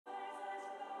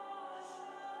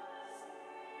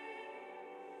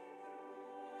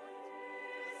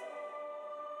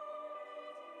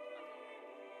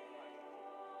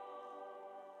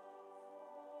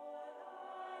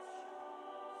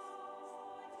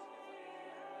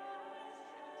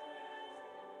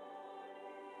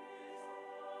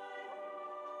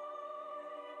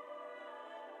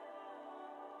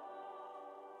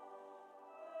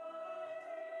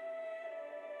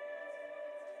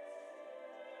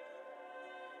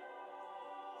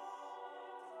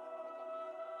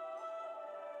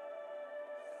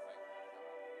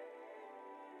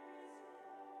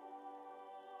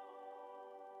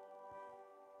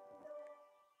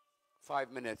5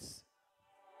 minutes.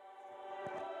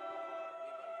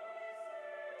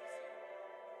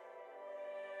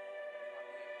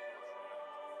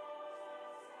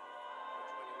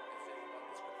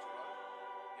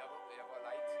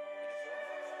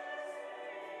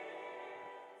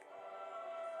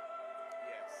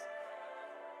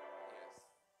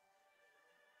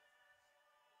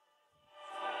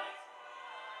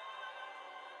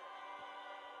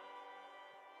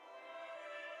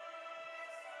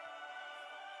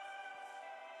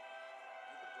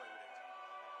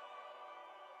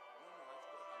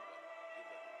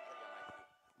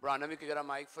 Brandon, you can get a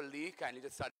mic for Lee. Kindly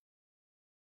just start.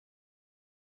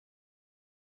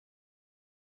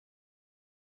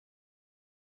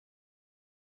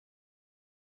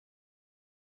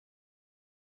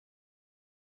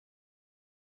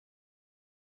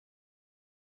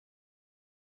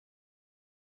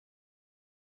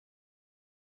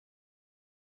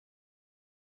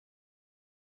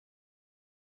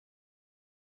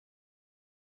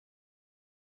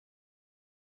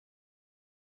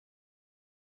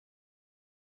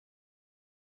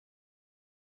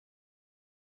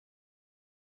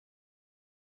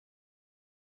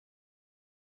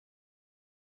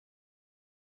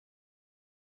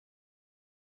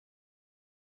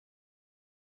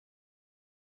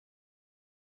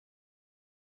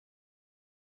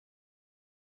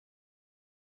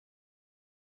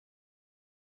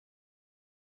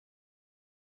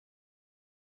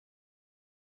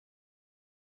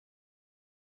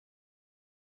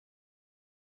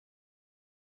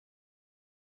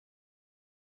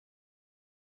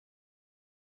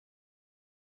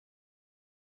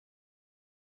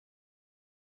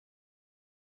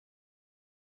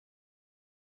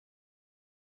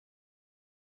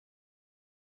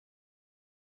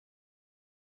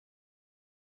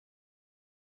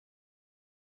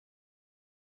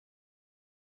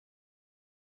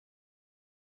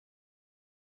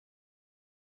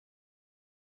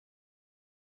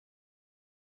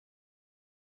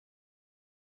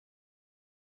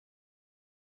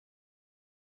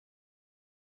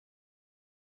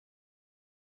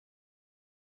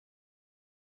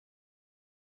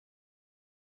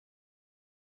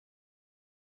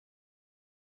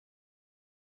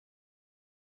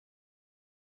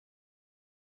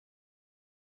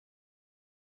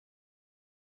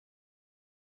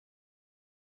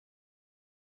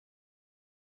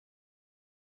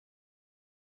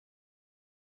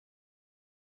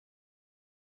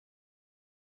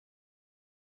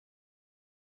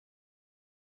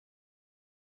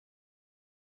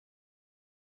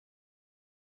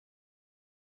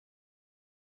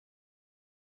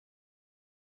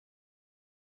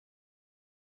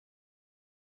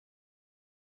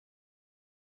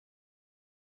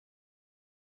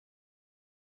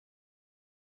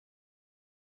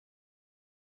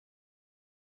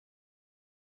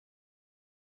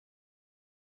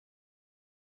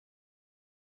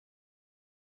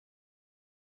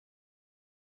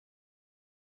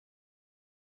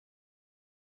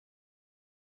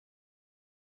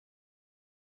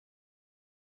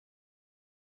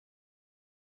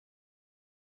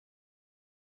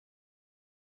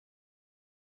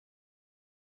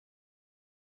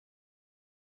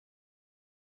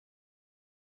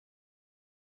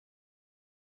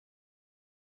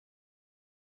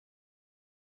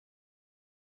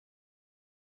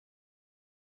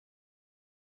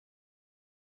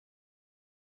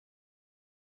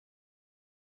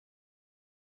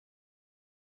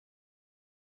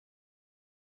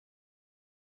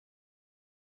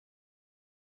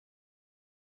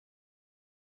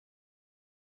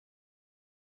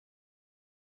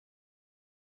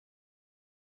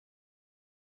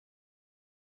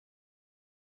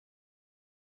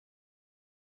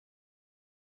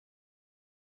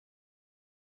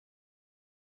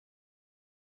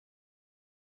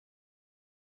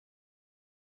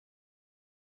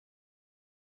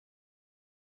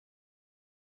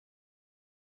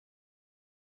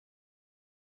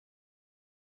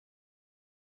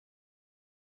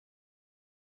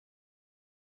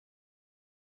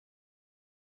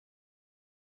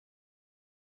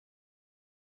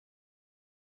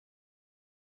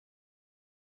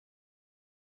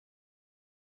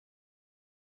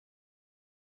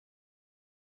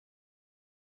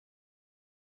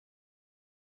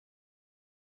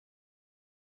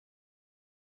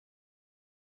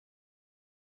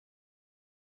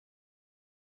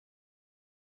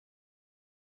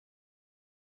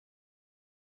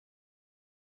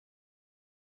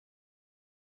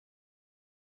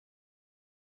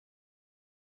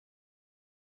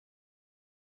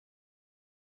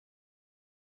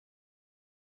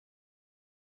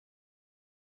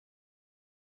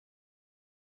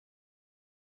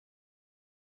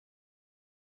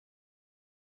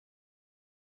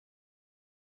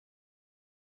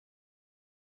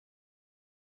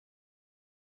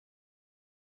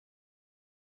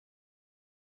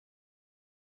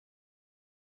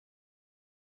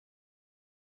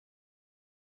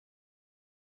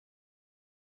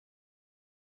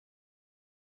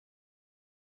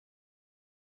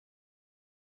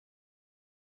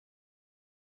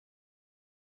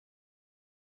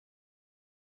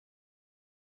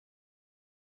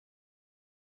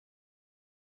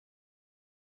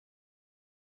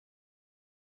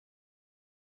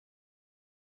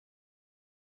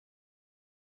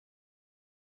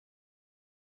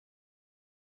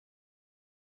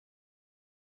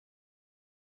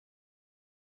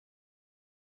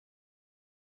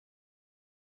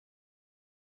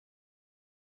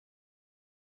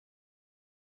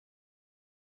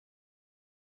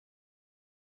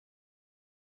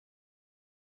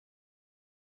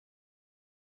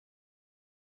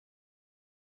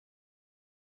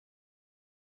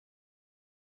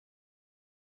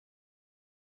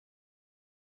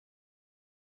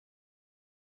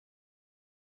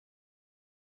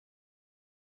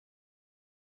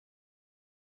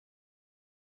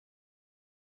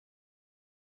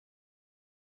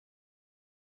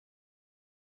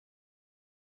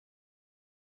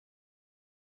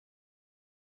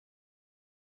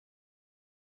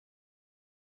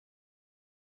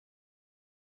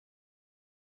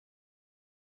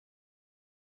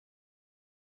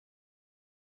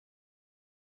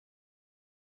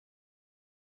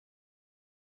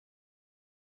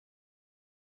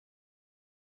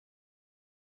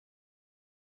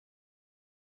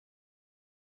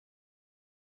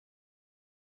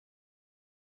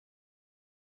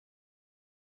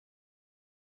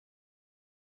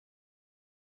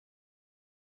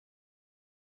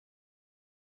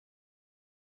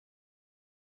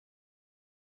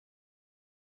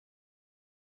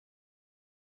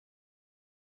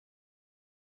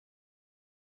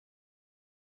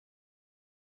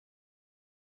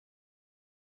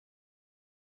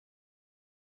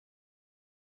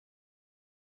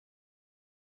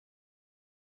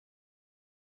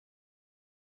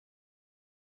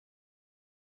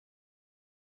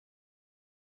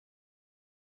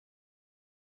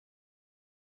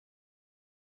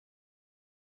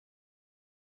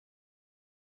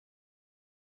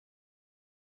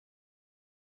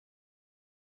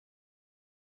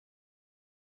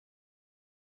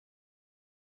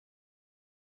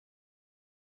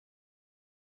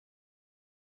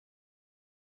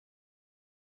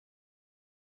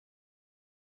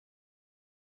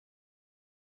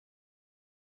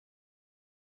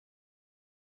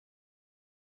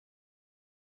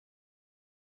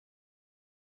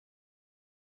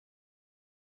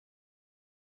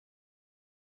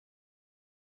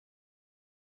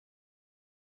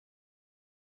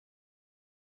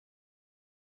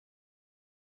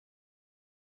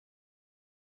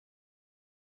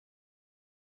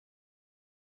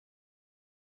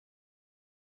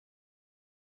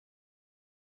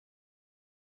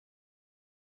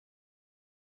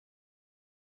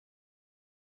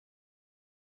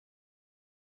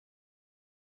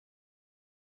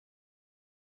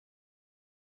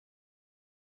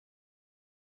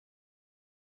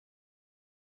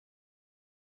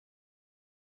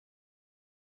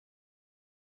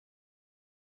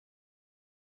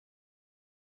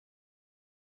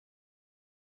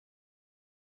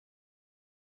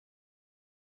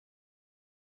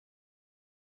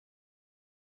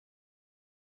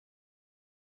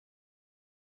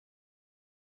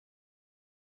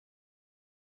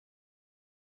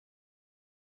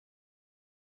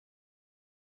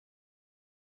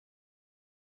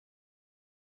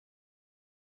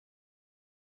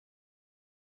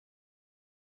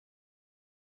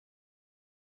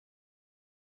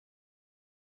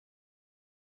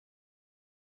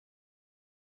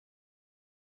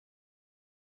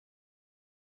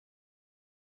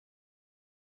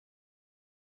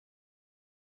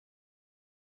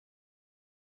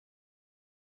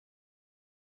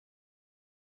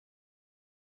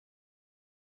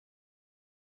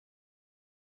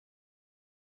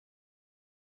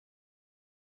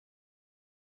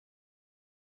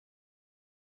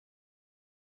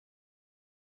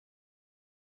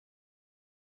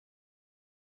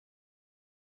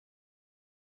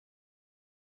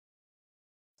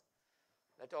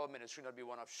 Let our ministry not be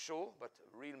one of show, but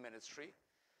real ministry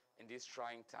in these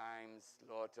trying times,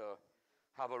 Lord, to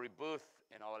have a rebirth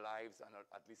in our lives and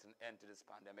at least an end to this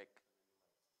pandemic.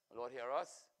 Lord, hear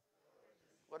us.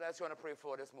 What else you want to pray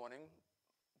for this morning?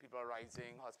 People are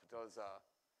rising, hospitals are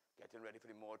getting ready for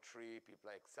the mortuary,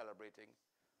 people are celebrating.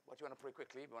 What you want to pray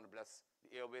quickly? We want to bless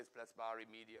the airways, bless Barry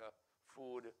Media,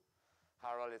 food,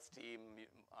 Harold, his team,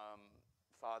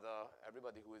 Father,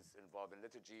 everybody who is involved in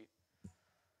liturgy,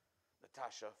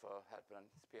 Natasha for helping and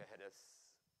spearhead us.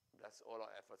 Bless all our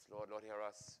efforts, Lord. Lord, hear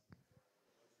us.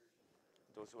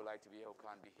 Those who would like to be here who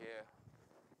can't be here,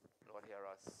 Lord, hear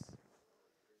us.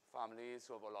 Families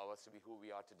who have allowed us to be who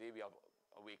we are today, we have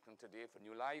awakened today for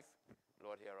new life,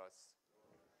 Lord, hear us.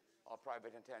 Our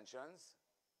private intentions,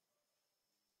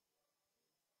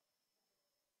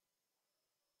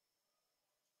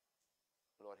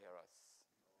 Lord, hear us.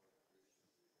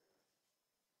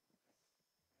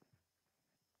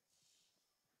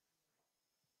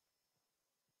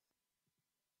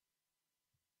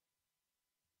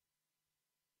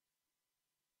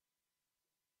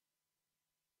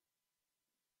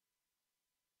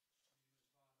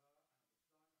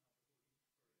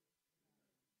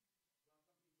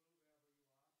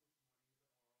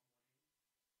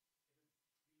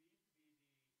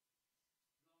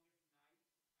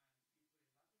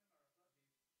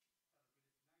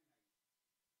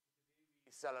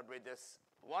 Celebrate this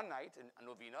one night in a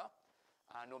novena.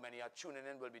 I know many are tuning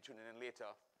in, will be tuning in later.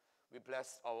 We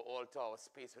bless our altar, our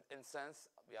space with incense.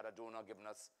 We had a donor giving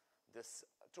us this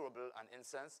turtle and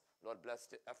incense. Lord, bless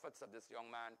the efforts of this young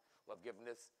man who have given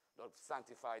this. Lord,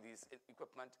 sanctify these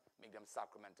equipment, make them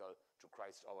sacramental to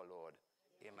Christ our Lord.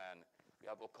 Amen. We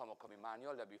have O Come,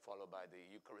 Emmanuel, that will be followed by the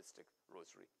Eucharistic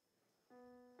Rosary.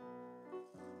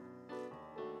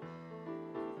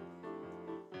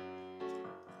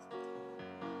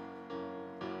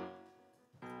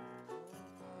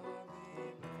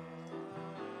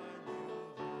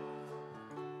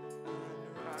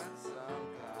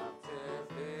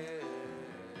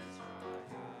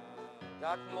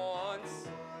 That mourns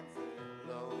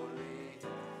lonely.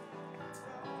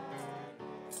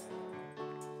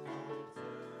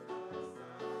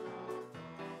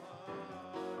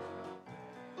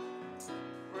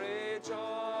 Rejoice,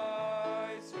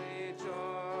 rejoice.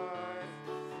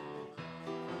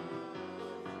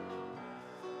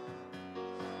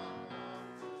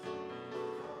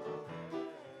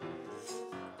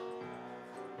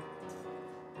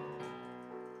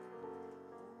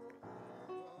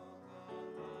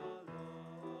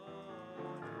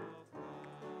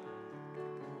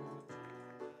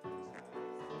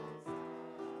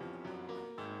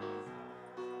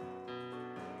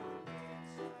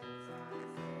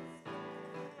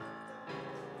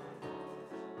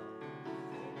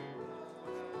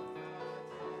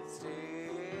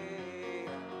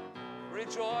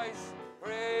 Rejoice,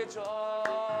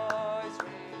 rejoice, rejoice.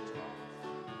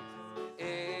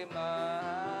 Emmanuel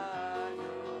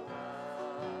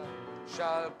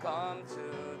shall come to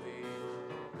thee,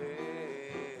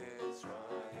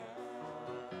 Israel.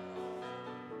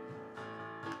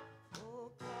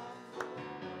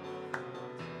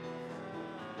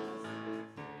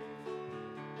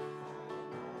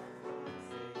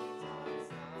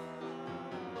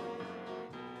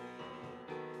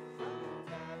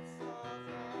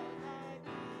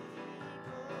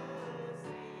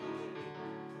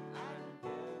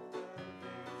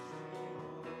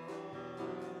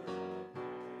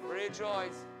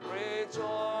 Rejoice, rejoice,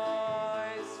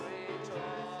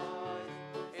 rejoice.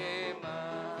 Emmanuel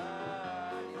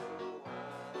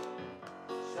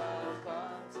shall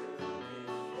come to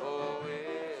thee, O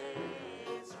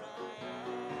Israel.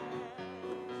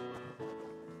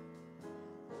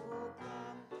 O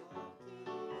come, King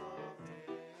of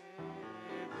David,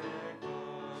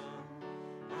 come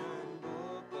and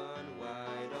open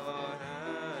wide on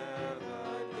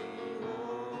heavenly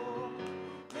home.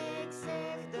 Make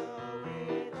safe the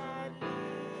way that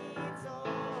leads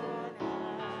on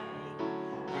high,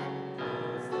 and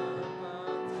close the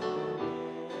path to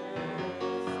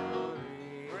misery.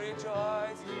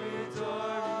 Rejoice,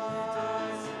 rejoice,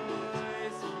 rejoice,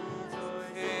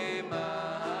 rejoice. Emmanuel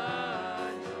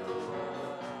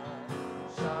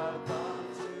shall come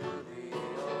to thee,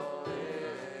 O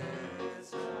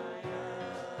Israel.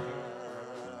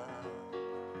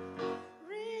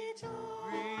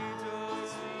 Rejoice,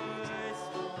 rejoice,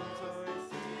 rejoice.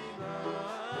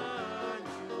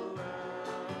 Emmanuel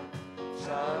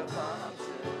shall come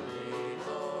to thee,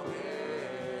 O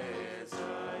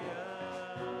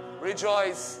Israel.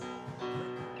 Rejoice,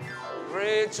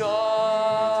 rejoice.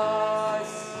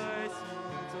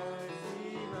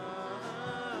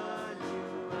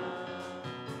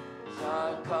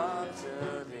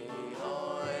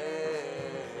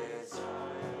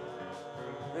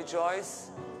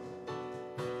 Rejoice.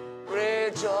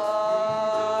 Rejoice.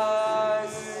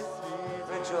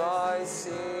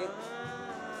 Rejoicing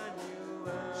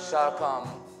shall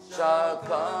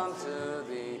come to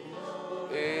thee,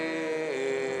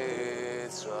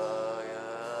 Israel.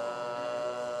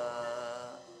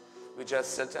 We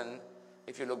just sit, and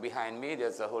if you look behind me,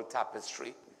 there's a whole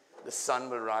tapestry. The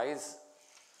sun will rise.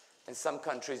 In some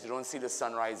countries, you don't see the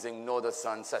sun rising nor the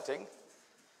sun setting.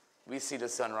 We see the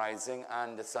sun rising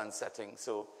and the sun setting.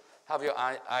 So have your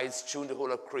eyes tuned. The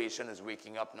whole of creation is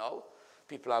waking up now.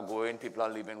 People are going, people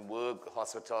are leaving work,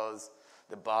 hospitals,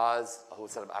 the bars, a whole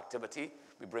set of activity.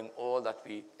 We bring all that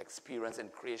we experience in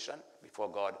creation before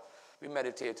God. We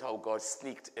meditate how God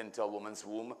sneaked into a woman's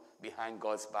womb behind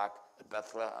God's back at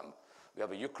Bethlehem. We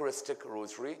have a Eucharistic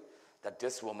rosary that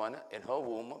this woman in her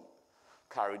womb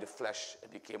carried the flesh.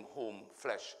 It became home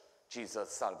flesh,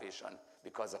 Jesus' salvation,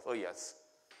 because of her yes.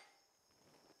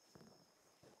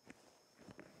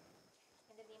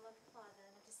 In the name of the Father,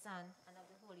 and of the Son, and of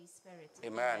the Holy Spirit.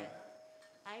 Amen.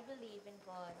 I believe in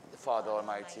God, The Father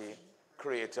Almighty,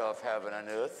 creator of heaven and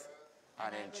earth,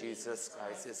 and in Jesus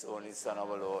Christ, his only Son,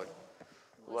 our Lord,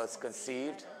 who was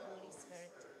conceived by the Holy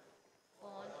Spirit,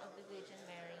 born of the Virgin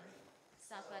Mary,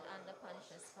 suffered under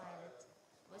Pontius Pilate,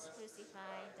 was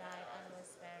crucified, died, and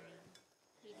was buried.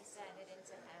 He descended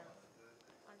into hell.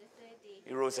 On the third day,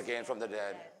 he rose again from the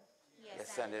dead. He He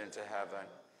ascended into heaven,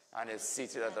 and is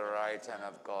seated at the right hand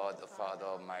of God, the Father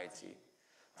Almighty.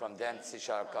 From thence he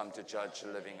shall come to judge the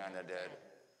living and the dead.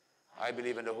 I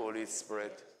believe in the Holy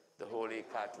Spirit, the Holy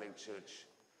Catholic Church,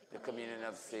 the communion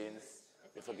of saints,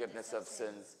 the forgiveness of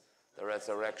sins, the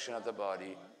resurrection of the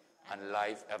body, and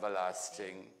life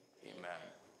everlasting. Amen.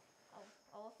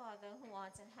 Our Father who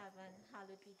art in heaven,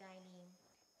 hallowed be thy name.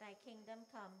 Thy kingdom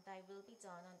come, thy will be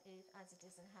done on earth as it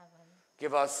is in heaven.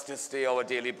 Give us this day our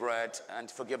daily bread, and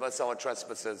forgive us our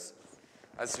trespasses,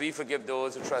 as we forgive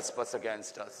those who trespass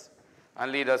against us.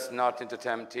 And lead us not into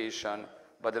temptation,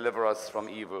 but deliver us from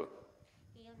evil.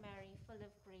 Hail Mary, full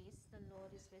of grace, the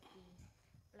Lord is with thee.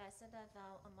 Blessed art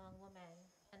thou among women,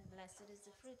 and blessed is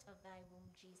the fruit of thy womb,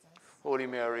 Jesus. Holy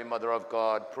Mary, Mother of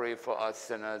God, pray for us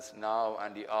sinners, now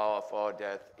and the hour of our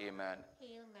death. Amen.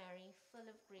 Hail Mary, full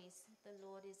of grace, the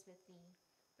Lord is with thee.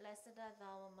 Blessed art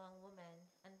thou among women,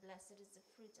 and blessed is the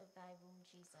fruit of thy womb,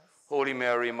 Jesus. Holy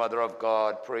Mary, Mother of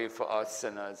God, pray for us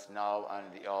sinners, now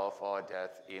and the hour of our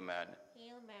death. Amen.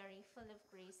 Hail Mary, full of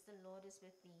grace, the Lord is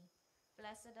with thee.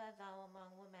 Blessed art thou among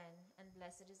women, and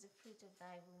blessed is the fruit of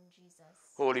thy womb, Jesus.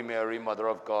 Holy Mary, Mother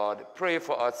of God, pray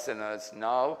for us sinners,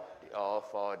 now the hour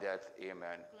of our death.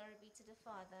 Amen. Glory be to the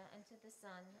Father, and to the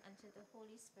Son, and to the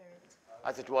Holy Spirit.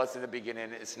 As it was in the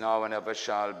beginning, is now, and ever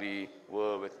shall be,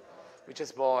 world with. We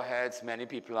just bow our heads. Many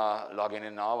people are logging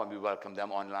in now, and we welcome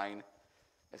them online.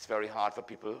 It's very hard for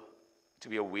people to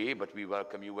be away, but we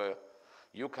welcome you where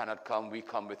you cannot come. We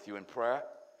come with you in prayer.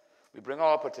 We bring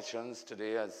our petitions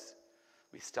today as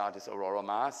we start this Aurora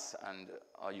Mass and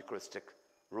our Eucharistic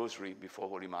Rosary before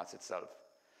Holy Mass itself.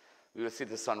 We will see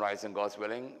the sun rising, God's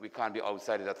willing. We can't be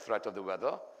outside of the threat of the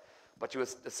weather, but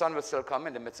the sun will still come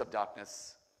in the midst of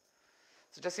darkness.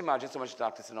 So just imagine so much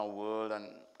darkness in our world, and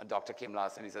a doctor came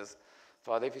last and he says,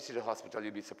 Father, if you see the hospital,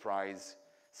 you'll be surprised.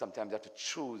 Sometimes you have to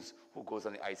choose who goes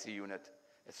on the ICU unit.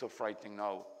 It's so frightening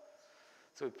now.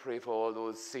 So we pray for all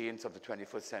those saints of the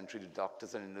 21st century, the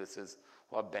doctors and the nurses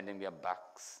who are bending their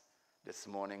backs this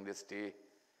morning, this day,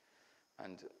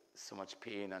 and so much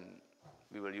pain. And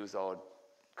we will use our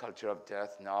culture of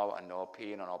death now and our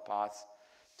pain and our past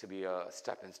to be a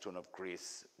stepping stone of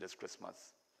grace this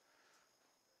Christmas.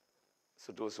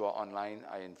 So those who are online,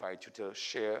 I invite you to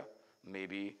share.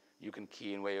 Maybe you can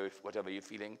key in whatever you're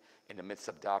feeling in the midst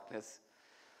of darkness.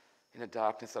 In the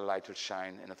darkness, a light will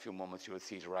shine. In a few moments, you will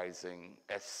see it rising,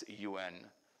 S-U-N.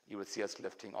 You will see us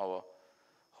lifting our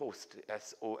host,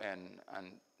 S-O-N,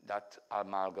 and that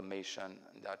amalgamation,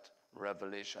 that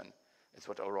revelation is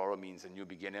what Aurora means, a new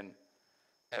beginning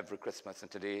every Christmas.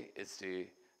 And today is the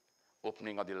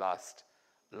opening of the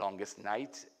longest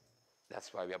night.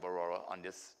 That's why we have Aurora on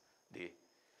this day.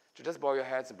 So just bow your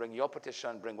heads and bring your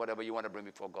petition, bring whatever you want to bring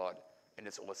before God in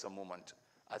this awesome moment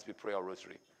as we pray our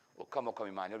rosary. O come,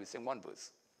 Emmanuel, we sing one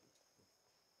verse.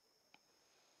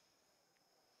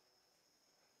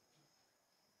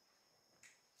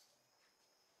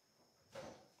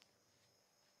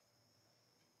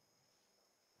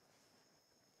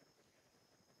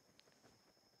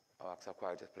 I'll ask our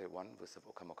choir to play one verse of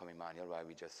O come, Emmanuel, while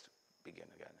we just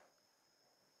begin again.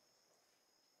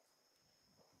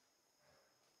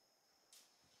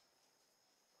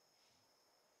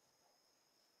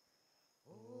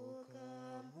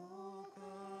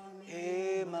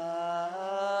 Emmanuel,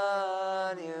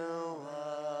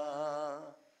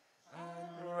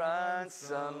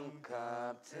 ransom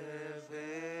captive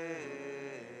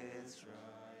Israel.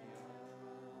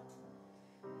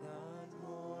 That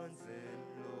mourns in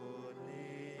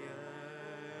lonely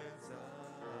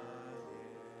exile,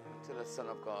 To the Son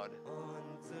of God.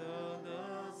 until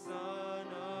the Son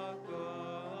of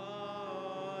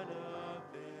God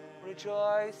appears.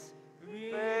 Rejoice,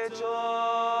 Rejoice,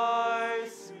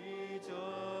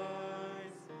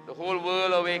 rejoice, the whole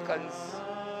world awakens,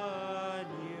 a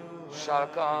new shall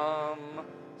come.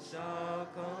 shall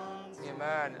come to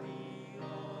Amen. thee, O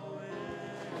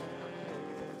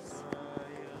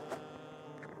Israel.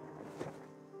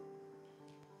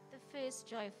 The first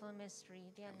joyful mystery,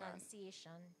 the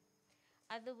Annunciation.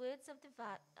 At the words of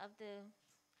the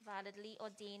validly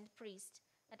ordained priest,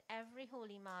 at every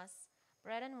Holy Mass,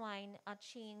 bread and wine are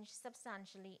changed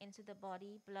substantially into the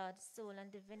body, blood, soul,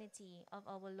 and divinity of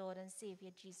our Lord and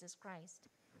Savior Jesus Christ.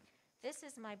 This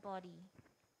is my body,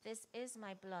 this is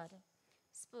my blood,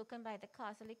 spoken by the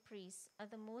Catholic priests, are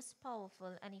the most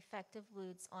powerful and effective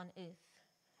words on earth.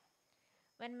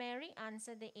 When Mary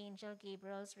answered the angel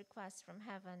Gabriel's request from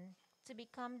heaven to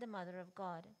become the Mother of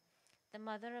God, the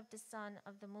Mother of the Son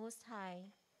of the Most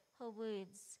High, her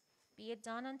words, "Be it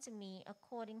done unto me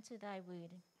according to thy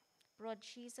word," brought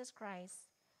Jesus Christ,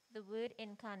 the Word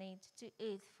incarnate, to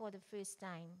earth for the first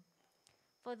time.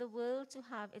 For the world to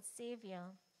have its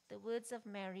Savior, the words of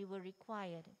Mary were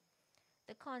required.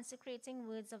 The consecrating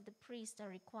words of the priest are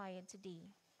required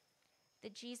today. The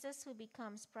Jesus who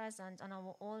becomes present on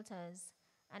our altars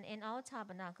and in our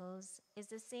tabernacles is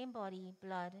the same body,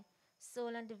 blood,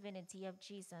 soul, and divinity of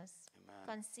Jesus, Amen.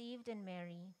 conceived in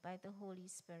Mary by the Holy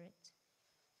Spirit.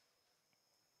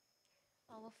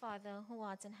 Our Father, who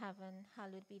art in heaven,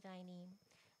 hallowed be thy name.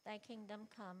 Thy kingdom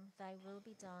come, thy will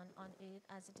be done on earth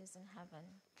as it is in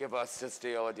heaven. Give us this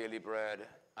day our daily bread,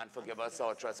 and forgive us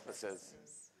our trespasses,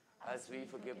 as we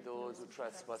forgive those who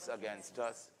trespass against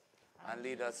us. And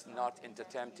lead us not into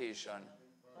temptation,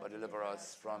 but deliver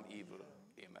us from evil.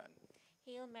 Amen.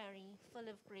 Hail Mary, full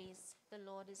of grace, the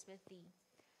Lord is with thee.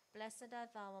 Blessed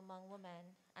art thou among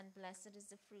women, and blessed is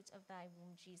the fruit of thy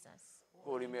womb, Jesus.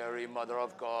 Holy Mary, Mother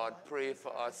of God, pray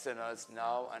for us sinners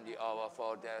now and the hour of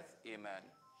our death. Amen.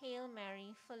 Hail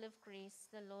Mary, full of grace,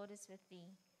 the Lord is with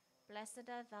thee. Blessed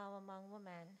art thou among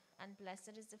women, and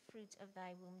blessed is the fruit of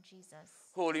thy womb,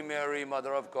 Jesus. Holy Mary,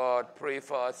 Mother of God, pray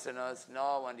for us sinners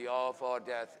now and the hour of our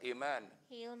death. Amen.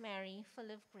 Hail Mary,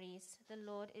 full of grace, the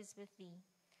Lord is with thee.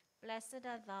 Blessed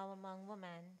art thou among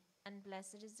women, and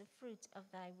blessed is the fruit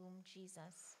of thy womb,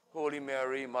 Jesus. Holy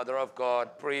Mary, Mother of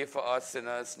God, pray for us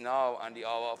sinners now and the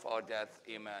hour of our death.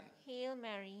 Amen. Hail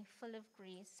Mary, full of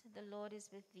grace, the Lord is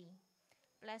with thee.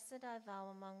 Blessed art thou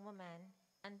among women,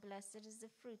 and blessed is the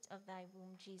fruit of thy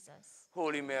womb, Jesus.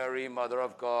 Holy Mary, Mother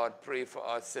of God, pray for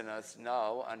us sinners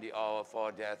now and the hour of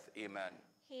our death. Amen.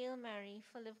 Hail Mary,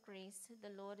 full of grace, the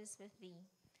Lord is with thee.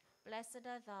 Blessed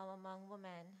art thou among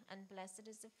women, and blessed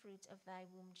is the fruit of thy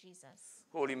womb, Jesus.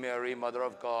 Holy Mary, Mother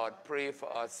of God, pray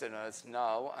for us sinners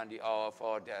now and the hour of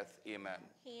our death. Amen.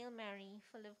 Hail Mary,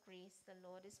 full of grace, the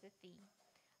Lord is with thee.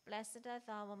 Blessed art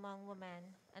thou among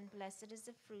women, and blessed is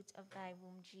the fruit of thy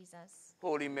womb, Jesus.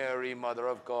 Holy Mary, Mother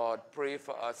of God, pray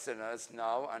for us sinners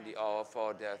now and the hour of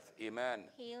our death. Amen.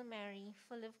 Hail Mary,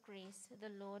 full of grace, the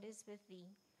Lord is with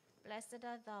thee. Blessed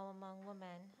art thou among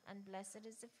women, and blessed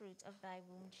is the fruit of thy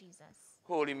womb, Jesus.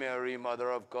 Holy Mary,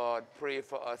 Mother of God, pray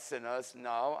for us sinners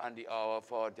now and the hour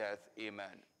of our death.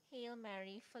 Amen. Hail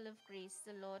Mary, full of grace,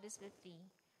 the Lord is with thee.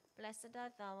 Blessed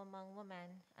art thou among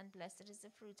women, and blessed is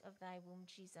the fruit of thy womb,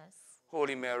 Jesus.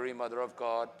 Holy Mary, Mother of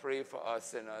God, pray for us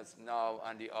sinners now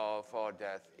and the hour of our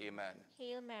death. Amen.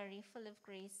 Hail Mary, full of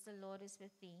grace, the Lord is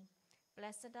with thee.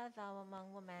 Blessed art thou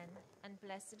among women, and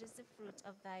blessed is the fruit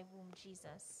of thy womb,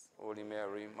 Jesus. Holy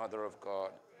Mary, Mother of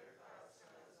God.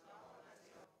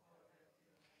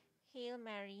 Hail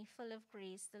Mary, full of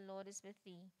grace, the Lord is with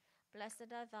thee.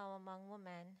 Blessed art thou among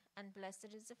women, and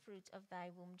blessed is the fruit of thy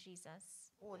womb,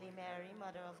 Jesus. Holy Mary,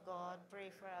 Mother of God,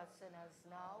 pray for us sinners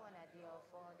now and at the hour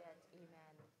of our death.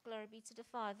 Amen. Glory be to the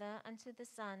Father, and to the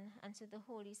Son, and to the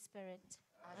Holy Spirit,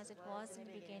 as it was in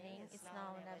the beginning, is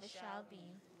now, and ever shall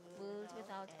be, world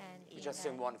without end. We just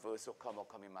sing Amen. one verse, O come,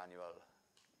 Emmanuel.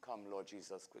 Come, Lord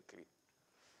Jesus, quickly.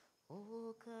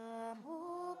 O come,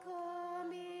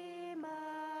 Emmanuel,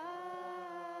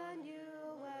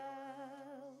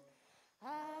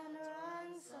 and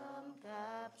ransom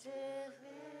captive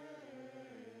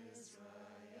Israel,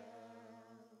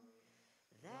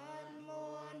 that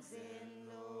mourns in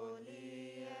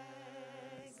lowly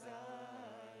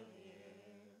exile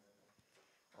here,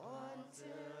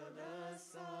 until the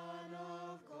Son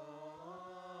of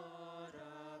God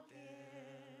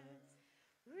appears.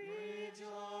 Rejoice,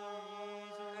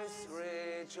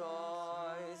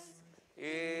 rejoice.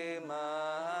 Emmanuel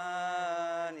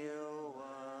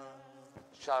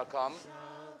shall come.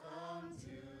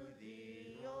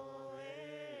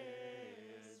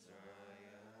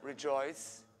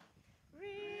 Rejoice.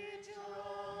 Rejoice,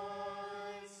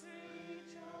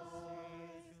 rejoice,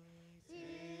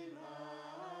 Emmanuel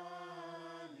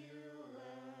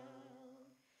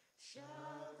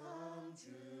shall come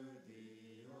to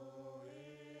thee, O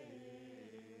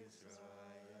Israel.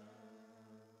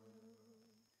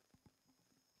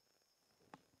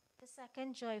 The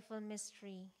second joyful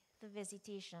mystery, the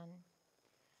visitation.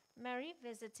 Mary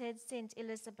visited Saint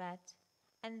Elizabeth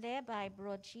and thereby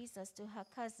brought Jesus to her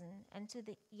cousin and to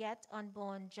the yet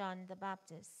unborn John the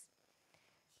Baptist.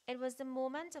 It was the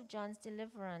moment of John's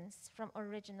deliverance from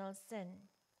original sin.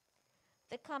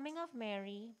 The coming of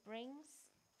Mary brings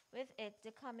with it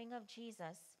the coming of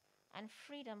Jesus and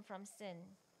freedom from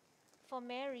sin, for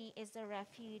Mary is the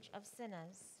refuge of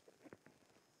sinners.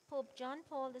 Pope John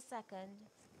Paul II,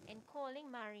 in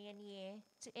calling Marian Year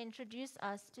to introduce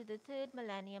us to the third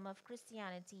millennium of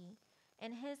Christianity,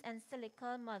 in his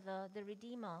encyclical Mother, the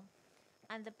Redeemer,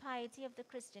 and the piety of the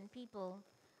Christian people,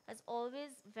 has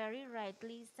always very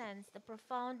rightly sensed the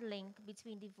profound link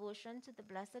between devotion to the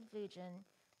Blessed Virgin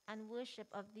and worship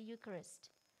of the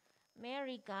Eucharist.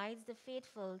 Mary guides the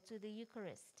faithful to the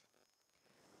Eucharist.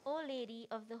 O Lady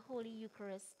of the Holy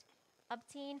Eucharist,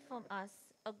 obtain from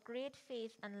us a great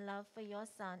faith and love for your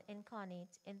Son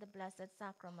incarnate in the Blessed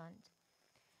Sacrament.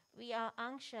 We are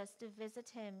anxious to visit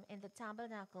him in the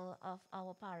tabernacle of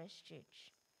our parish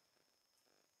church.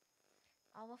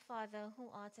 Our Father, who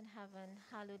art in heaven,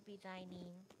 hallowed be thy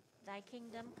name. Thy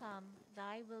kingdom come,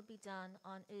 thy will be done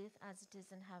on earth as it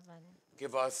is in heaven.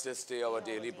 Give us this day our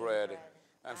daily bread,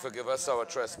 and forgive us our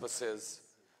trespasses,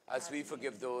 as we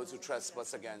forgive those who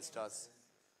trespass against us.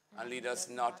 And lead us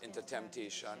not into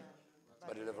temptation,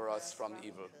 but deliver us from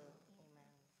evil.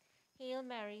 Hail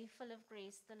Mary, full of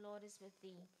grace, the Lord is with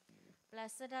thee.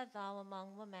 Blessed art thou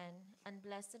among women, and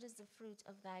blessed is the fruit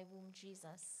of thy womb,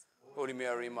 Jesus. Holy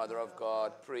Mary, Mother of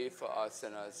God, pray for us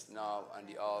sinners now and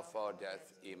the hour of our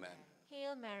death. Amen.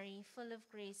 Hail Mary, full of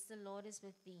grace, the Lord is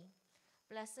with thee.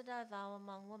 Blessed art thou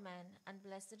among women, and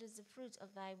blessed is the fruit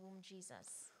of thy womb,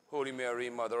 Jesus. Holy Mary,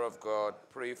 Mother of God,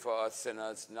 pray for us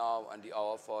sinners now and the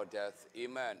hour of our death.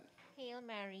 Amen. Hail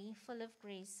Mary, full of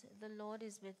grace, the Lord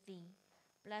is with thee.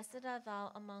 Blessed art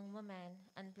thou among women,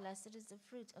 and blessed is the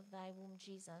fruit of thy womb,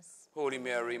 Jesus. Holy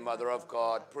Mary, Mother of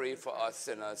God, pray for us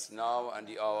sinners now and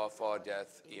the hour of our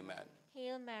death. Amen.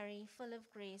 Hail Mary, full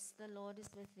of grace, the Lord is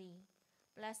with thee.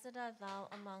 Blessed art thou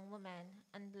among women,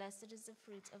 and blessed is the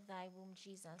fruit of thy womb,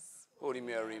 Jesus. Holy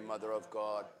Mary, Mother of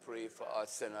God, pray for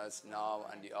us sinners now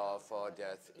and the hour of our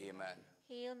death. Amen.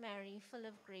 Hail Mary, full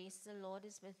of grace, the Lord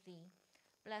is with thee.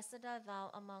 Blessed art thou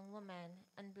among women,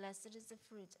 and blessed is the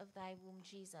fruit of thy womb,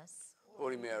 Jesus.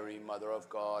 Holy Mary, Mother of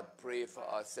God, pray for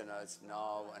us sinners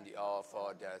now and the hour of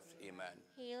our death. Amen.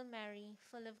 Hail Mary,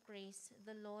 full of grace,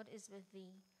 the Lord is with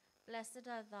thee. Blessed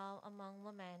art thou among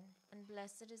women, and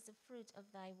blessed is the fruit of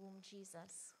thy womb,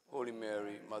 Jesus. Holy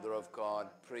Mary, Mother of God,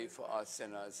 pray for us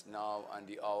sinners now and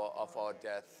the hour of our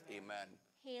death. Amen.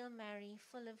 Hail Mary,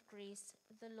 full of grace,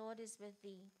 the Lord is with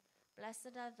thee.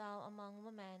 Blessed art thou among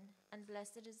women, and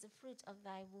blessed is the fruit of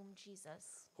thy womb,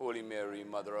 Jesus. Holy Mary,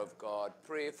 Mother of God,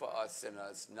 pray for us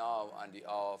sinners now and the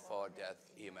hour of our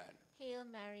death. Amen. Hail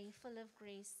Mary, full of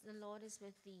grace, the Lord is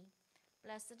with thee.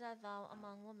 Blessed art thou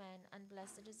among women, and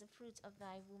blessed is the fruit of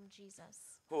thy womb,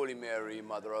 Jesus. Holy Mary,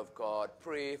 Mother of God,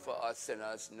 pray for us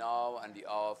sinners now and the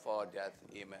hour of our death.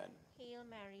 Amen. Hail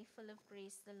Mary, full of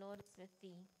grace, the Lord is with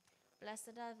thee.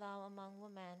 Blessed art thou among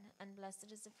women, and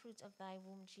blessed is the fruit of thy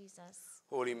womb, Jesus.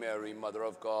 Holy Mary, Mother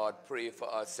of God, pray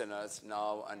for us sinners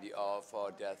now and the hour of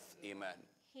our death. Amen.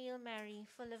 Hail Mary,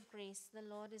 full of grace, the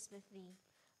Lord is with thee.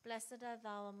 Blessed art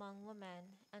thou among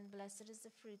women, and blessed is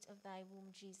the fruit of thy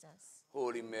womb, Jesus.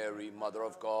 Holy Mary, Mother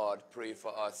of God, pray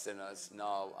for us sinners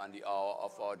now and the hour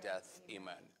of our death.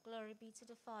 Amen. Glory be to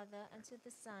the Father, and to the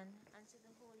Son, and to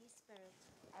the Holy Spirit.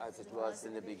 As it was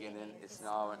in the beginning, is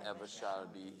now, and ever shall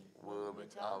be, world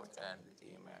without end.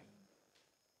 Amen.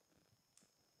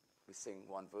 We sing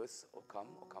one verse, O come,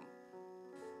 O come.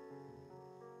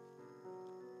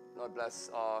 Lord,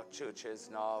 bless our churches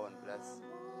now and bless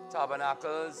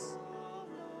tabernacles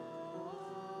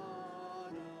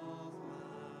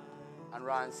and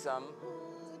ransom.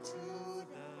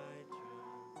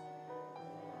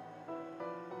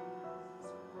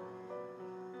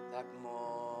 That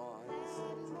mourns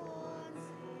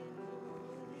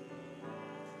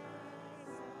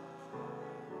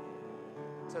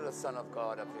till the Son of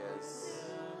God appears.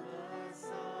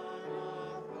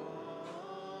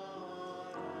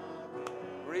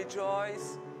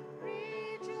 Rejoice.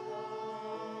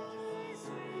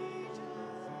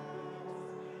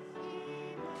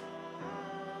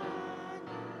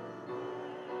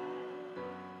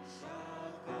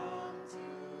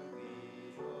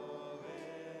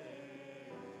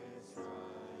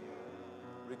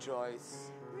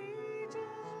 Rejoice.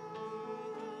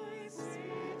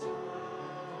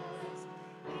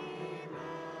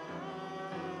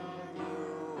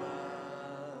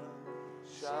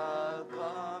 Shall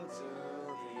come to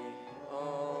thee,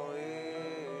 O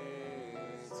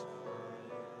Israel.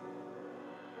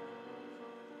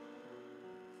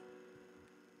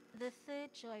 The third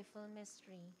joyful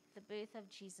mystery, the birth of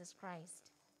Jesus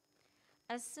Christ.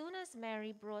 As soon as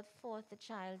Mary brought forth the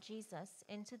child Jesus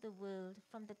into the world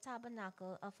from the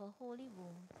tabernacle of her holy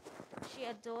womb, she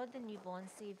adored the newborn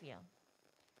Savior.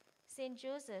 Saint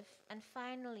Joseph, and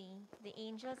finally the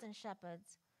angels and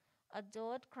shepherds,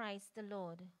 adored Christ the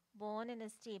Lord, born in a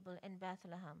stable in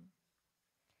Bethlehem.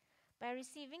 By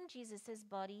receiving Jesus'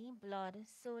 body, blood,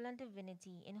 soul, and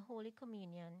divinity in Holy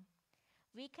Communion,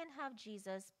 we can have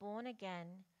Jesus born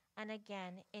again and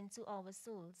again into our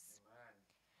souls.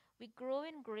 We grow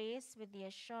in grace with the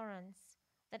assurance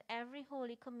that every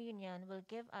Holy Communion will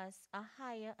give us a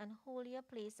higher and holier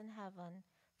place in heaven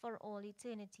for all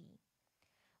eternity.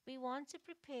 We want to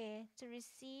prepare to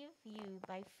receive you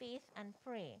by faith and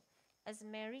prayer, as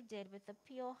Mary did with a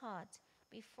pure heart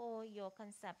before your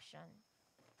conception.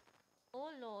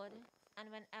 O Lord, and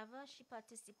whenever she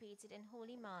participated in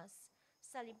Holy Mass,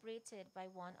 celebrated by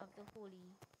one of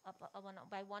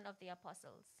the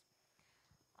apostles.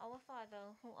 Our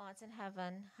Father, who art in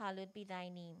heaven, hallowed be thy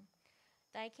name.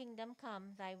 Thy kingdom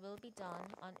come, thy will be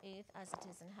done, on earth as it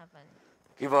is in heaven.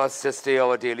 Give us this day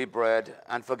our daily bread,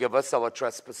 and forgive us our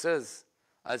trespasses,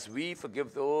 as we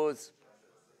forgive those.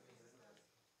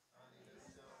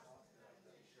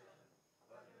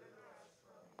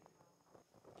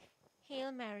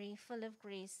 Hail Mary, full of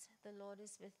grace, the Lord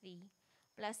is with thee.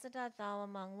 Blessed art thou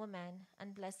among women,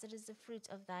 and blessed is the fruit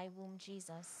of thy womb,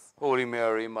 Jesus. Holy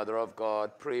Mary, Mother of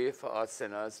God, pray for us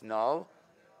sinners now.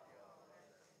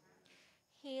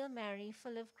 Hail Mary,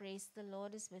 full of grace, the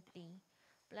Lord is with thee.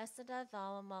 Blessed art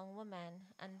thou among women,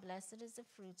 and blessed is the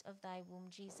fruit of thy womb,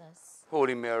 Jesus.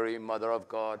 Holy Mary, Mother of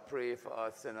God, pray for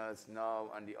us sinners now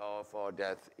and the hour of our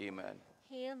death. Amen.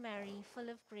 Hail Mary, full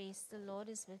of grace, the Lord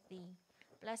is with thee.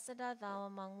 Blessed art thou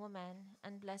among women,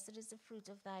 and blessed is the fruit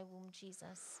of thy womb,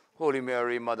 Jesus. Holy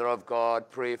Mary, Mother of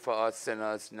God, pray for us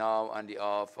sinners now and the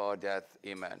hour of our death.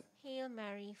 Amen. Hail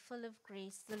Mary, full of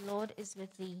grace, the Lord is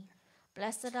with thee.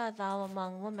 Blessed art thou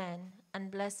among women, and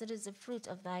blessed is the fruit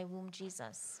of thy womb,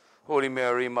 Jesus. Holy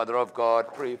Mary, Mother of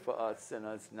God, pray for us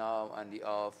sinners now and the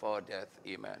hour of our death.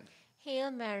 Amen. Hail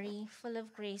Mary, full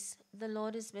of grace, the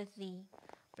Lord is with thee.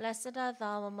 Blessed art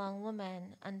thou among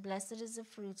women, and blessed is the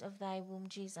fruit of thy womb,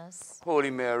 Jesus.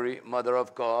 Holy Mary, Mother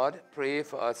of God, pray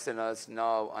for us sinners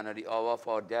now and at the hour of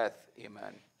our death.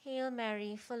 Amen. Hail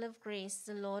Mary, full of grace,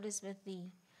 the Lord is with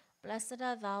thee. Blessed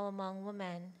art thou among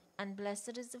women, and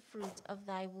blessed is the fruit of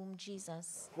thy womb,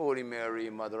 Jesus. Holy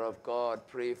Mary, Mother of God,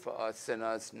 pray for us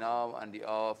sinners now and the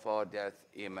hour of our death.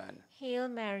 Amen. Hail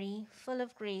Mary, full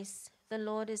of grace, the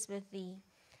Lord is with thee.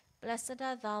 Blessed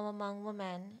art thou among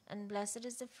women, and blessed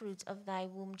is the fruit of thy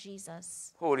womb,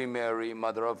 Jesus. Holy Mary,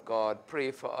 Mother of God, pray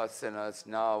for us sinners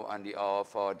now and the hour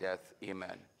of our death.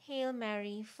 Amen. Hail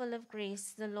Mary, full of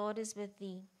grace, the Lord is with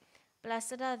thee.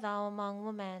 Blessed art thou among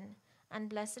women, and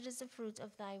blessed is the fruit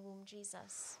of thy womb,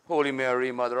 Jesus. Holy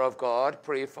Mary, Mother of God,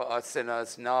 pray for us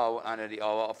sinners now and at the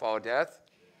hour of our death.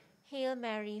 Hail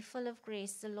Mary, full of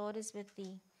grace, the Lord is with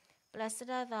thee. Blessed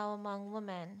art thou among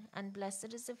women, and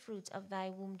blessed is the fruit of thy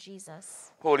womb,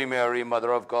 Jesus. Holy Mary,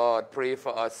 Mother of God, pray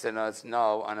for us sinners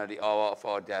now and at the hour of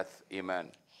our death.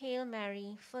 Amen. Hail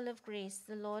Mary, full of grace,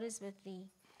 the Lord is with thee.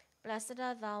 Blessed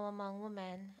art thou among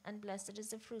women, and blessed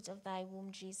is the fruit of thy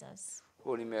womb, Jesus.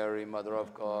 Holy Mary, Mother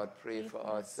of God, pray for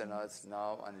us sinners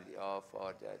now and at the hour of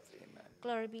our death. Amen.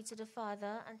 Glory be to the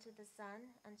Father, and to the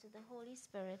Son, and to the Holy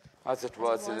Spirit. As it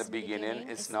was in the beginning,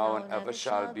 is now, and ever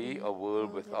shall be, a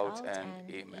world without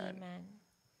end. Amen.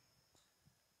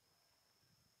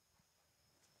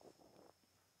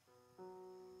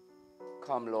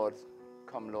 Come, Lord,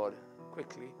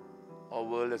 quickly. Our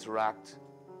world is racked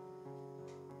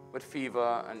with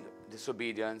fever and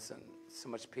disobedience and so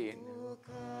much pain.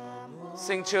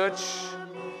 Sing, church.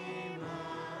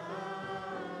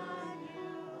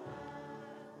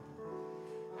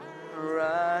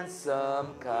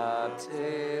 Ransom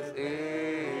captive Israel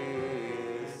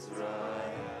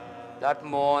that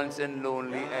mourns in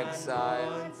lonely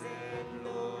exile.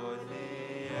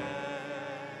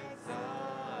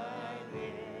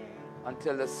 And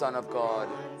until the Son of God.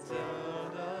 till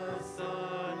the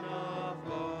Son of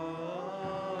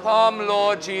God. Come,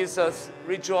 Lord Jesus,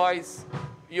 rejoice.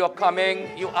 You are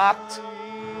coming, you act.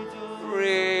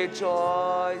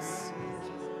 Rejoice.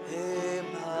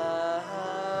 Emmanuel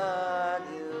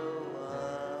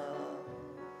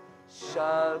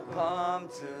shall come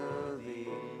to thee,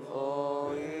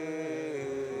 O Israel.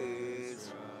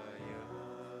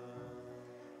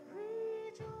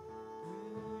 Rejoice,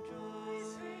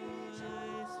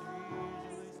 rejoice,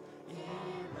 rejoice,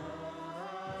 Emmanuel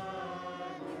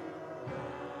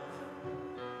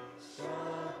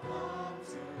shall come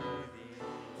to thee.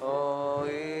 O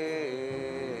Israel.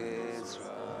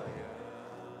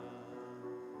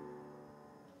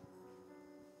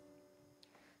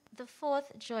 The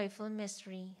fourth joyful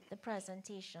mystery, the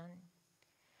presentation.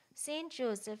 Saint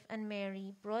Joseph and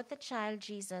Mary brought the child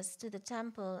Jesus to the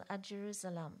temple at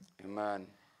Jerusalem. Amen.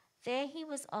 There he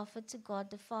was offered to God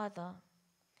the Father.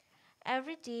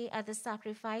 Every day at the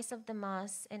sacrifice of the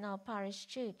Mass in our parish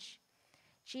church,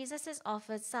 Jesus is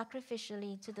offered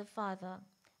sacrificially to the Father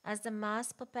as the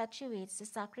Mass perpetuates the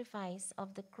sacrifice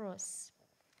of the cross.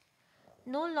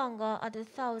 No longer are the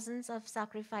thousands of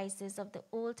sacrifices of the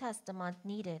Old Testament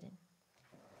needed.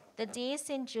 The day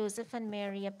St. Joseph and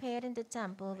Mary appeared in the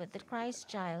temple with the Christ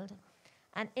child,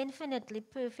 an infinitely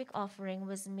perfect offering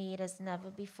was made as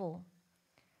never before.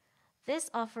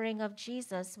 This offering of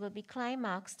Jesus will be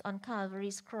climaxed on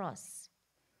Calvary's cross.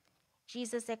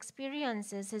 Jesus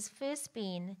experiences his first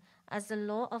pain as the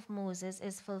law of Moses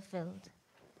is fulfilled.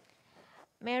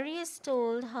 Mary is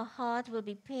told her heart will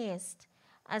be pierced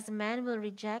as men will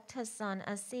reject her son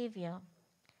as Savior.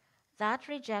 That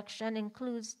rejection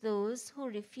includes those who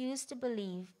refuse to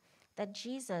believe that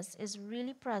Jesus is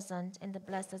really present in the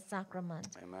Blessed Sacrament.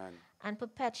 Amen. And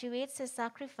perpetuates his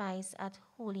sacrifice at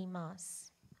Holy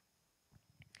Mass.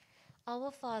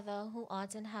 Our Father, who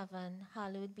art in heaven,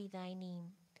 hallowed be thy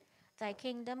name. Thy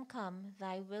kingdom come,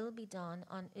 thy will be done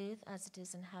on earth as it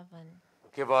is in heaven.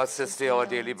 Give us this day our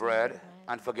daily bread,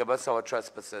 and forgive us our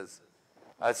trespasses,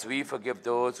 as we forgive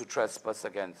those who trespass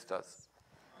against us.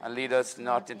 And lead us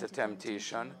not into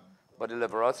temptation, but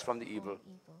deliver us from the evil.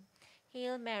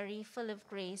 Hail Mary, full of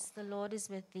grace, the Lord is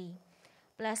with thee.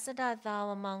 Blessed art thou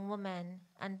among women,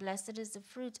 and blessed is the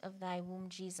fruit of thy womb,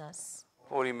 Jesus.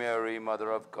 Holy Mary, Mother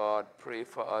of God, pray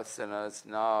for us sinners,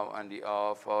 now and the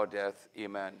hour of our death.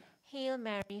 Amen. Hail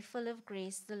Mary, full of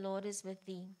grace, the Lord is with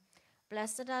thee.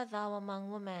 Blessed art thou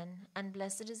among women, and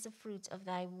blessed is the fruit of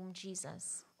thy womb,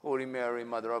 Jesus. Holy Mary,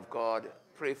 Mother of God,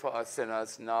 pray for us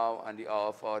sinners, now and the hour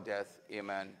of our death.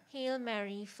 Amen. Hail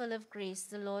Mary, full of grace,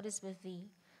 the Lord is with thee.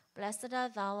 Blessed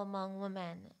art thou among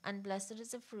women, and blessed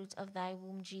is the fruit of thy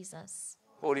womb, Jesus.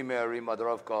 Holy Mary, Mother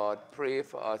of God, pray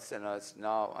for us sinners,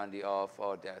 now and the hour of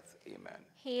our death. Amen.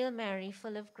 Hail Mary,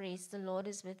 full of grace, the Lord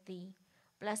is with thee.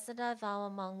 Blessed art thou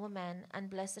among women, and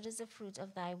blessed is the fruit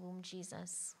of thy womb,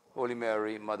 Jesus. Holy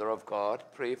Mary, Mother of God,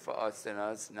 pray for us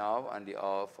sinners, now and the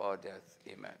hour of our death.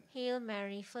 Amen. Hail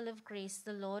Mary, full of grace,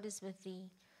 the Lord is with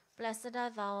thee. Blessed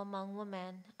art thou among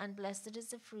women, and blessed is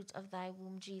the fruit of thy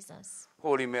womb, Jesus.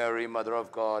 Holy Mary, Mother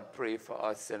of God, pray for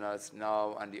us sinners,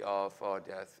 now and the hour of our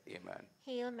death. Amen.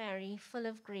 Hail Mary, full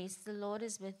of grace, the Lord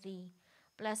is with thee.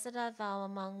 Blessed art thou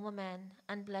among women,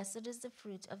 and blessed is the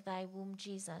fruit of thy womb,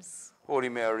 Jesus. Holy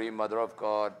Mary, Mother of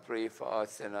God, pray for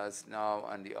us sinners, now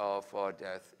and the hour of our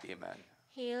death. Amen.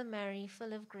 Hail Mary,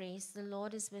 full of grace, the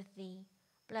Lord is with thee.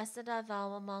 Blessed art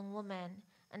thou among women,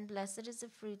 and blessed is the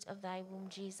fruit of thy womb,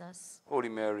 Jesus. Holy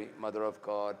Mary, Mother of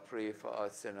God, pray for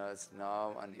us sinners,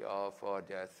 now and the hour of our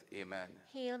death. Amen.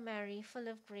 Hail Mary, full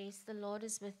of grace, the Lord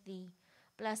is with thee.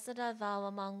 Blessed art thou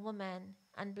among women,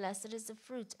 and blessed is the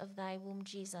fruit of thy womb,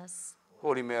 Jesus.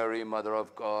 Holy Mary, Mother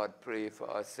of God, pray for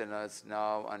us sinners,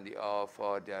 now and the hour of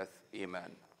our death.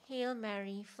 Amen. Hail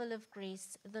Mary, full of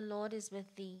grace, the Lord is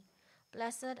with thee.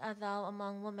 Blessed art thou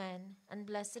among women, and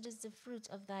blessed is the fruit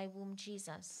of thy womb,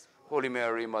 Jesus. Holy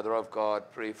Mary, Mother of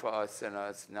God, pray for us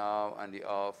sinners, now and the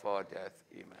hour of our death.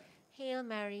 Amen. Hail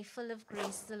Mary, full of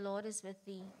grace, the Lord is with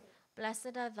thee.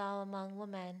 Blessed art thou among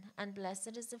women, and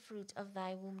blessed is the fruit of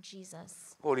thy womb,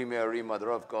 Jesus. Holy Mary,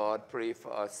 Mother of God, pray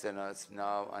for us sinners,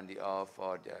 now and the hour of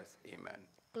our death. Amen.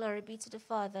 Glory be to the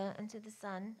Father, and to the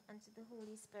Son, and to the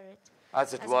Holy Spirit.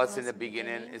 As it was in the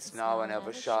beginning, is now, and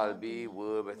ever shall be,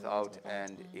 world without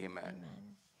end. Amen.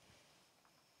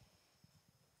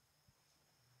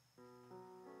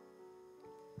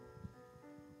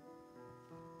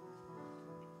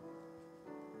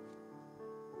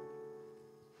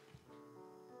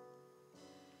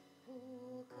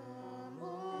 O come,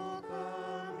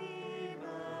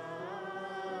 Emmanuel,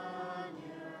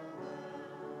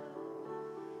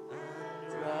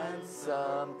 and ransom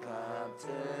ransom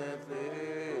captive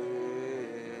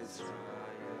Israel,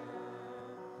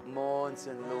 mourns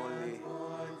and lonely,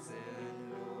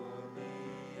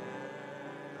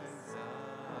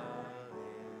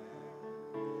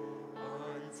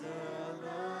 until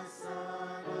the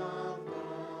Son of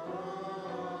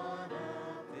God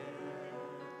appears.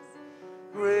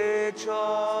 rejoice.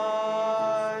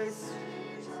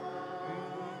 Rejoice,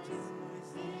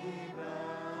 Emmanuel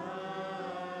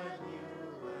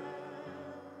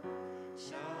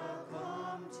shall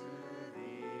come to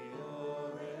thee, O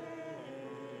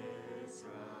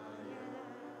Israel.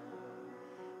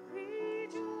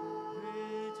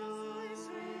 Rejoice,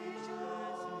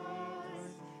 rejoice,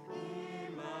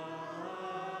 Emmanuel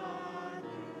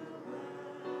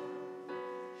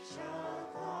shall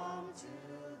come to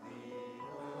thee,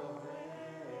 O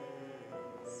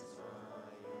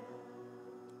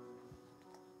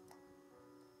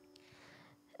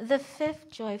The fifth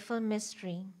joyful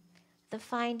mystery, the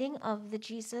finding of the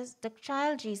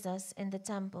child Jesus in the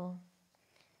temple.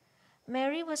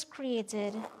 Mary was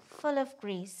created full of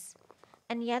grace,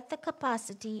 and yet the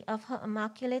capacity of her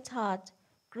immaculate heart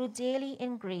grew daily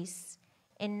in grace,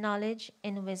 in knowledge,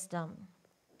 in wisdom.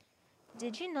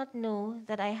 Did you not know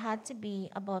that I had to be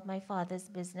about my Father's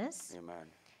business? Amen.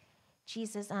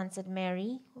 Jesus answered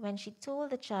Mary when she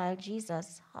told the child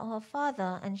Jesus how her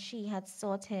father and she had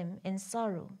sought him in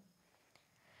sorrow.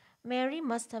 Mary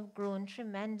must have grown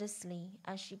tremendously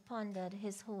as she pondered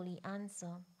his holy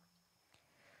answer.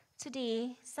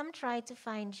 Today, some try to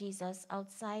find Jesus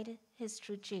outside his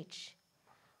true church.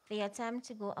 They attempt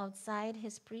to go outside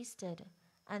his priesthood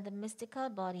and the mystical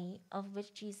body of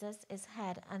which Jesus is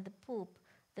head and the Pope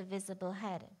the visible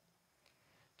head.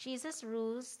 Jesus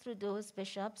rules through those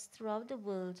bishops throughout the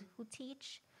world who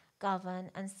teach,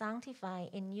 govern, and sanctify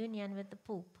in union with the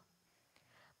Pope.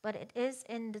 But it is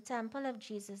in the temple of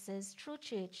Jesus' true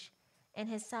church, in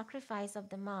his sacrifice of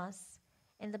the Mass,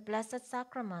 in the Blessed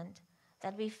Sacrament,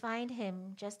 that we find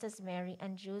him just as Mary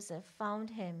and Joseph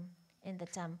found him in the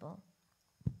temple.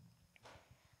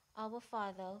 Our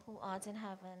Father, who art in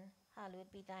heaven,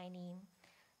 hallowed be thy name.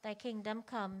 Thy kingdom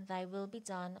come, thy will be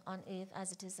done on earth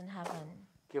as it is in heaven.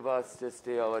 Give us this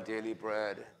day our daily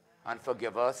bread, and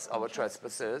forgive us our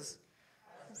trespasses,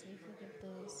 As we forgive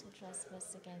those who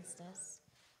trespass against us,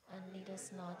 and lead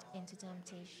us not into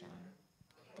temptation.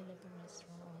 Deliver us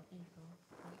from all evil.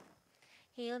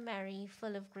 Hail Mary,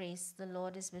 full of grace, the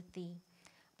Lord is with thee.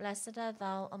 Blessed art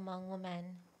thou among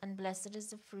women, and blessed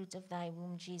is the fruit of thy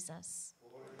womb, Jesus.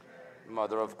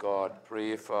 Mother of God,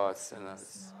 pray for us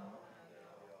sinners.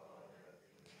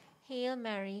 Hail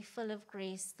Mary, full of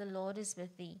grace, the Lord is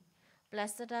with thee.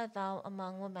 Blessed art thou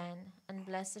among women, and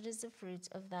blessed is the fruit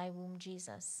of thy womb,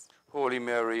 Jesus. Holy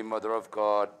Mary, Mother of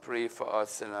God, pray for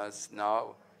us sinners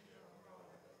now.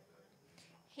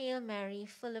 Hail Mary,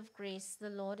 full of grace, the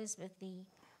Lord is with thee.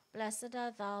 Blessed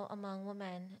art thou among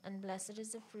women, and blessed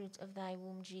is the fruit of thy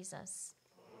womb, Jesus.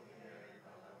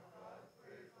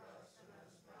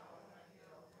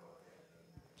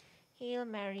 Hail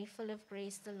Mary, full of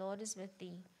grace, the Lord is with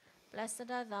thee.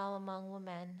 Blessed art thou among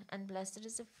women, and blessed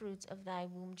is the fruit of thy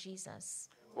womb, Jesus.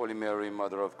 Holy Mary,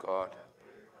 Mother of God,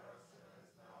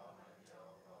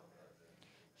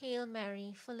 Hail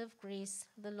Mary, full of grace,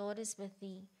 the Lord is with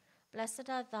thee. Blessed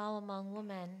art thou among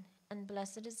women, and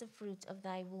blessed is the fruit of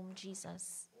thy womb,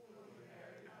 Jesus.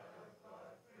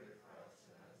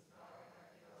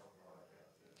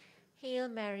 Hail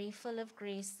Mary, full of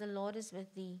grace, the Lord is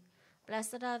with thee.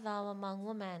 Blessed art thou among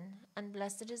women, and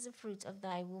blessed is the fruit of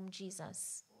thy womb,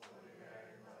 Jesus.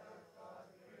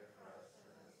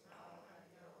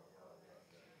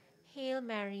 Hail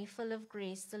Mary, full of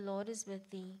grace, the Lord is with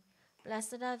thee.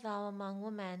 Blessed art thou among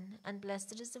women, and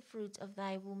blessed is the fruit of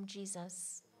thy womb,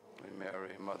 Jesus. Holy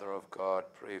Mary, Mother of God,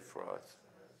 pray for us.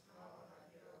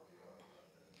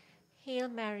 Hail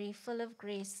Mary, full of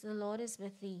grace, the Lord is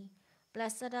with thee.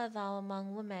 Blessed art thou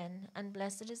among women, and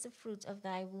blessed is the fruit of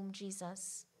thy womb,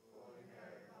 Jesus.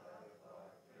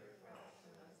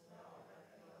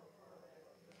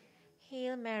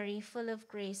 Hail Mary, full of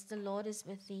grace, the Lord is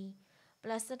with thee.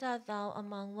 Blessed art thou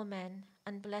among women,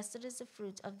 and blessed is the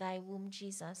fruit of thy womb,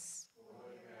 Jesus.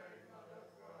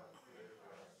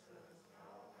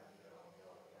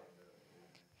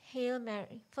 Hail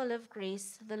Mary, full of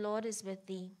grace, the Lord is with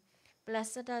thee.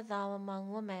 Blessed art thou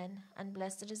among women, and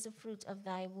blessed is the fruit of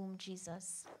thy womb,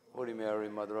 Jesus. Holy Mary,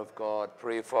 Mother of God,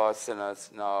 pray for us sinners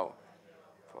now,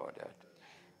 for death.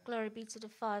 Glory be to the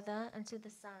Father, and to the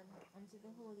Son, and to the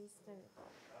Holy Spirit.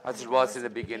 As it was in the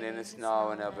beginning, is now,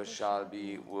 and ever shall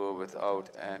be, world without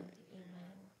end.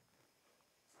 Amen.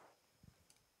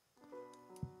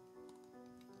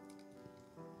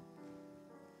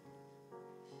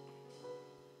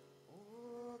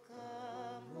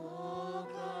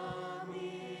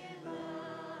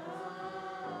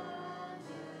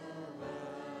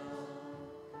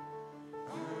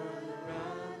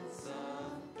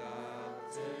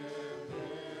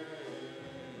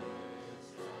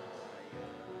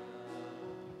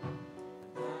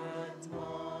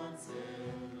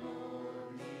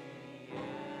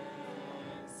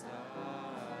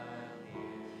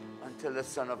 until the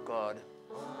Son of God.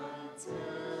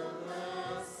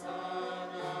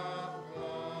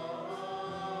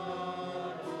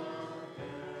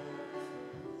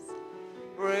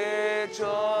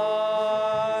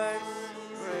 Rejoice,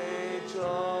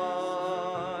 rejoice.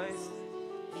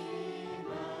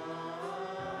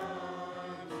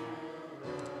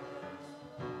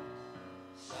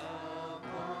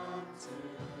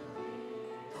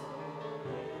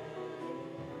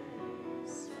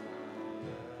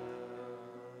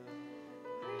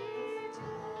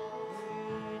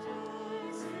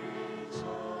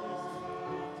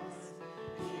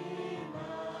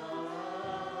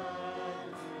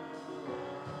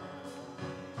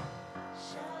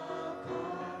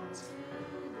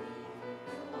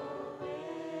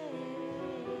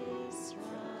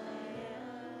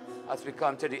 As we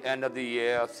come to the end of the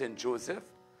year of St. Joseph,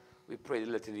 we pray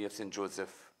the litany of St.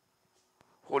 Joseph.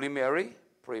 Holy Mary,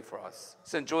 pray for us.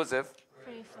 St. Joseph,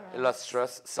 Pray for us.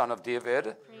 illustrious son of David,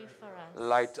 Pray for us.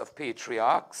 light of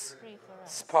patriarchs, Pray for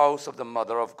us. spouse of the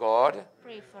Mother of God,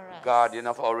 Pray for us. guardian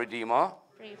of our Redeemer,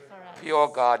 Pray for us. pure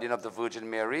guardian of the Virgin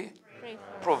Mary, Pray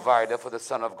for us. provider for the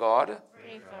Son of God,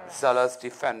 Pray for us. zealous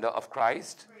defender of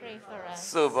Christ, Pray for us.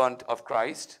 servant of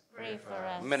Christ, Pray for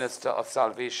us. minister of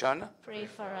salvation, Pray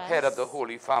for us. head of the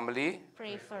Holy Family,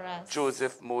 Pray for us.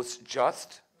 Joseph most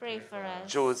just, Pray for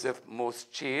us. Joseph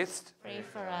most chaste, Pray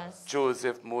for us.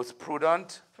 Joseph most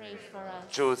prudent, Pray for us.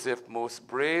 Joseph most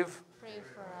brave, Pray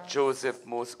for us. Joseph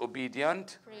most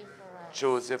obedient, Pray for us.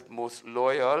 Joseph most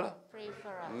loyal, Pray for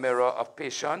us. mirror of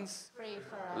patience, Pray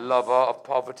for us. lover of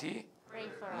poverty, Pray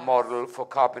for us. model for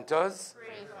carpenters,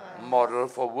 Pray for us. model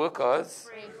for workers,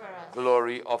 Pray for us.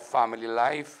 glory of family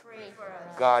life, Pray for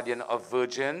us. guardian of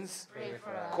virgins, Pray for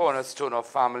us. cornerstone of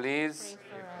families,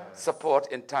 Pray for us. support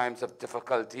in times of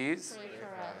difficulties, Pray for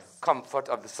us. comfort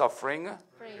of the suffering,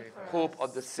 Pray for us. hope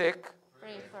of the sick,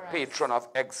 Pray for us. patron of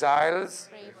exiles,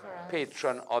 Pray for us.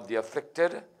 patron of the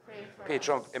afflicted, Pray for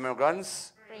patron us. of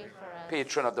immigrants, Pray for us.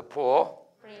 patron of the poor,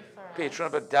 Pray for us. patron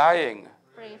of the dying,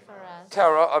 Pray for us.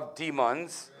 terror of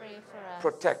demons, Pray for us.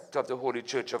 protector of the Holy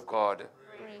Church of God.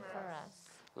 Pray for us.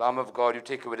 Lamb of God, you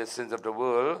take away the sins of the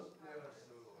world.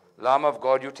 Lamb of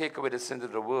God, you take away the sins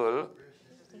of the world.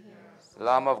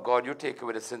 Lamb of God, you take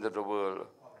away the sins of the world.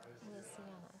 Mercy on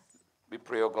us. We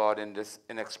pray, O God, in this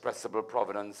inexpressible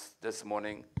providence this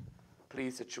morning,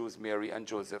 please to choose Mary and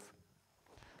Joseph.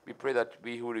 We pray that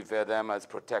we who revere them as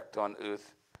protector on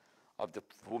earth of the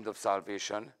womb of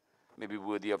salvation may be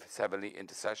worthy of his heavenly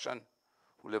intercession,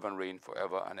 who live and reign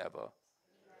forever and ever.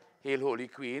 Hail, Holy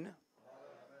Queen.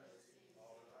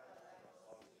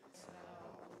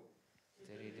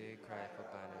 Today cry for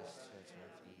banished children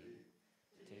of Eve.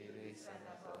 Today send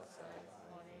us outside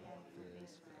morning and Holy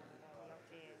Spirit.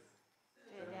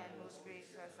 To them most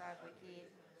gracious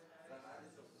advocate,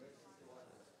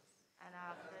 and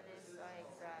after this our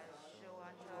exile, show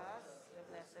unto us the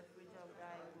blessed fruit of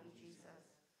thy womb, Jesus.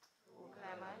 O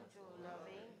clement, O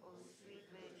loving, O sweet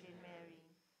Virgin Mary,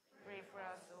 pray for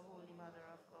us, O Holy Mother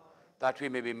of God. That we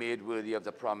may be made worthy of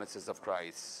the promises of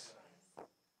Christ.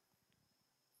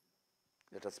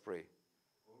 Let us pray.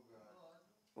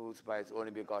 Whose by his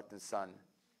only begotten Son,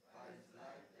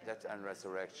 death and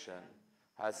resurrection,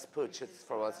 has purchased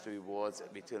for us the rewards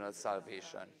of eternal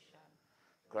salvation.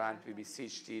 Grant, we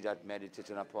beseech thee, that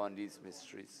meditating upon these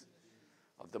mysteries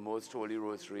of the most holy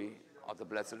rosary of the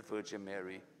Blessed Virgin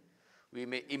Mary, we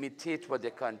may imitate what they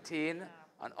contain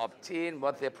and obtain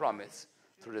what they promise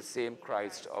through the same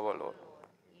Christ our Lord.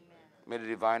 May the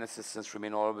divine assistance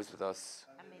remain always with us.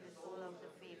 And may the soul of the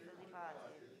faithful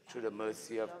departed, Through the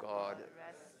mercy of God,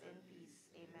 rest in peace.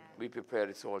 Amen. we prepare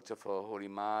this altar for Holy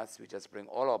Mass. We just bring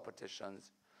all our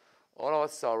petitions, all our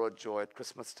sorrow, joy at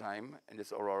Christmas time in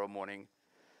this Aurora morning.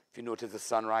 If you notice the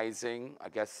sun rising, I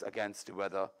guess against the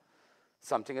weather,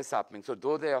 something is happening. So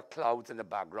though there are clouds in the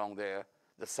background there,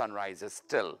 the sun rises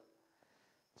still.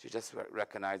 So you just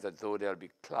recognize that though there'll be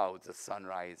clouds, the sun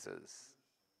rises.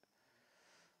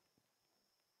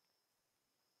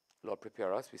 Lord,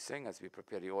 prepare us. We sing as we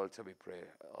prepare the altar. We pray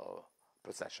our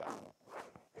procession.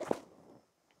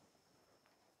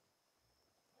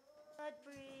 Lord,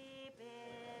 prepare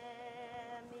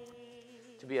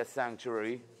me To be a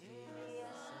sanctuary.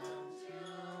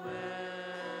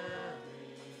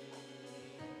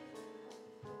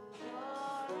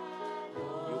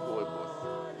 You hold both.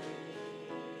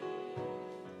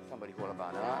 Somebody hold a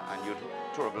banner and you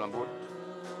throw a both.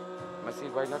 Must see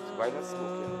why not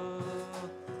smoking?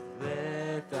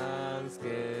 With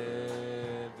thanksgiving,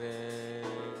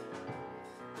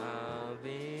 I'll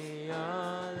be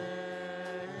your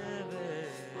living.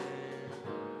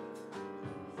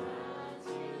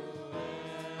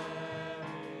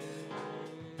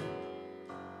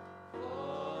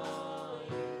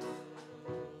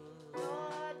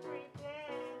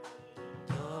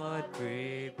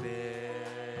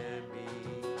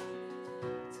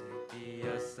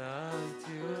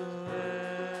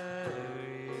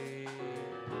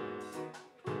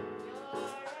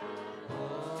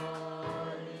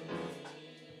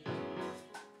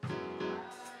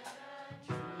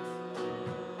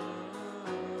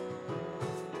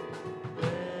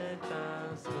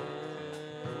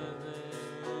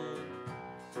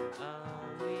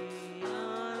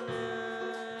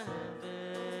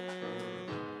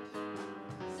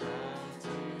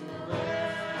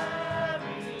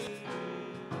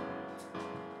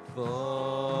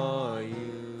 for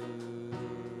you.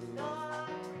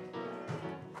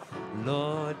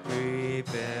 Lord,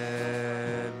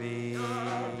 prepare me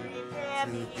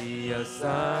to be a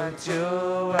sanctuary,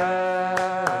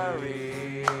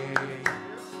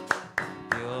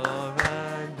 pure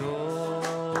and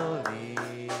holy,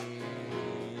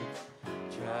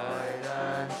 tried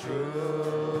and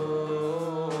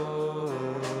true,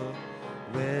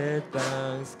 with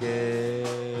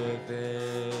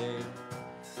thanksgiving.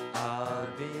 I'll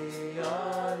be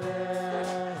your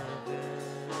living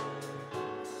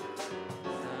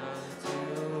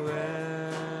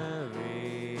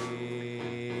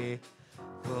sanctuary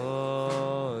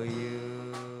for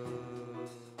you.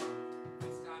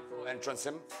 Stand for entrance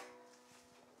hymn.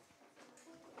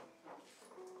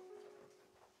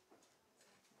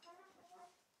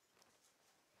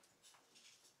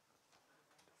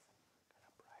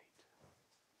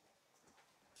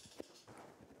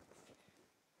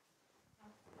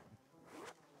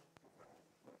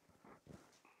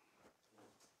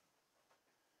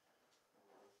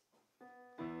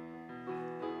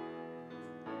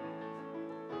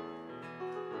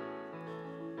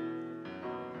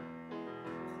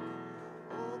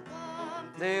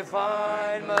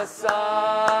 Divine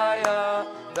Messiah,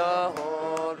 the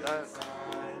whole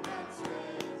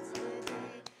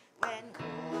When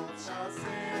hope shall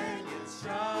sing its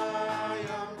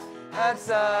triumph, and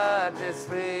sadness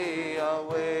flee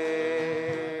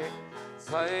away.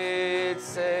 Sweet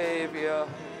Savior,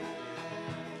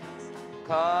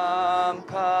 come,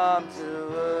 come to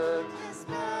earth.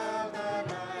 dispel the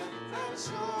night and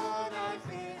show thy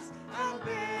face, and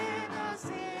bring us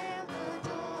in the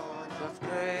dawn of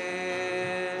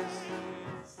Grace,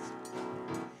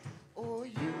 O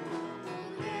you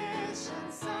whom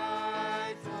nations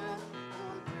sigh for,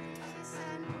 whom grace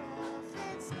and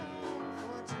prophets come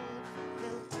foretold,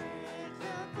 will break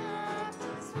the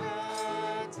captive's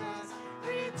fetters,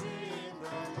 redeem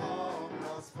the long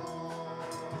lost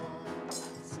born.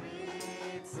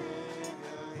 Sweet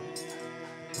Savior is.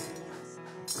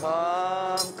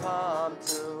 come, come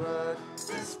to earth.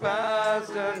 Dispels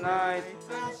the night.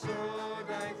 And show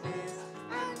thy face,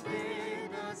 and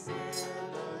bid us in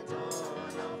the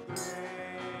dawn of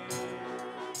grace.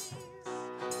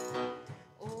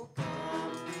 O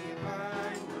come,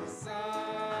 divine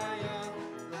Messiah,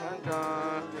 the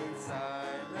world in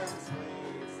silence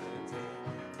waits the day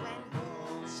when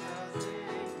hope shall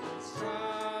sing its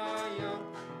triumph,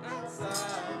 and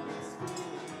sadness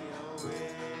flee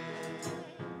away.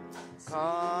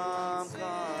 Come,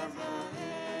 come.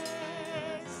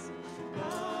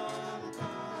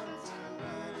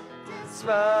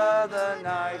 Dispel the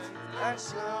night and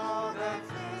show thy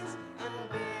face. And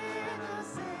bid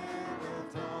us in the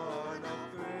dawn of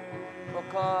grace. Oh,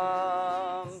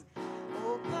 come, O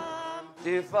come,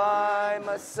 divine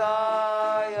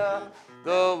Messiah,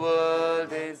 the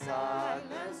world is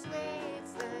silent. silence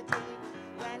waits the day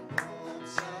when hope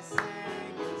shall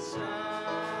sing its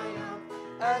triumph.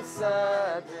 And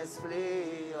sadness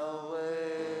flee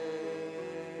away.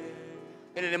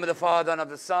 In the name of the Father, and of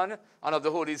the Son, and of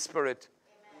the Holy Spirit.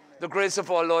 Amen. The grace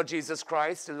of our Lord Jesus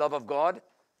Christ, the love of God,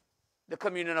 the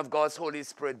communion of God's Holy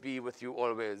Spirit be with you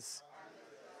always.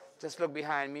 Amen. Just look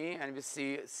behind me and we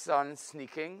see sun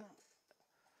sneaking.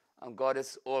 And God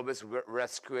is always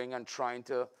rescuing and trying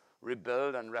to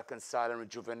rebuild and reconcile and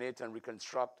rejuvenate and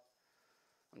reconstruct.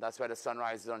 And that's why the sun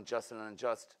rises on just and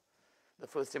unjust. The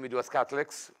first thing we do as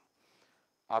Catholics,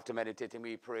 after meditating,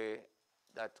 we pray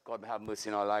that God may have mercy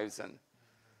in our lives. And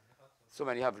so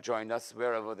many have joined us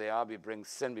wherever they are. We bring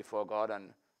sin before God. And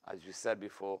as you said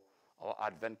before, our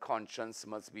Advent conscience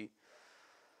must be,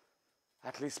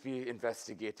 at least be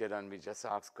investigated. And we just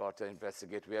ask God to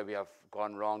investigate where we have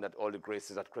gone wrong, that all the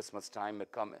graces at Christmas time may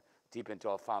come deep into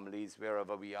our families,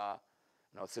 wherever we are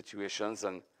in our situations,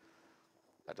 and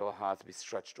let our hearts be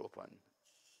stretched open.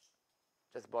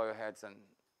 Just bow your heads and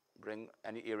bring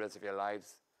any areas of your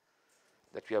lives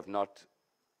that we have not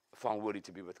found worthy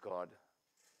to be with God.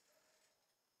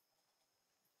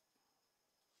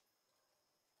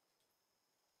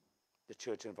 The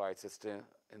church invites us to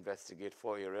investigate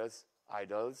 4 areas: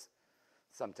 idols,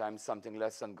 sometimes something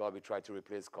less than God we try to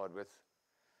replace God with.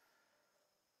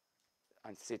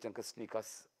 And Satan can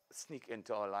sneak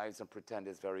into our lives and pretend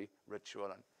it's very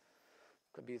ritual. And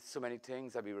could be so many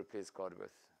things that we replace God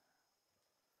with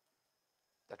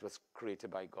that was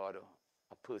created by God, or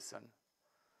a person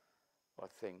or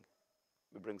thing.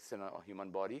 We bring sin on our human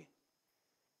body.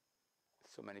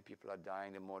 So many people are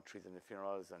dying. The mortuaries and the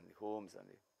funerals and the homes and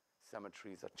the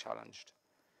cemeteries are challenged.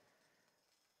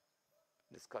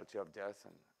 This culture of death,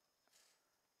 and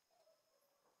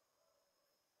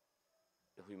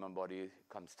the human body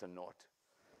comes to naught.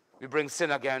 We bring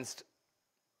sin against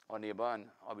our neighbor and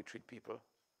how we treat people.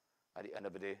 At the end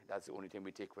of the day, that's the only thing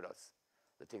we take with us,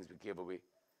 the things we give away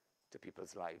to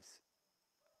people's lives.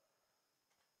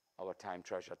 Our time,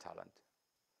 treasure, talent.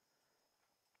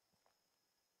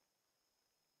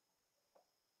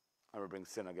 And we bring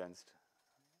sin against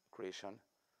creation,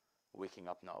 waking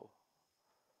up now,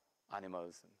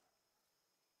 animals, and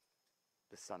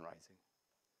the sun rising.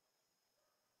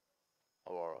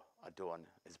 Aurora, a dawn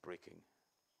is breaking.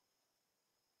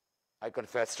 I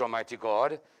confess to Almighty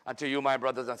God and to you, my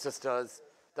brothers and sisters,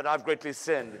 that I have greatly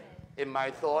sinned in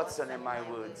my thoughts and in my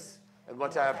words, in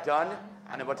what I have done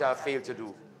and in what I have failed to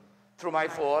do. Through my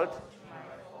fault,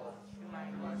 therefore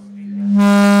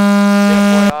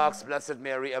I ask Blessed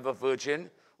Mary, ever Virgin,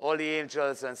 all the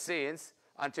angels and saints,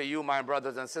 and to you, my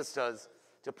brothers and sisters,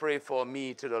 to pray for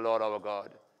me to the Lord our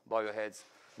God. Bow your heads.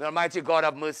 May Almighty God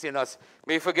have mercy on us.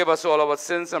 May He forgive us all our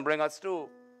sins and bring us to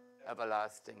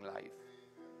everlasting life.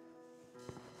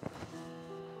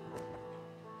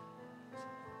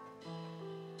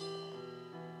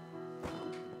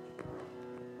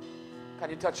 Can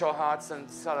you touch our hearts and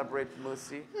celebrate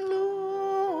mercy?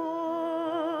 Lord,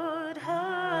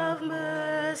 have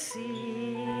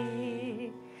mercy.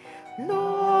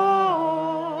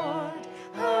 Lord,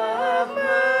 have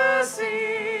mercy.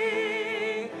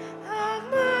 Have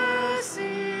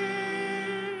mercy.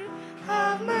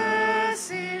 Have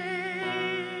mercy.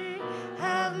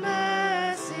 Have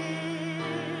mercy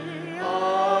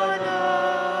on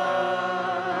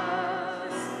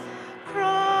us.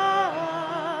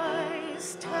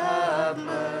 Christ, have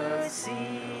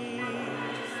mercy.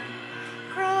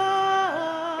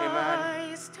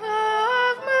 Christ,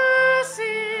 have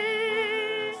mercy.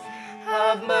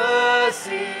 Have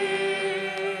mercy.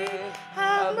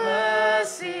 Have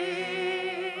mercy.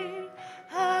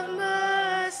 Have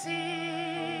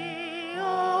mercy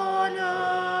on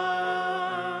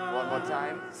us. One more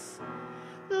time.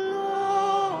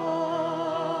 Lord,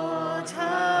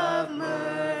 have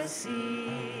mercy.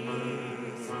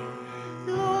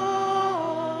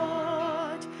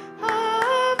 Lord,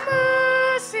 have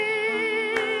mercy.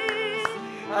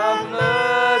 Have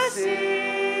mercy.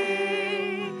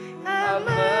 Have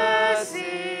mercy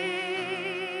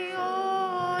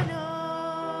on us.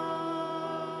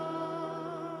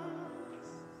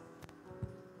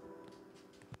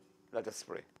 Let us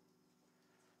pray.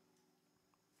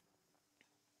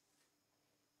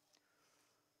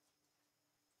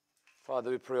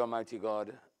 Father, we pray, Almighty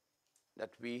God,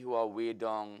 that we who are weighed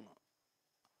down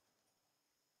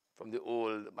from the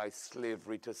old by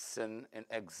slavery to sin and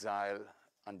exile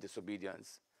and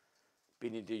disobedience,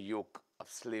 beneath the yoke of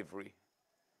slavery,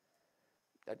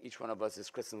 that each one of us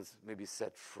as Christians may be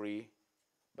set free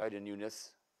by the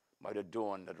newness, by the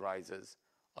dawn that rises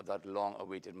of that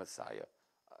long-awaited Messiah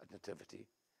nativity,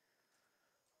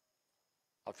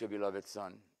 of your beloved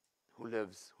Son, who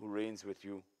lives, who reigns with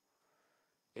you.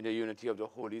 In the unity of the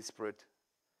Holy Spirit,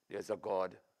 there's a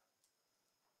God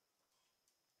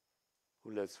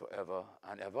who lives forever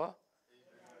and ever. Amen.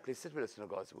 Please sit with us in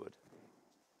God's word.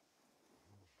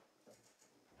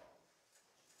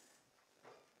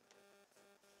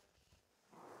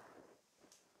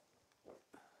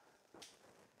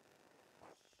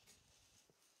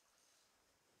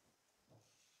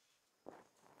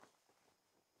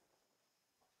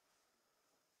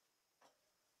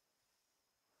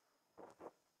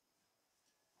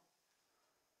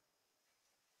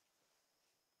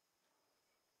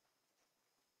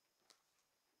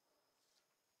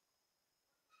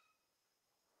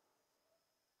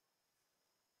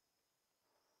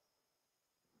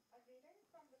 A reading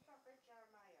from the prophet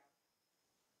Jeremiah.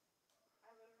 I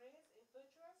will raise a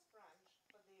virtuous branch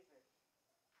for David.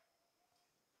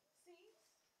 See,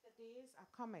 the days are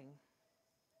coming.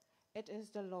 It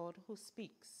is the Lord who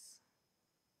speaks.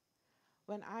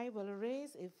 When I will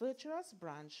raise a virtuous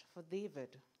branch for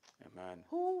David, Amen.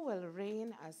 who will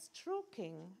reign as true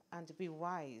king and be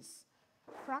wise,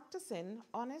 practicing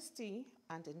honesty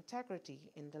and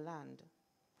integrity in the land.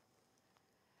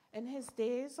 In his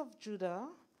days of Judah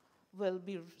will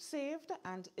be saved,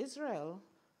 and Israel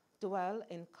dwell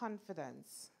in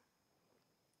confidence.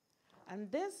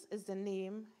 And this is the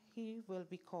name he will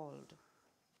be called: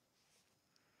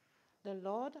 the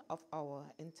Lord of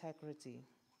our integrity.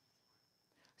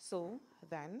 So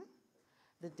then,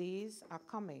 the days are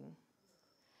coming.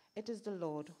 It is the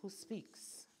Lord who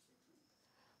speaks,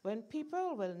 when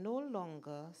people will no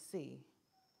longer say,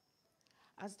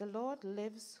 "As the Lord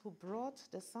lives, who brought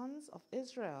the sons of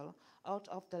Israel out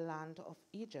of the land of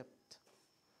Egypt,"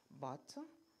 but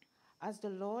 "As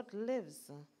the Lord lives,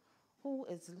 who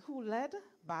led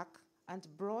back and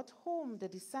brought home the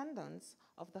descendants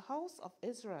of the house of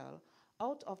Israel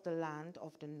out of the land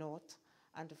of the north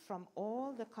and from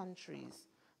all the countries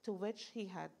to which he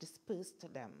had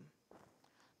dispersed them,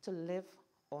 to live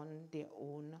on their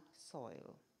own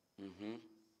soil. Mm-hmm.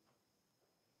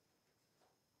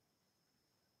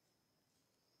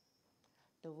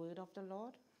 The word of the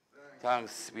Lord.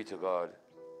 Thanks be to God.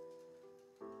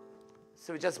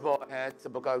 So we just bow our heads, the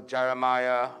book of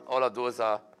Jeremiah, all of those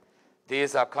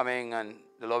days are coming, and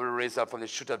the Lord will raise up from the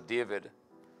shoot of David.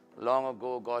 Long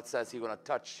ago, God says He's going to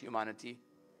touch humanity.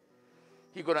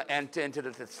 He's going to enter into the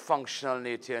dysfunctional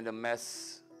nature and the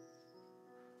mess.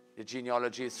 The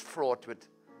genealogy is fraught with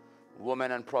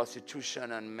women and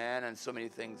prostitution and men and so many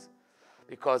things.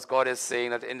 Because God is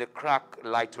saying that in the crack,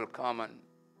 light will come. And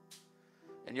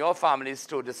in your family is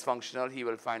so dysfunctional, He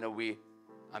will find a way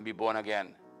and be born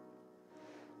again.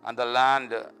 And the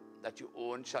land that you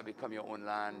own shall become your own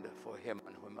land for Him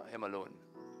and Him alone.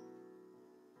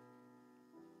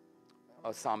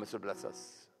 Our psalmist will bless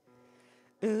us.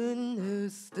 In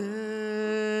His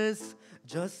days,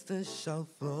 justice shall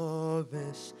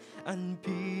flourish, and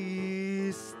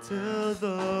peace till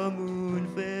the moon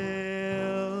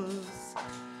fails.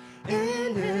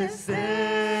 In His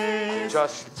days,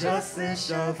 justice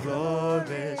shall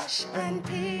flourish, and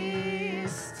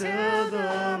peace till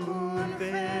the moon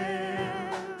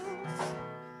fails.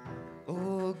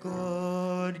 O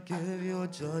God, give your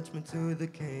judgment to the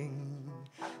king,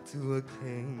 to a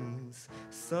king's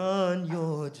son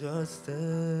your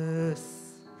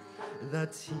justice,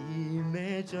 that he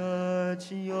may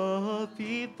judge your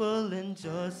people in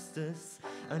justice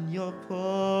and your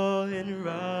poor in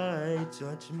right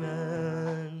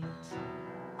judgment.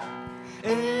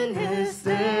 In His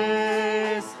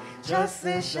days,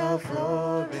 justice shall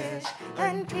flourish,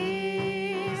 and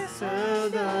peace till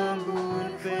the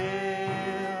moon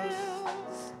fails.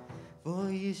 For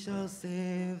He shall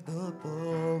save the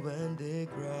poor when they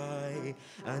cry,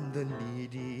 and the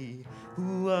needy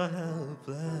who are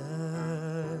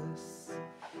helpless.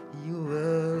 You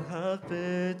will have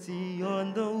pity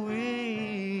on the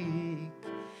weak,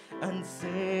 and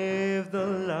save the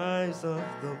lives of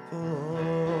the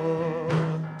poor.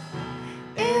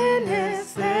 In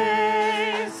His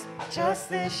days,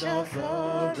 justice shall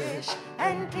flourish,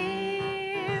 and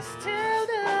peace till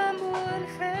the moon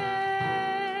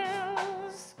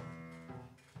fails.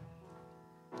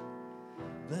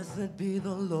 Blessed be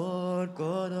the Lord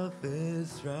God of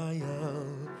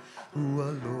Israel, who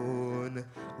alone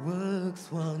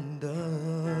works wonders.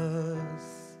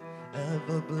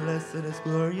 Ever blessed His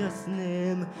glorious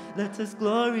name, let His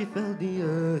glory fill the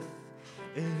earth.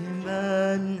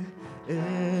 Amen,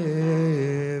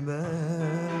 amen.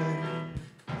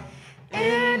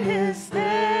 In His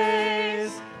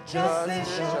days,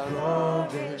 justice shall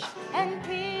flourish, and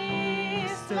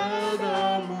peace till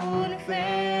the moon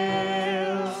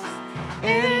fails.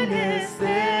 In His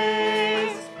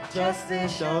days,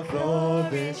 justice shall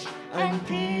flourish, and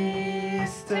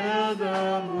peace till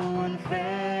the moon fails.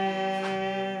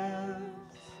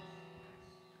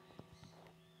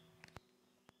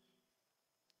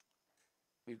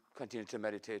 We continue to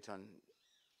meditate on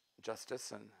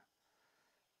justice, and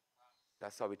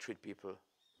that's how we treat people.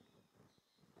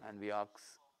 And we ask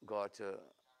God to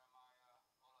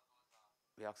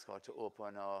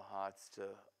open our hearts to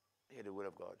hear the word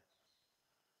of God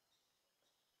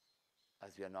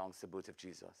as we announce the birth of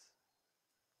Jesus.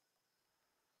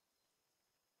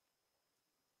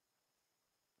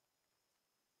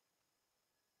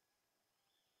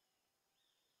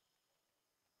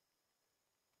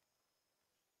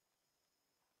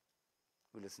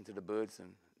 We listen to the birds,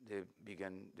 and they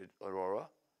begin the Aurora.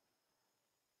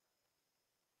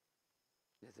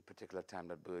 There's a particular time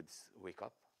that birds wake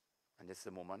up, and this is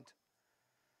the moment.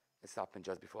 It's happened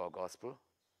just before our gospel.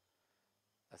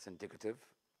 That's indicative.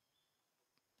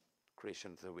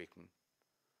 Creation is awakened.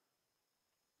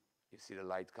 You see the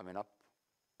light coming up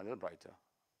a little brighter.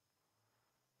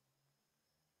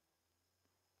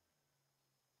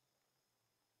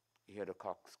 You hear the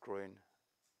cocks crowing.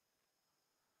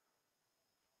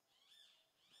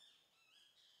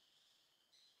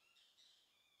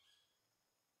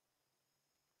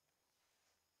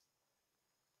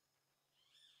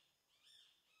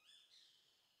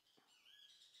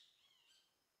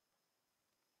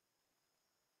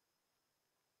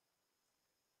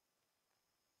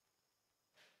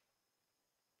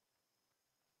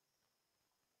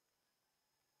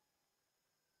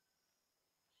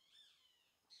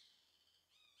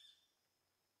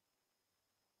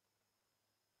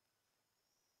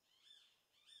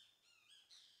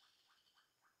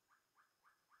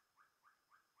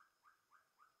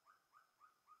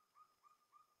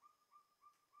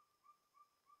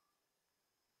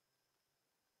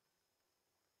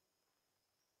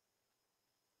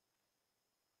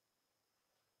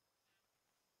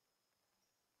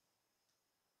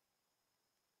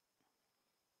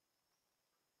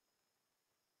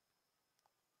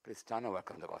 Please stand and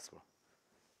welcome the gospel.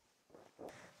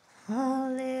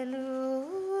 Hallelujah.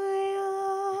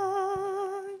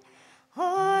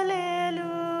 Hallelujah.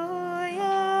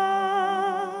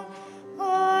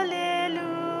 Hallelujah.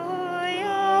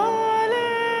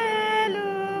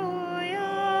 Hallelujah.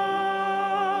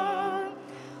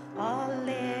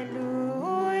 Hallelujah.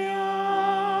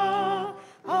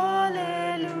 Hallelujah.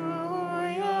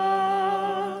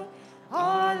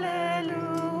 Hallelujah.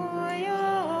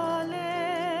 Hallelujah.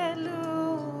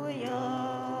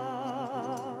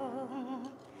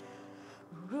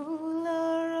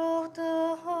 Ruler of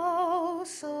the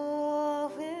house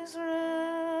of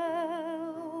Israel,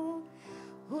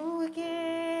 who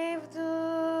gave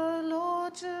the law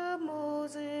to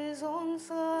Moses on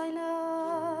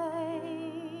Sinai,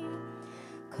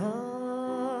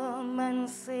 come and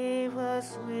save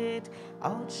us with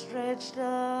outstretched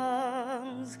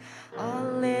arms.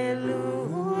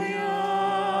 Alleluia,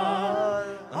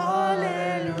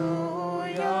 alleluia,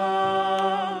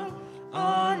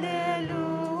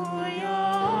 alleluia,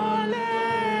 alleluia,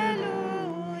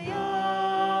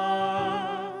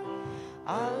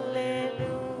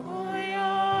 alleluia,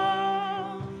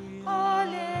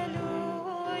 alleluia,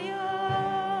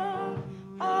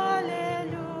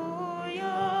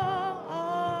 alleluia,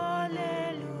 alleluia.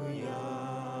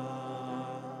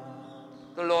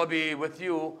 The Lord be with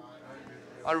you.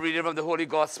 A reading from the Holy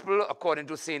Gospel according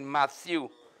to St. Matthew.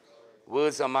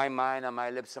 Words on my mind and my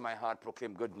lips and my heart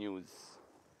proclaim good news.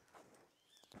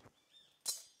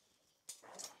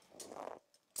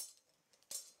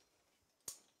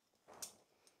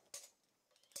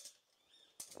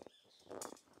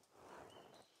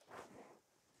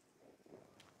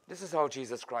 This is how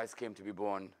Jesus Christ came to be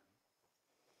born.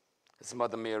 His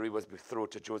mother Mary was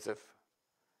betrothed to Joseph.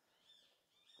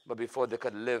 But before they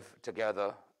could live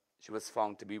together, she was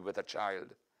found to be with a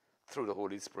child through the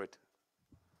Holy Spirit.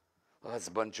 Her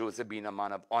husband Joseph, being a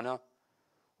man of honor,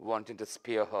 wanting to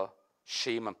spare her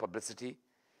shame and publicity,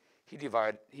 he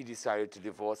decided to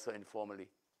divorce her informally.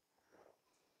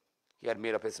 He had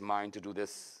made up his mind to do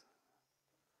this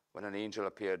when an angel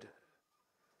appeared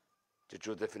to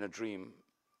Joseph in a dream.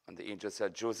 And the angel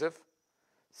said, "Joseph,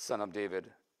 son of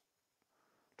David,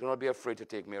 do not be afraid to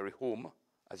take Mary home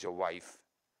as your wife,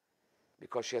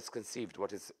 because she has conceived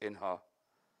what is in her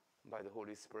by the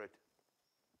Holy Spirit.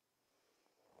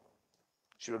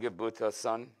 She will give birth to a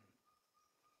son.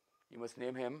 You must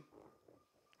name him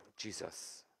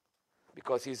Jesus,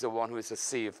 because he's the one who is to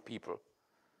save people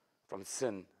from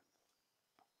sin."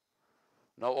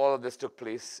 Now all of this took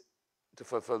place to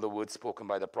fulfill the words spoken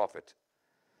by the prophet.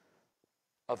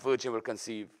 A virgin will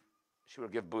conceive. She will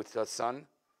give birth to a son,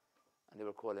 and they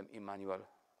will call him Emmanuel,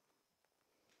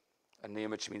 a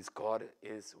name which means God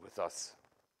is with us.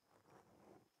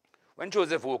 When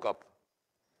Joseph woke up,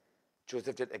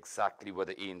 Joseph did exactly what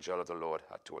the angel of the Lord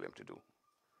had told him to do.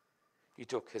 He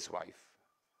took his wife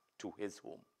to his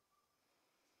home.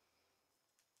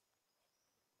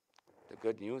 The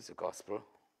good news, the gospel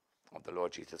of the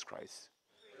Lord Jesus Christ.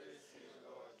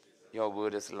 Your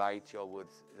word is light, your word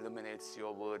illuminates,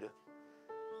 your word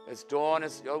is dawn,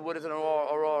 your word is an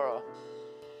aurora.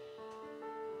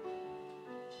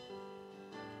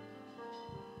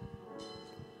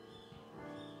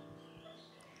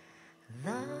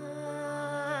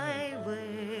 Thy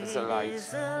word It's a light.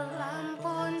 is a lamp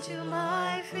unto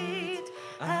my feet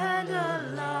and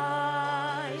a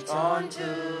light unto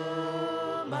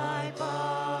my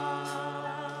path.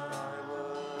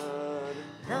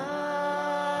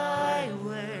 Thy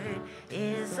word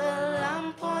is a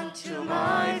lamp unto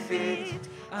my feet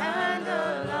and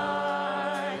a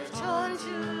light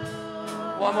unto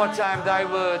One more time, thy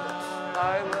word's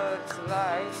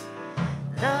light.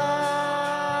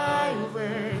 Thy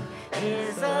word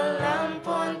is a lamp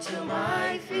unto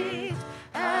my feet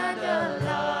and a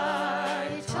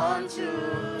light unto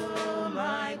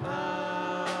my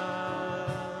path.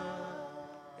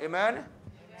 Amen.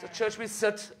 So church, we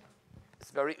sit,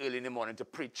 it's very early in the morning to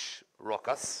preach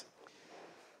ruckus.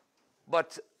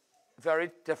 But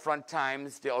very different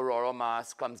times, the Aurora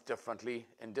Mass comes differently.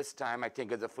 And this time, I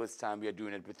think it's the first time we are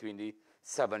doing it between the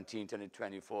 17th and the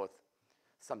 24th.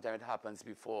 Sometimes it happens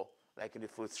before, like in the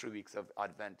first 3 weeks of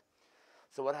Advent.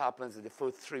 So what happens in the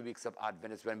first 3 weeks of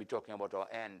Advent is when we're talking about our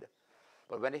end.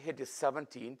 But when it hit the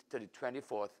 17th to the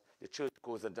 24th, the church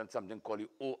goes and does something called the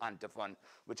O Antiphon,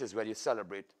 which is where you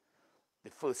celebrate the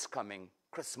first coming,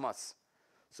 Christmas.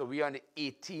 So we are on the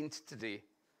 18th today.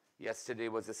 Yesterday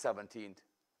was the 17th.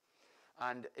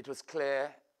 And it was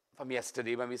clear from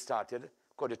yesterday when we started,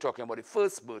 because we're talking about the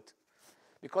first birth.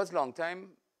 Because long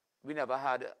time, we never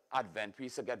had Advent. We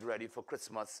used to get ready for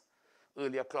Christmas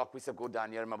Earlier clock, we used to go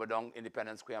down here, remember, down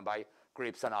Independence Square and buy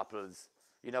grapes and apples.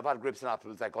 You never had grapes and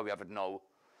apples like how we have it now.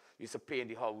 You used to paint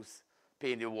the house,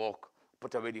 paint the walk,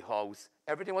 put away the house.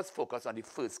 Everything was focused on the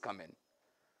first coming.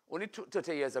 Only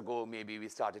 30 years ago, maybe, we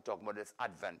started talking about this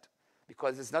Advent.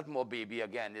 Because it's not more baby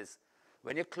again. It's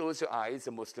when you close your eyes,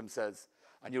 the Muslim says,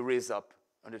 and you raise up,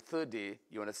 on the third day,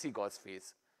 you want to see God's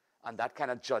face. And that kind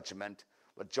of judgment,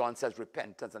 what John says,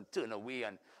 repentance and turn away,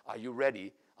 and are you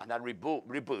ready? And that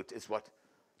rebirth is what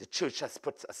the church has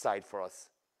put aside for us.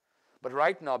 But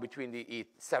right now, between the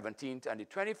 17th and the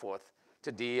 24th,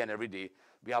 today and every day,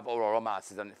 we have Aurora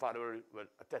masses. And Father will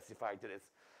testify to this,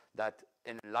 that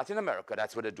in Latin America,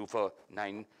 that's what they do for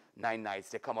nine nights.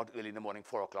 They come out early in the morning,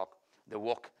 4 o'clock. They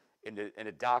walk in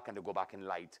the dark and they go back in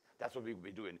light. That's what we'll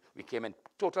be doing. We came in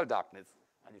total darkness,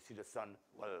 and you see the sun.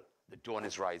 Well, the dawn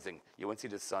is rising. You won't see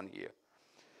the sun here.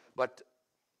 But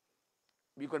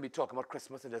we're going to be talking about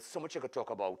Christmas, and there's so much you could talk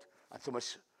about, and so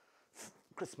much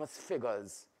Christmas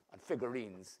figures and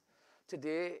figurines.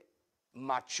 Today,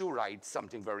 Matthew writes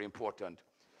something very important.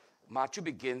 Matthew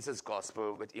begins his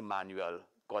gospel with Emmanuel.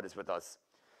 God is with us.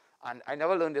 And I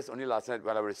never learned this, only last night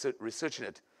while I was researching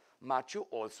it. Matthew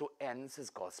also ends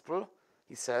his gospel.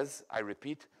 He says, I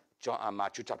repeat,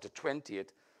 Matthew chapter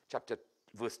 28,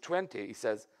 verse 20, he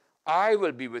says, I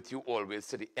will be with you always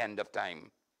to the end of time.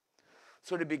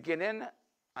 So the beginning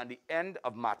and the end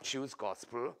of Matthew's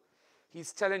gospel,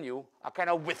 he's telling you, I'm kind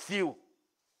of with you.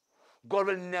 God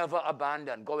will never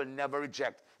abandon. God will never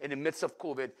reject. In the midst of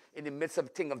COVID, in the midst of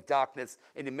thing of darkness,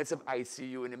 in the midst of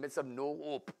ICU, in the midst of no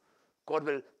hope,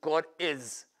 God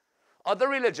is. Other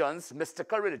religions,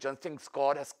 mystical religions, thinks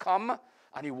God has come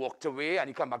and he walked away and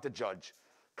he come back to judge.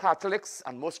 Catholics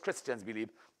and most Christians believe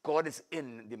God is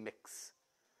in the mix.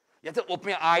 You have to open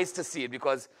your eyes to see it,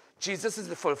 because Jesus is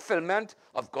the fulfillment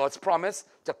of God's promise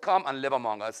to come and live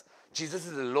among us. Jesus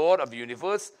is the Lord of the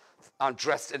universe and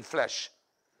dressed in flesh.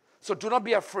 So do not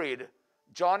be afraid.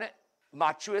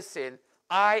 Matthew is saying,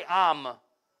 I am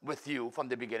with you from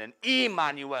the beginning.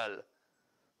 Emmanuel.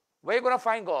 Where are you going to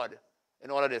find God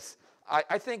in all of this?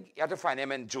 I think you have to find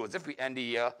him in Joseph. We end the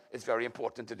year. It's very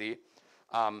important today.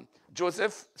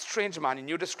 Joseph, strange man, he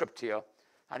knew the script here,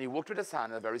 and he worked with his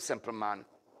hand, a very simple man.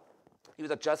 He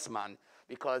was a just man,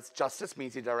 because justice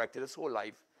means he directed his whole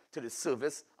life to the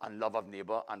service and love of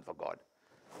neighbor and for God.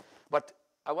 But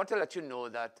I want to let you know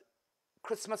that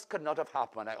Christmas could not have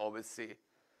happened, I always say.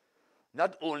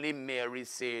 Not only Mary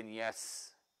saying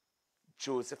yes,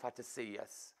 Joseph had to say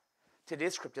yes.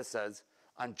 Today's scripture says,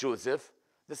 and Joseph,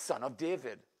 the son of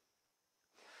David.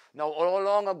 Now, all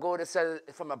long ago, they said,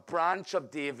 from a branch of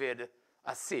David,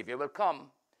 a Savior will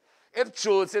come. If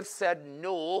Joseph said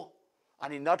no,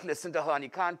 and he not listened to her, and he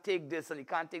can't take this, and he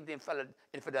can't take the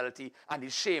infidelity and the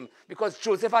shame, because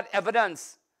Joseph had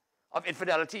evidence of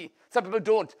infidelity. Some people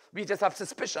don't. We just have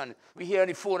suspicion. We hear on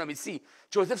the phone and we see.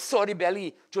 Joseph saw the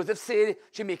belly. Joseph said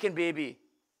she making baby.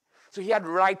 So he had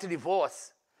right to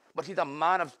divorce. But he's a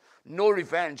man of no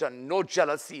revenge and no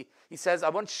jealousy. He says, I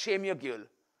won't shame your girl.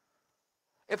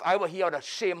 If I were here, I would have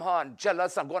shamed her and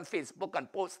jealous and go on Facebook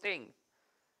and posting.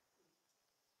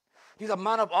 He's a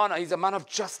man of honor. He's a man of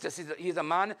justice. He's a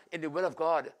man in the will of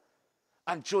God.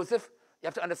 And Joseph, you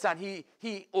have to understand,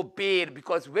 he obeyed,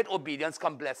 because with obedience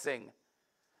comes blessing.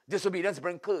 Disobedience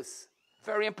brings curse.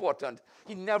 Very important.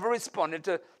 He never responded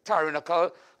to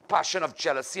tyrannical passion of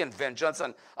jealousy and vengeance.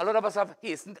 And a lot of us have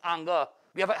hastened anger.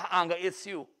 We have an anger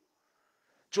issue.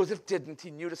 Joseph didn't. He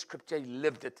knew the scripture. He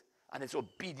lived it. And his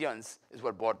obedience is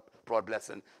what brought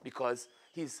blessing, because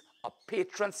he's a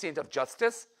patron saint of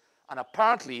justice. And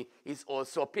apparently, he's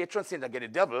also a patron saint against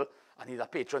the devil. And he's a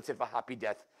patron saint for happy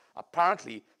death.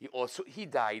 Apparently, he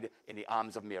died in the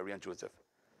arms of Mary and Joseph.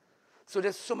 So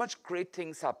there's so much great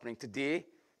things happening today.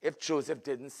 If Joseph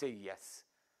didn't say yes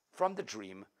from the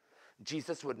dream,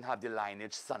 Jesus wouldn't have the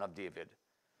lineage son of David.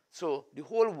 So the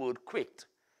whole world quaked.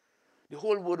 The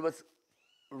whole world was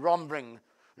rumbling.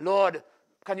 Lord,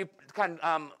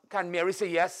 can Mary say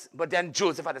yes? But then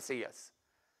Joseph had to say yes.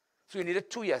 So you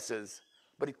needed 2 yeses.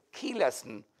 But the key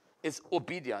lesson is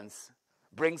obedience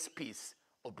brings peace.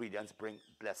 Obedience brings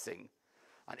blessing.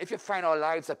 And if you find our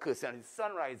lives are cursed and the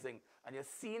sun rising and you're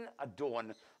seeing a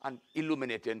dawn and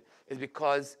illuminating, it's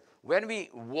because when we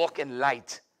walk in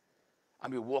light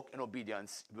and we walk in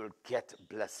obedience, we'll get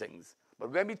blessings.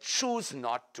 But when we choose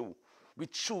not to, we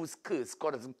choose curse.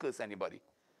 God doesn't curse anybody.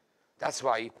 That's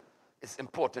why it's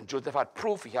important. Joseph had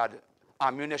proof. He had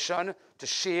ammunition to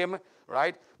shame,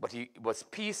 right? But he was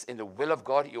peace in the will of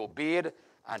God. He obeyed,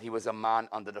 and he was a man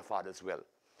under the Father's will.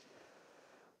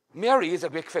 Mary is a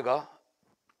great figure,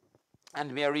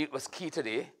 and Mary was key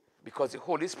today because the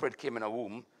Holy Spirit came in her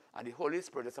womb, And the Holy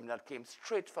Spirit is something that came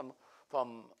straight from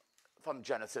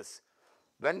Genesis.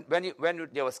 When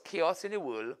there was chaos in the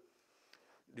world,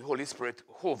 the Holy Spirit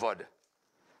hovered.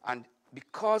 And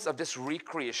because of this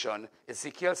recreation,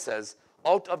 Ezekiel says,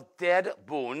 out of dead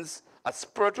bones, a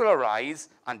spirit will arise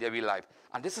and there will be life.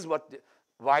 And this is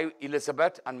why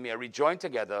Elizabeth and Mary joined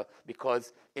together,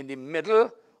 because in the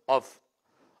middle of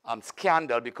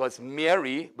scandal, because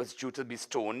Mary was due to be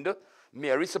stoned,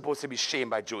 Mary supposed to be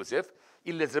shamed by Joseph.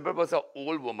 Elizabeth was an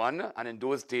old woman, and in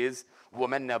those days,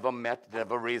 women never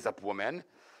never raised up women.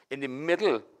 In the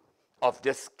middle of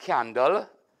this scandal,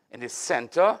 in the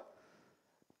center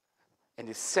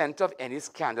of any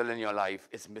scandal in your life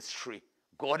is mystery.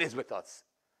 God is with us.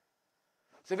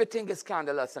 So if you think it's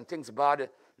scandalous and things bad,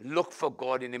 look for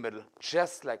God in the middle.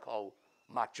 Just like how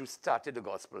Matthew started the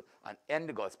gospel and end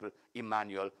the gospel,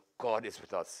 Emmanuel, God is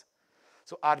with us.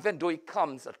 So Advent, though he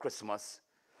comes at Christmas,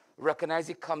 recognize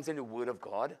he comes in the Word of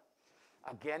God.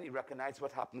 Again, he recognized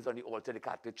what happens on the altar of the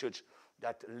Catholic Church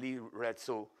that Lee read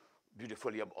so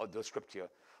beautifully about the scripture.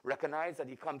 Recognize that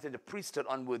he comes in the priesthood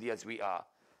unworthy as we are,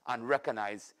 and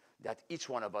recognize that each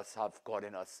one of us have God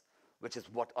in us, which is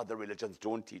what other religions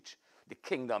don't teach. The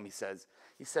kingdom, he says,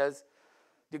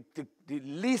 the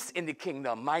least in the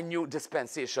kingdom, my new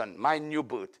dispensation, my new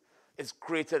birth, is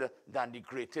greater than the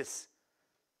greatest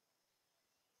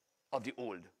of the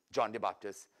old, John the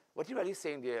Baptist. What he's really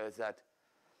saying there is that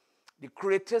the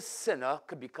greatest sinner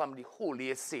could become the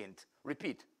holiest saint.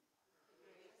 Repeat.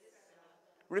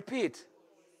 Repeat.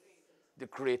 The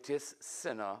greatest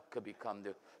sinner could become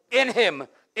in him,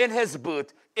 in his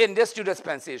birth, in this new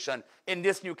dispensation, in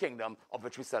this new kingdom of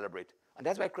which we celebrate. And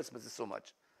that's why Christmas is so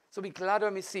much. So be glad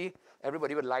when we see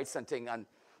everybody with lights and things, and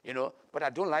but I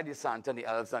don't like the Santa and the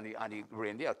elves and the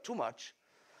reindeer too much.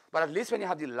 But at least when you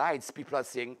have the lights, people are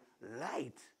saying,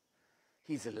 light.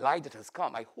 He's a light that has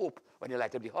come. I hope when you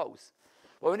light up the house.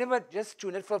 But whenever just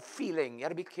tune it for feeling, you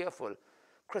have to be careful.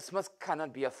 Christmas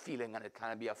cannot be a feeling and it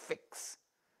cannot be a fix.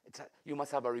 You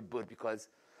must have a rebirth, because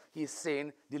he's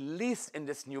saying the least in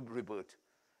this new rebirth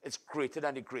is greater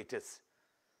than the greatest.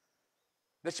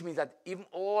 Which means that even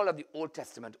all of the Old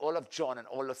Testament, all of John and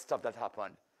all the stuff that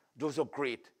happened, those are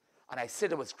great. And I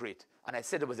said it was great. And I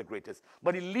said it was the greatest.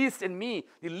 But the least in me,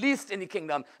 the least in the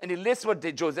kingdom, and the least what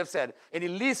Joseph said, and the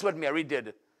least what Mary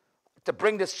did to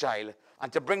bring this child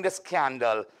and to bring this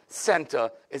candle center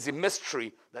is the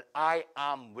mystery that I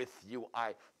am with you.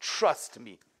 I trust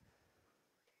me.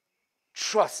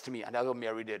 Trust me. And that's what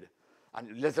Mary did.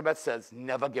 And Elizabeth says,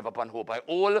 never give up on hope. I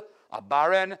old, a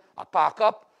barren, a pack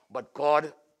up, but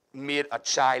God made a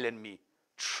child in me.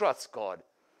 Trust God.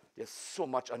 There's so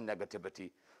much on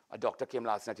negativity. A doctor came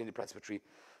last night in the presbytery.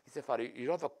 He said, Father, you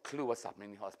don't have a clue what's happening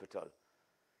in the hospital.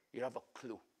 You don't have a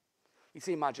clue. He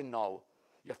said, imagine now,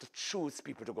 you have to choose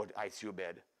people to go to the ICU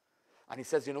bed. And he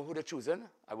says, you know who they're choosing?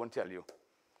 I won't tell you.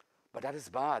 But that is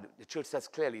bad. The church says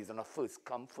clearly it's on a first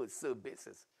come, first serve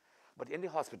basis. But in the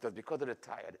hospitals, because they're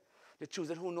tired, they're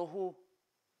choosing who know who.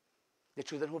 They're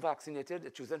choosing who vaccinated. They're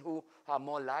choosing who have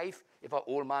more life. If an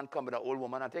old man come with an old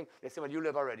woman, I think, they say, well, you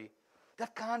live already.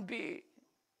 That can't be.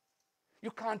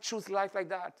 You can't choose life like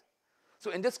that.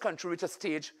 So in this country, it's a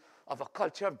stage of a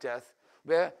culture of death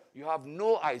where you have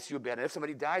no ICU bed. And if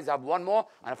somebody dies, you have one more,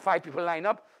 and 5 people line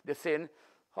up. They're saying,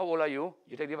 how old are you?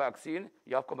 You take the vaccine,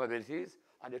 you have comorbidities,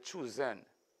 and they choose then.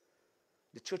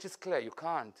 The church is clear, you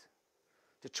can't.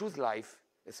 To choose life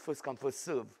is first come, first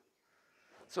serve.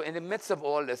 So in the midst of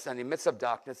all this, and in the midst of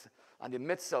darkness, and in the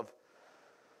midst of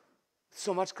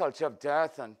so much culture of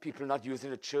death and people not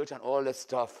using the church and all this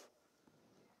stuff,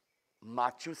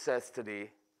 Matthew says today,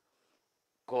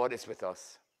 God is with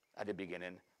us at the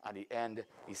beginning. At the end,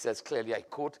 he says clearly, I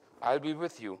quote, I'll be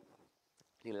with you.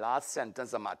 The last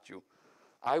sentence of Matthew,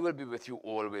 I will be with you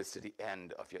always to the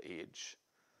end of your age.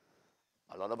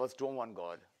 A lot of us don't want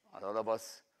God. A lot of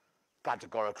us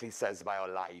categorically says by our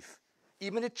life.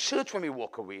 Even the church, when we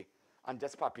walk away, and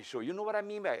just Papi show, you know what I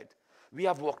mean by it? We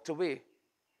have walked away.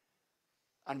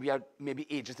 And we are maybe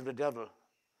agents of the devil.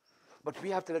 But we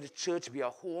have to let the church be a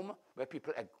home where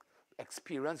people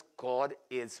experience God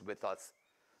is with us.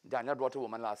 Daniel brought a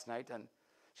woman last night, and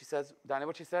she says, Daniel,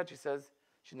 what she said? She says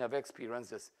she never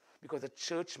experienced this. Because the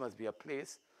church must be a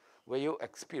place where you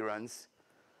experience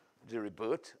the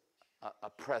rebirth, a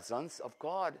presence of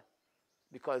God.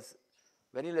 Because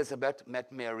when Elizabeth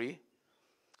met Mary,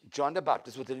 John the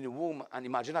Baptist was in the womb, and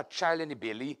imagine a child in the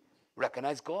belly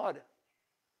recognized God.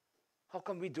 How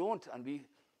come we don't? And we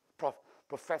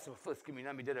profess our first communion,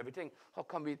 and we did everything. How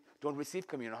come we don't receive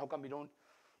communion? How come we don't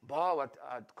bow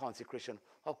at consecration?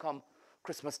 How come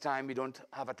Christmas time we don't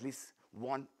have at least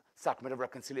one sacrament of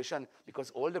reconciliation?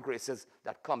 Because all the graces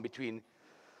that come between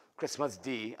Christmas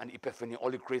Day and Epiphany,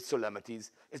 all the great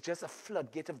solemnities, it's just a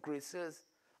floodgate of graces.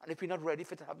 And if we're not ready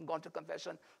for it, haven't gone to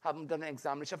confession, haven't done an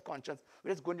examination of conscience,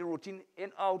 we're just going the routine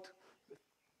in, out,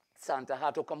 Santa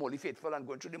hat or come holy faithful and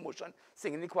going through the motion,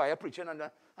 singing in the choir, preaching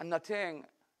and nothing.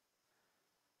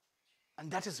 And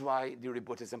that is why the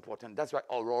rebirth is important. That's why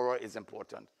Aurora is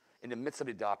important. In the midst of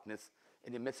the darkness,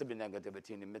 in the midst of the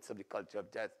negativity, in the midst of the culture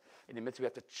of death, in the midst we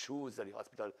have to choose at the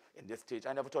hospital in this stage.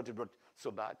 I never thought it was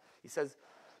so bad. He says,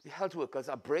 the health workers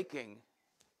are breaking.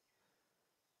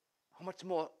 How much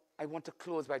more? I want to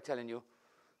close by telling you,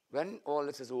 when all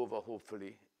this is over,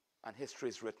 hopefully, and history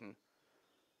is written,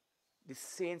 the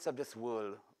saints of this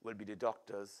world will be the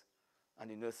doctors and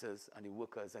the nurses and the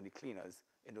workers and the cleaners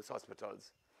in those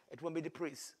hospitals. It won't be the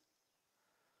priests.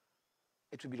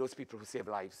 It will be those people who save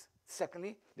lives.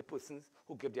 Secondly, the persons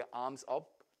who give their arms up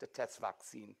to test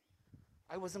vaccine.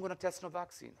 I wasn't going to test no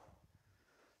vaccine.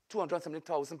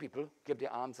 270,000 people give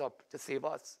their arms up to save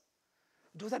us.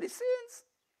 Those are the saints.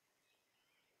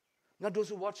 Not those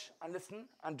who watch and listen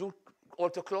and do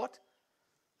altar cloth.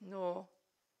 No.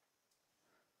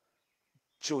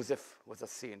 Joseph was a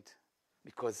saint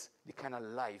because the kind of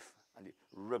life and the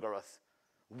rigorous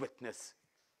witness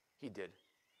he did.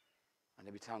 And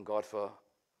we thank God for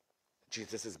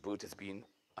Jesus' birth has been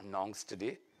announced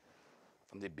today.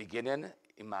 From the beginning,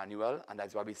 Emmanuel, and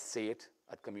that's why we say it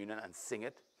at communion and sing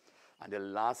it. And the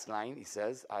last line, he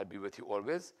says, I'll be with you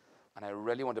always. And I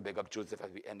really want to beg up Joseph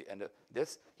as we end the end of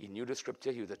this. He knew the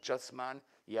scripture. He was a just man.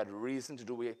 He had reason to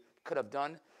do what he could have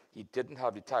done. He didn't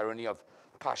have the tyranny of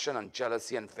passion and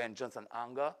jealousy and vengeance and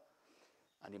anger.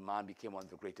 And the man became one of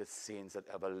the greatest saints that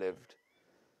ever lived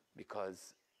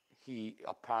because he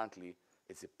apparently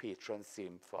is a patron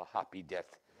saint for happy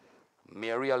death.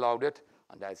 Mary allowed it,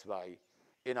 and that's why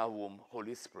in her womb,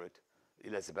 Holy Spirit,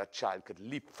 Elizabeth child could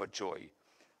leap for joy.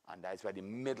 And that's why the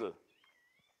middle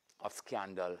of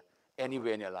scandal,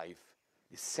 anywhere in your life,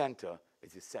 the center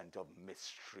is the center of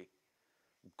mystery.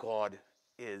 God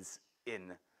is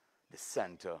in the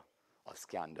center of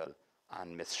scandal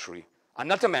and mystery. And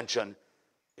not to mention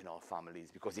in our families,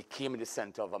 because he came in the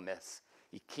center of a mess.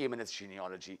 He came in his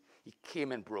genealogy. He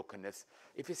came in brokenness.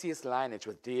 If you see his lineage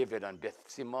with David and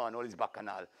Bethsheba and all his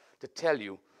bacchanal, to tell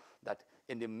you that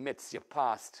in the midst, your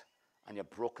past and your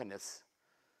brokenness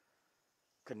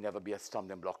could never be a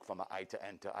stumbling block for my eye to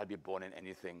enter. I'll be born in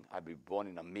anything. I'll be born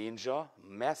in a manger,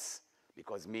 mess,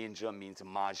 because manger means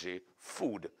manger,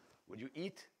 food. Would you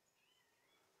eat?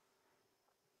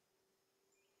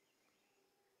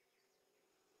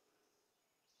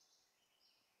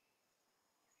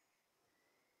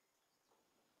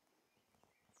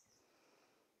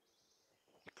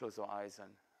 We close our eyes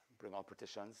and bring our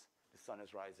petitions. The sun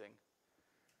is rising.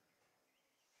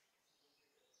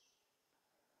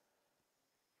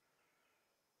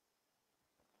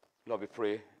 Lord, we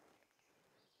pray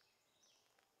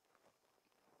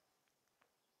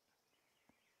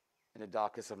in the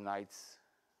darkest of nights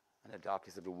and the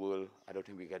darkest of the world. I don't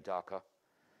think we get darker.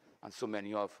 And so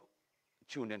many have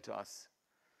tuned into us.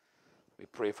 We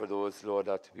pray for those, Lord,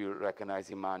 that we recognize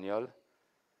Emmanuel,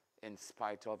 in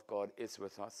spite of God is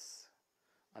with us,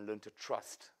 and learn to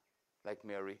trust like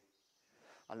Mary,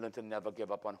 and learn to never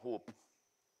give up on hope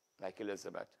like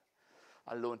Elizabeth,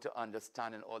 and learn to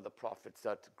understand in all the prophets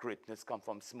that greatness comes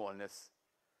from smallness.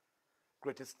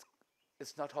 Greatness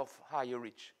is not how high you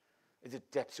reach, it's the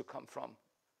depths you come from.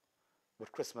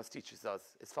 What Christmas teaches us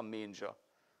is from manger,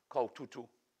 cow tutu,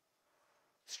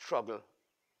 struggle,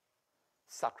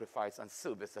 sacrifice, and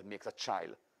service that makes a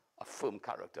child a firm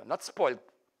character, not spoiled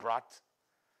brat.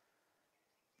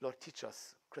 Lord, teach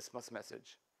us Christmas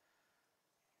message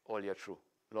all year through.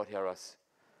 Lord, hear us.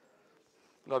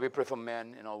 Lord, we pray for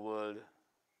men in our world.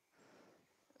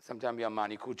 Sometimes we are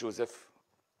Maniku Joseph,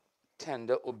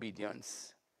 tender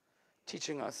obedience,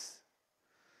 teaching us,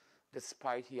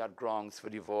 despite he had grounds for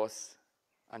divorce,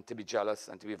 and to be jealous,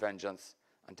 and to be vengeance,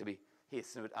 and to be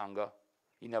hastened with anger,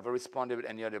 he never responded with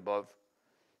any of the above.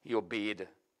 He obeyed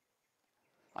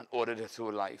and ordered his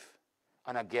whole life,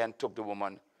 and again took the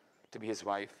woman to be his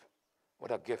wife.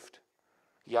 What a gift.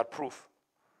 He had proof.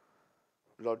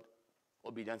 Lord,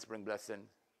 obedience brings blessing.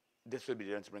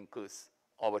 Disobedience brings curse.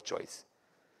 Our choice.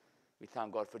 We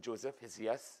thank God for Joseph, his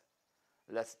yes.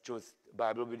 Lest Joseph's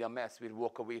Bible will be a mess. We'll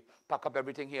walk away, pack up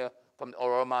everything here from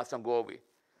Aurora Mass and go away.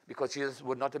 Because Jesus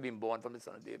would not have been born from the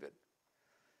son of David.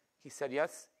 He said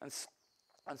yes, and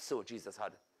so Jesus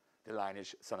had the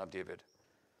lineage son of David.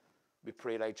 We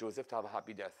pray like Joseph to have a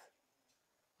happy death.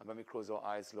 And when we close our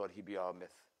eyes, Lord, he be our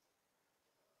myth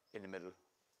in the middle.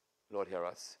 Lord, hear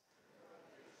us.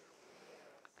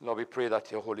 Lord, we pray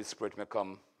that your Holy Spirit may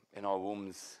come in our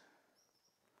wombs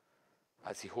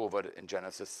as he hovered in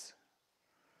Genesis,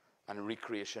 and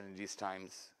recreation in these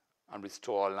times, and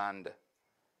restore our land,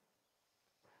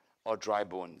 our dry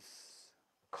bones.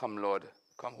 Come, Lord,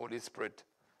 come, Holy Spirit,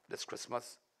 this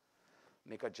Christmas.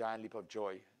 Make a giant leap of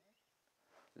joy.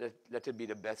 Let it be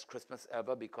the best Christmas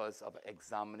ever because of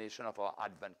examination of our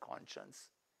Advent conscience.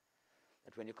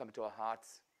 That when you come into our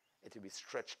hearts, it will be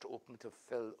stretched open to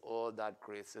fill all that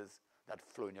graces that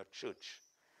flow in your church.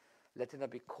 Let it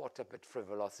not be caught up with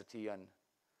frivolosity and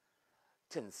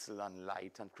tinsel and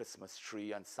light and Christmas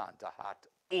tree and Santa hat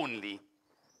only.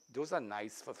 Those are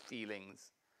nice for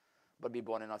feelings, but be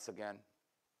born in us again.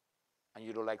 And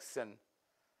you don't like sin.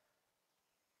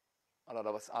 A lot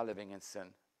of us are living in sin.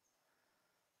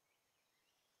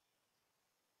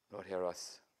 Lord, hear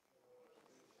us.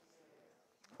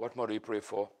 What more do we pray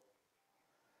for?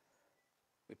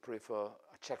 We pray for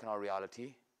a check on our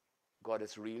reality. God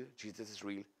is real. Jesus is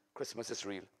real. Christmas is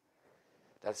real.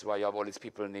 That's why you have all these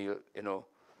people kneel,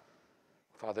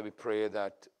 Father, we pray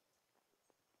that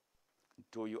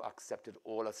though you accepted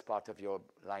all as part of your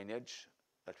lineage,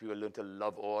 that we will learn to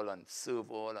love all and serve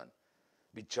all and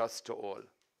be just to all.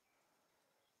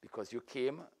 Because you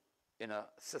came in a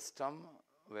system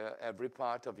where every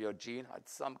part of your gene had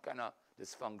some kind of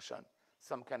dysfunction,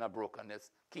 some kind of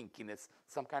brokenness, kinkiness,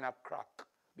 some kind of crack.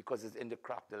 Because it's in the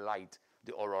crack, the light,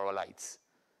 the Aurora lights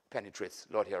penetrates.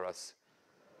 Lord, hear us.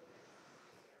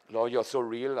 Lord, you're so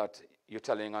real that you're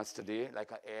telling us today,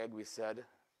 like an egg, we said,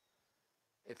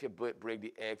 if you break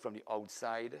the egg from the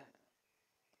outside,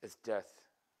 it's death.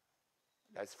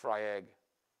 That's fry egg.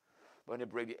 But when you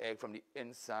break the egg from the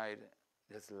inside,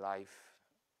 there's life.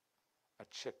 A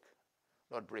chick.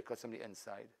 Lord, break us from the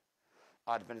inside.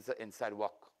 Advent is the inside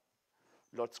work.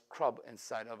 Lord, scrub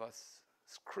inside of us.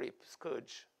 Scrape,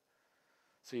 scourge.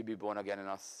 So you be born again in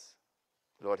us.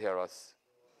 Lord, hear us.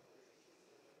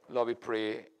 Lord, we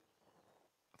pray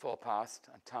for our past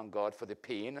and thank God for the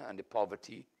pain and the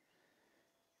poverty.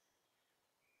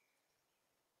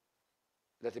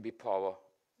 Let it be power.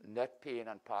 Let pain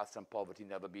and past and poverty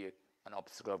never be an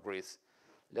obstacle of grace.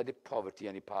 Let the poverty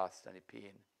and the past and the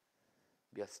pain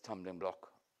be a stumbling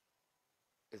block.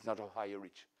 It's not how high you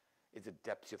reach. It's the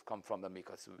depths you've come from that make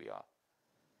us who we are.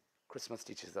 Christmas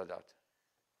teaches us that.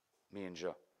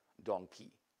 Manger,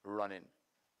 donkey, running,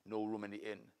 no room in the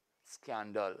inn,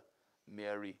 scandal,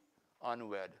 Mary,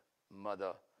 unwed,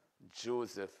 mother,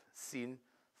 Joseph, seen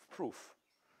proof.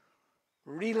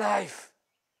 Real life.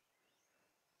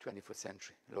 21st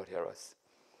century. Lord, hear us.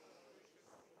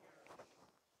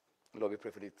 Lord, we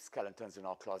pray for the skeletons in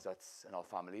our closets, in our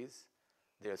families.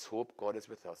 There's hope. God is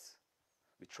with us.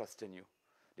 We trust in you.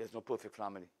 There's no perfect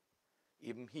family.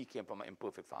 Even he came from an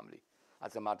imperfect family.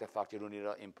 As a matter of fact, you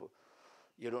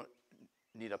don't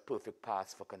need a perfect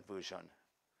past for conversion.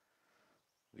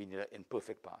 We need an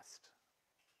imperfect past.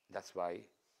 That's why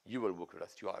you will work with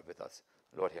us. You are with us.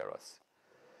 Lord, hear us.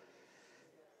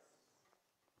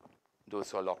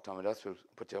 Those who are locked on with us will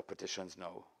put your petitions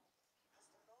now.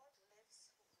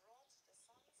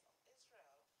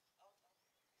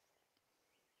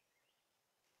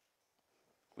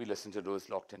 We listen to those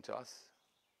locked into us.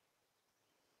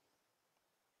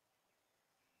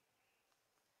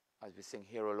 As we sing,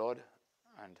 Hear, O Lord,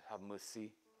 and have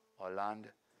mercy, our land.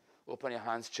 Open your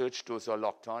hands, church, those who are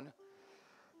locked on.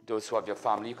 Those who have your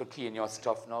family, you can key in your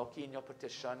stuff now, key in your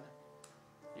petition.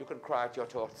 You can cry out your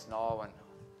thoughts now and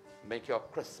make your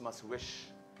Christmas wish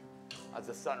as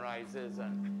the sun rises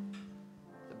and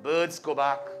the birds go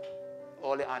back,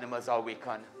 all the animals are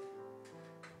awakened.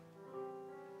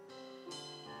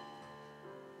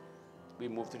 We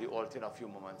move to the altar in a few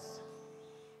moments.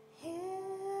 Hear,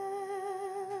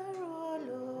 O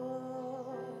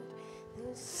Lord,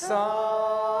 the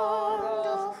Sound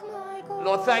of my God.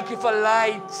 Lord, thank you for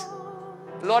light.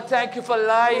 Lord, thank you for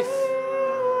life.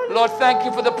 Lord, thank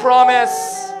you for the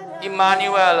promise,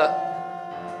 Emmanuel.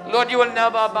 Lord, you will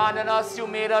never abandon us. You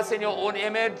made us in your own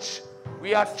image.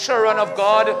 We are children of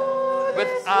God with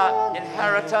an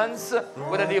inheritance,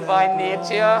 with a divine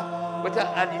nature, with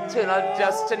an eternal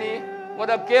destiny. What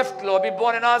a gift, Lord. Be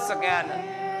born in us again.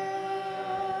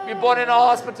 Be born in our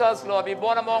hospitals, Lord. Be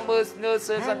born among those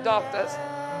nurses and doctors,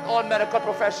 all medical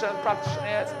professional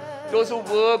practitioners, those who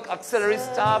work, auxiliary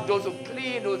staff, those who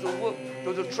clean, those who work,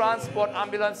 those who transport,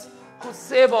 ambulance, who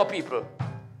save our people.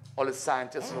 All the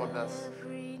scientists, Lord, bless.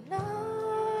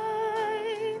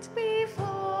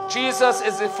 Jesus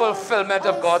is the fulfillment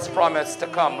of God's promise to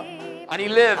come. And he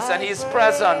lives and he is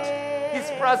present.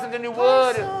 He's present in the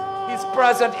word. He's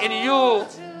present in you.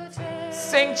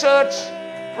 Sing, church.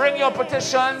 Bring your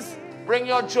petitions. Bring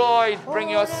your joy. Bring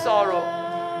your sorrow.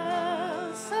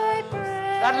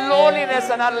 That loneliness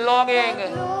and that longing.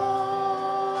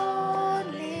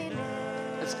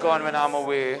 It's gone when I'm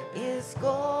away. Is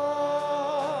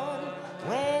gone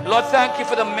when Lord, thank you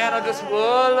for the men of this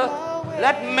world.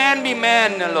 Let men be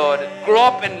men, Lord. Grow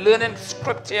up and learning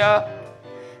scripture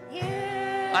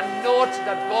and note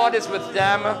that God is with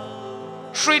them.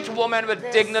 Treat women with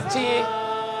dignity.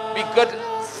 Be good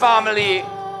family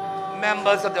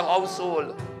members of the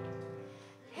household.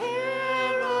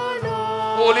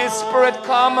 Holy Spirit,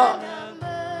 come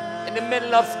in the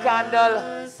middle of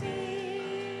scandal.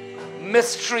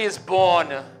 Mystery is born.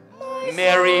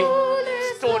 Mary,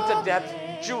 stoned to death,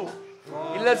 Jew.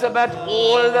 Elizabeth,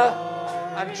 old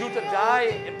and due to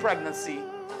die in pregnancy.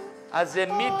 As they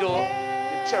meet, though,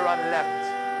 the children left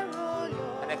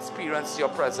and experienced your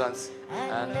presence.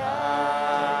 And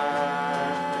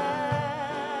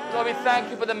Lord, we thank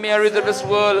you for the Marys of this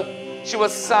world. She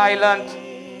was silent.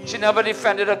 She never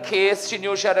defended her case. She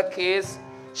knew she had a case.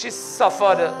 She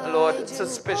suffered, Lord,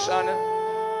 suspicion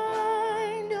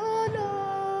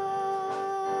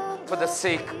for the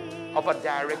sake of a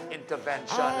direct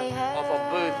intervention of a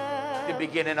birth, the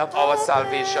beginning of our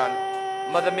salvation.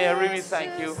 Mother Mary, we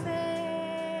thank you.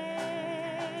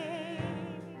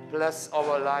 Bless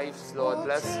our lives, Lord.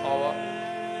 Bless all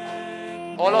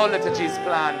our liturgies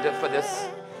planned for this.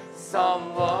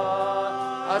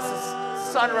 As the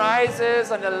sun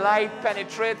rises and the light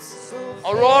penetrates,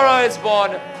 Aurora is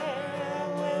born.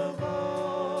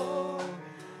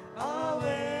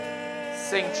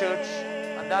 Sing, church.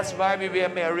 And that's why we wear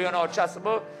Mary on our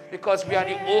chasuble, because we are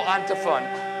in the O antiphon.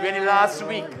 We're in the last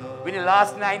week. We're in the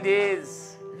last 9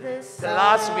 days. The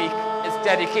last week is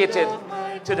dedicated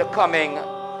to the coming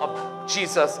of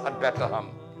Jesus at Bethlehem.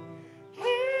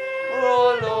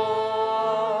 Oh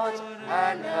Lord,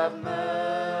 and have mercy.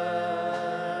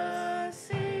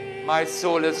 My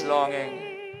soul is longing.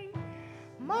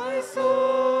 My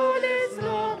soul is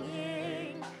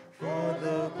longing for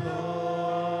the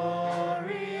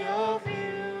glory of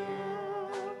you.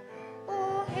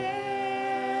 Oh,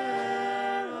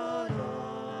 hear, O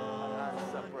Lord,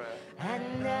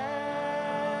 and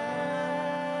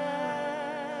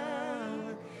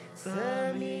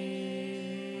answer me.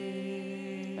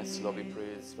 Yes, Lord, we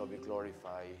praise, Lord, we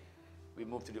glorify. We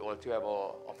move to the altar. We have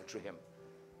our offertory hymn.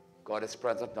 God is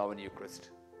present now in the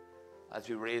Eucharist. As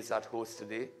we raise that host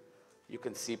today, you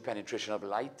can see penetration of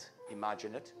light.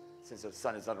 Imagine it, since the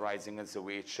sun is not rising as the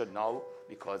way it should now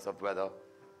because of weather.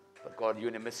 But God, you're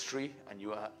in a mystery and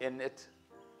you are in it.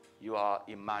 You are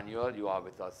Emmanuel. You are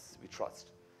with us. We trust.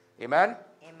 Amen?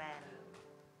 Amen.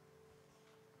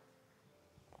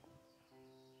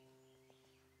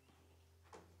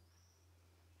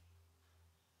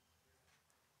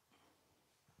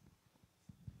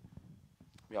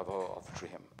 We have our offertory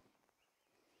hymn.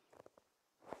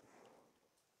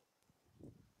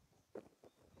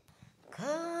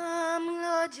 Come,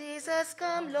 Lord Jesus,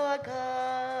 come, Lord,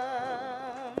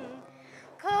 come.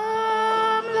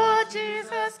 Come, Lord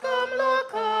Jesus, come, Lord,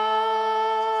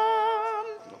 come.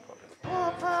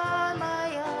 Open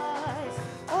my eyes,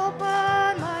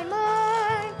 open my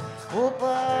mind,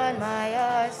 open my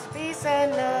eyes, peace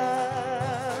and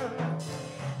love.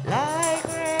 Like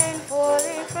rain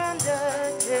falling from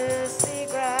the thirsty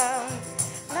ground,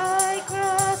 like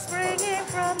grass springing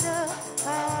from the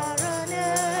barren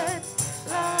earth,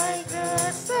 like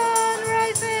the sun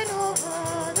rising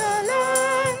over the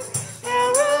land,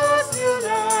 there was new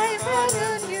life and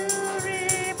a new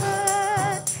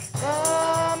rebirth.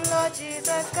 Come, Lord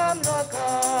Jesus, come, Lord,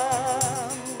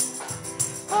 come.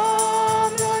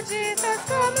 Come, Lord Jesus,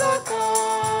 come, Lord,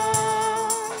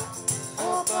 come.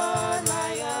 Open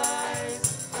my eyes,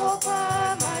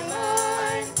 open my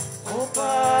mind,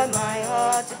 open my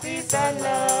heart to peace and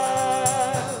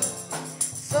love.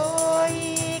 So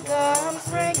he comes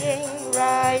bringing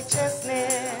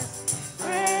righteousness,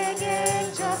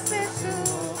 bringing justice to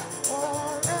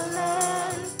all the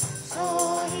land.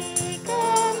 So he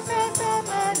comes as a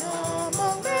man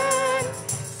among men,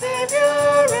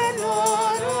 Savior and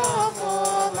Lord of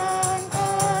all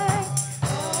mankind.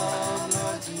 Come,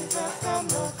 Lord Jesus, come,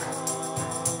 Lord,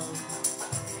 come.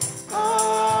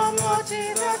 Come, Lord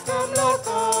Jesus, come, Lord,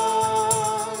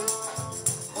 come.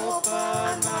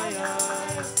 Open my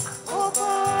eyes,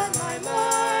 open my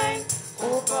mind,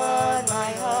 open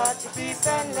my heart to peace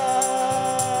and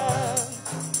love.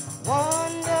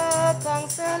 Wonder,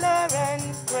 Counselor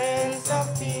and Prince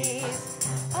of Peace,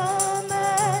 a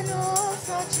man of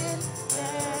such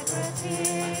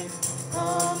integrity.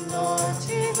 Come, Lord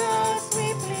Jesus,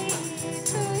 we plead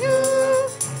to you.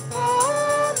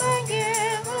 Come and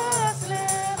give us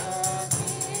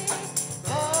liberty.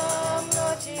 Come,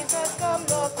 Lord Jesus, come,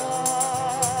 Lord,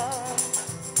 come.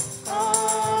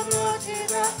 Come, Lord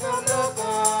Jesus, come, Lord, come.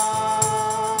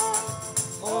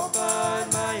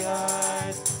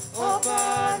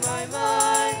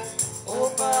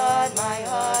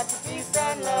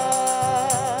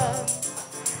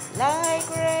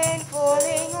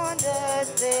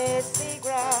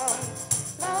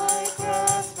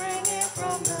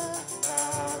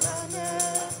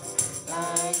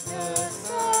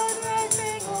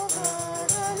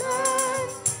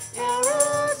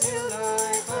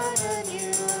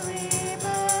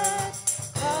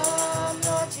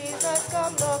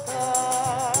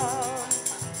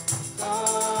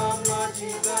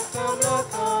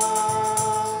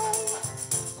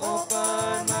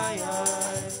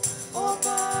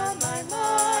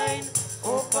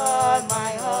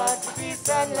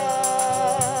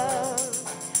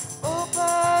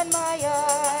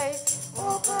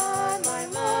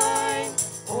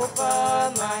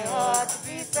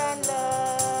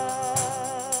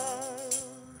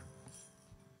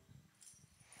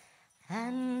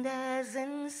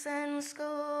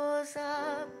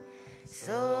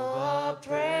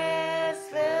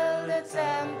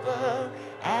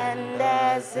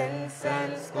 as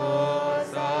incense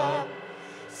goes up,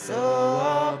 so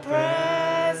our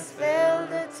prayers fill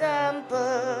the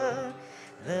temple.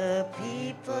 The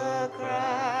people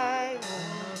cry,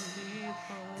 worthy.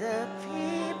 The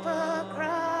people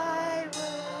cry,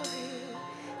 worthy.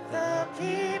 The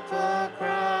people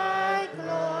cry,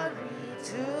 glory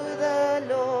to the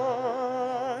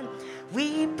Lord. We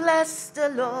bless the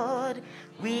Lord.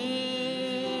 We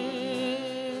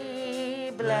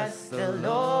bless the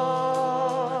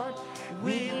Lord.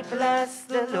 We bless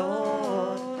the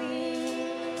Lord. We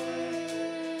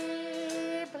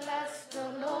bless the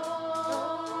Lord.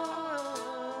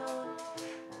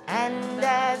 And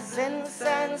as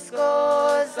incense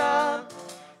goes up,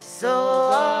 so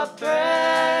our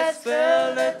prayers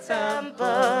fill the temple.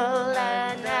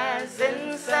 And as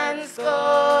incense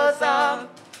goes up,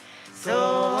 so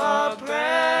our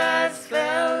prayers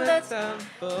fill the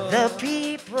temple. The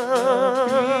people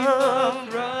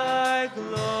cry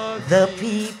glory. The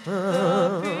people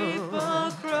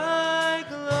cry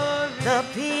glory. The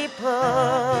people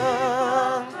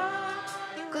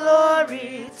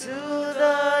glory to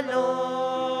the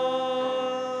Lord.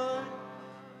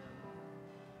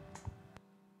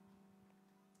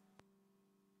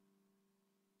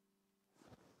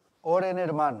 Oren,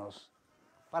 hermanos,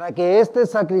 para que este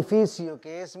sacrificio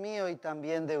que es mío y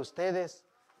también de ustedes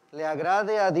le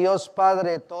agrade a Dios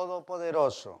Padre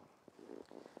Todopoderoso.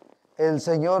 El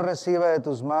Señor reciba de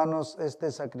tus manos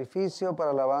este sacrificio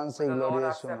para alabanza y The Lord gloria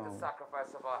de su accept the nombre.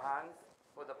 sacrifice of our hands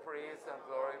for the praise and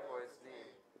glory for his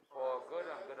name, for good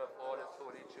and good of all his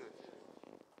holy church.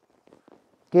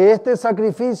 Que este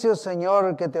sacrificio,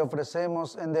 Señor, que te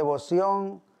ofrecemos en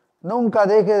devoción, nunca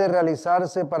deje de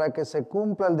realizarse para que se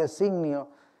cumpla el designio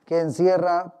que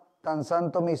encierra tan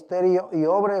santo misterio y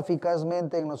obra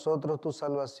eficazmente en nosotros tu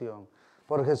salvación.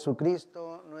 Por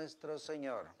Jesucristo nuestro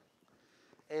Señor.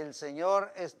 El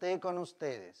Señor esté con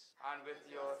ustedes. And with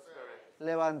your spirit.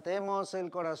 Levantemos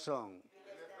el corazón.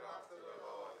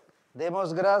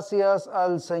 Demos gracias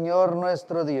al Señor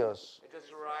nuestro Dios. It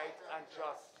is right and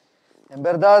just. En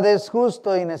verdad es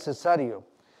justo y necesario.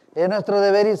 Es nuestro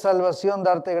deber y salvación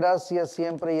darte gracias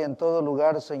siempre y en todo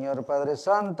lugar, Señor Padre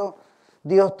Santo,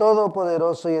 Dios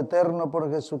Todopoderoso y Eterno, por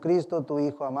Jesucristo, tu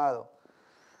Hijo amado.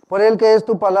 Por Él que es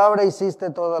tu palabra hiciste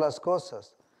todas las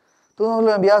cosas. Tú nos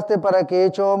lo enviaste para que,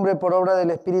 hecho hombre por obra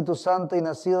del Espíritu Santo y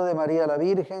nacido de María la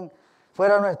Virgen,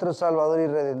 fuera nuestro Salvador y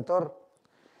Redentor.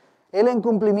 Él, en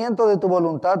cumplimiento de tu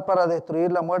voluntad para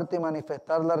destruir la muerte y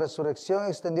manifestar la resurrección,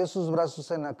 extendió sus brazos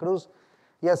en la cruz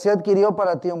y así adquirió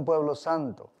para ti un pueblo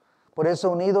santo. Por eso,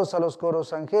 unidos a los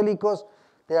coros angélicos,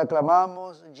 te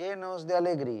aclamamos llenos de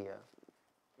alegría.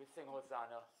 We sing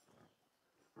Hosanna.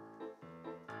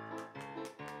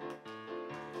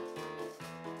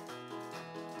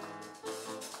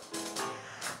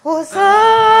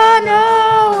 Hosanna,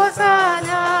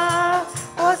 Hosanna,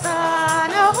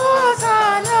 Hosanna,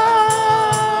 Hosanna,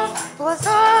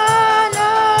 Hosanna,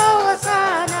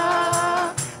 Hosanna,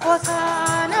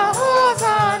 Hosanna,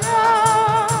 Hosanna.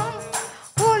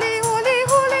 Holy, holy,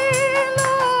 holy,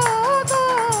 Lord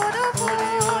God of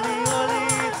Holy, holy,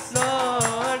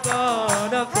 Lord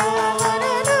God of heaven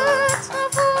and earth are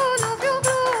full of your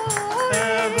glory.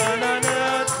 Heaven and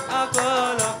earth are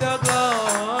full of your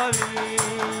glory.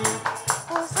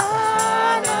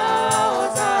 Hosanna,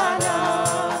 Hosanna,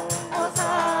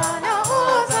 Hosanna,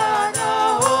 Hosanna,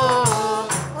 oh.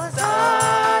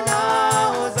 Hosanna,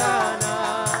 Hosanna,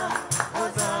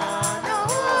 Hosanna,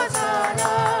 Hosanna.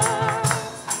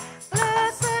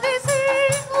 Blessed is he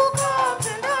who comes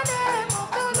in the name of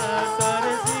the Blessed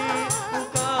is he who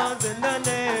Lord. comes in the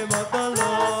name of the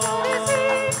Blessed is he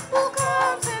Lord. who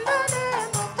comes in the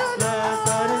name of the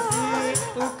Blessed is he Lord.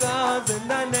 who comes in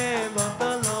the name of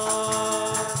the Lord.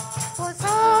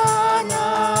 Hosanna,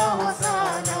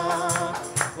 Hosanna,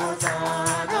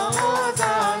 Hosanna,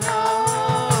 Hosanna,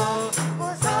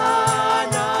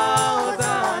 Hosanna,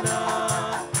 Hosanna,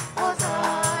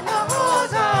 Hosanna,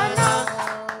 Hosanna.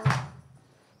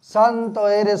 Santo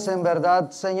eres en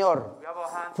verdad, Señor, We have our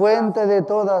hands fuente de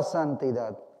toda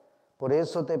santidad. Por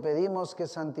eso te pedimos que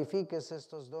santifiques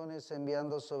estos dones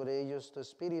enviando sobre ellos tu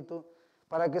Espíritu,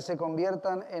 para que se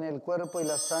conviertan en el cuerpo y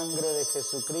la sangre de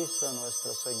Jesucristo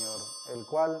nuestro Señor, el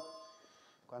cual,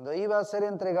 cuando iba a ser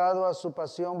entregado a su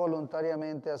pasión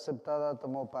voluntariamente aceptada,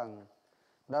 tomó pan.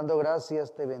 Dando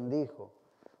gracias, te bendijo.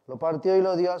 Lo partió y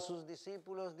lo dio a sus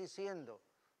discípulos, diciendo: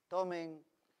 tomen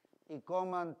y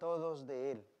coman todos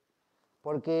de él,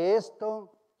 porque esto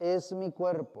es mi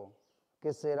cuerpo,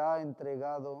 que será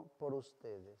entregado por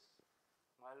ustedes.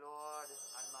 My Lord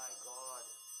and my God.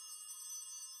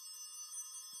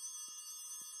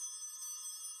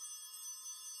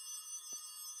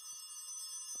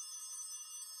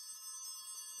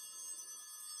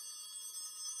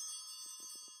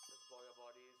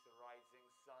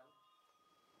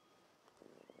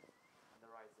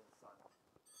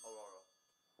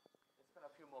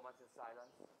 moments in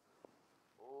silence.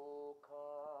 Oh,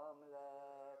 come,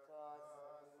 let us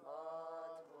adore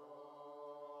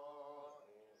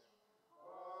him. Oh,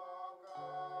 come, let us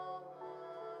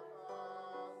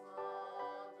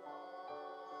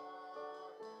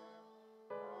adore him.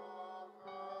 Oh,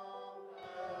 come,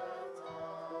 let us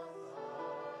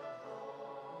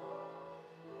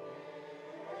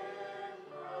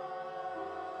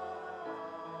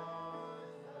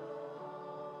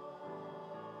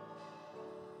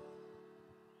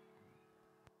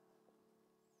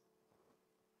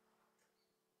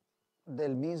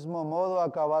Del mismo modo,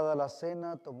 acabada la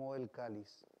cena, tomó el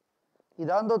cáliz. Y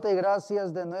dándote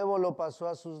gracias de nuevo, lo pasó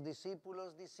a sus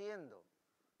discípulos, diciendo: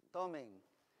 tomen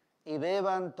y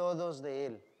beban todos de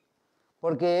él,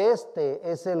 porque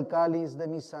este es el cáliz de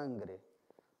mi sangre,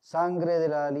 sangre de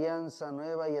la alianza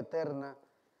nueva y eterna,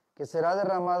 que será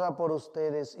derramada por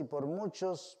ustedes y por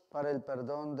muchos para el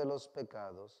perdón de los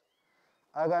pecados.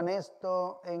 Hagan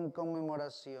esto en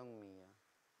conmemoración mía.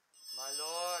 My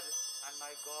Lord and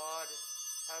my God,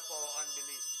 help our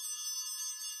unbelief.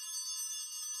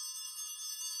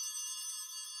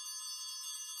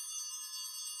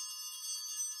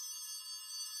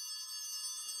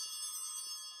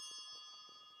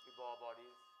 We bow our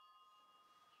bodies.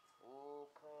 Oh,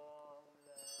 come,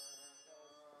 let us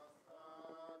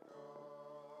adore him.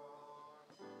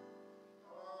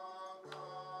 Oh,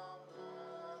 come,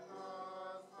 let us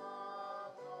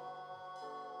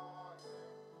adore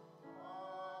him. Oh,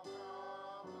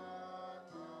 come, let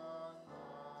us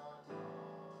adore him.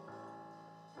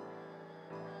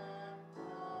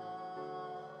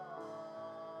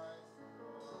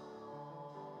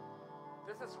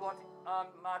 This is what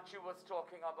Matthew was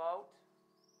talking about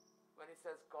when he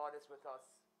says God is with us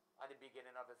at the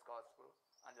beginning of his gospel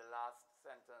and the last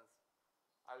sentence,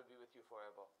 I will be with you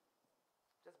forever.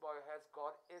 Just bow your heads.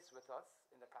 God is with us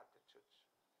in the Catholic Church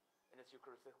in its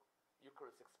Eucharistic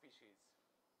species.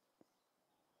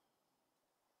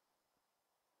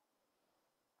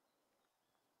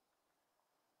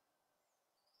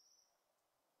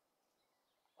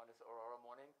 On this Aurora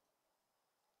morning,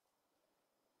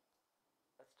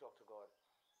 let's talk to God.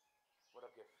 What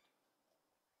a gift.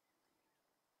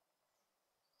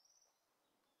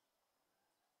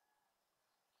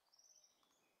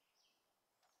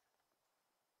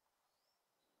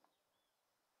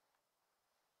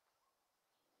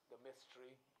 The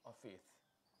mystery of faith.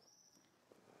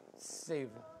 Save.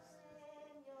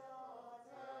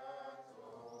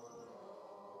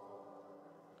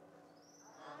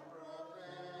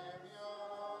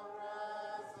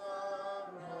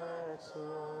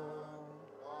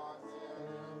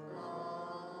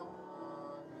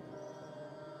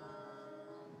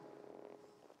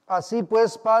 Así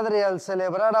pues, Padre, al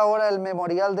celebrar ahora el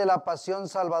memorial de la pasión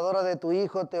salvadora de tu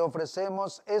Hijo, te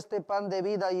ofrecemos este pan de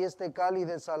vida y este cáliz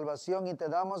de salvación y te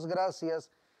damos gracias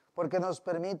porque nos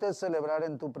permites celebrar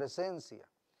en tu presencia.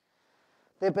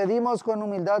 Te pedimos con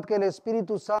humildad que el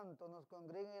Espíritu Santo nos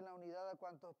congregue en la unidad a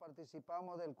cuantos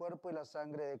participamos del cuerpo y la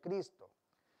sangre de Cristo.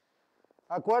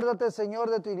 Acuérdate, Señor,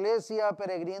 de tu iglesia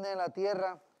peregrina en la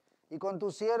tierra y con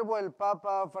tu siervo el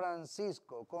Papa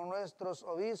Francisco, con nuestros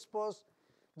obispos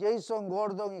Jason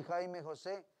Gordon y Jaime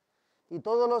José, y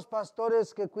todos los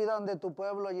pastores que cuidan de tu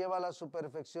pueblo, llévala a su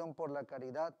perfección por la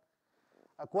caridad.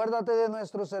 Acuérdate de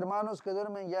nuestros hermanos que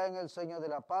duermen ya en el sueño de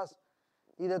la paz,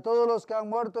 y de todos los que han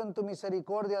muerto en tu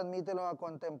misericordia, admítelos a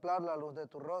contemplar la luz de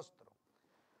tu rostro.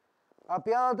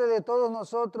 Apiádate de todos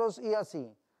nosotros y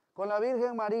así, con la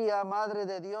Virgen María, Madre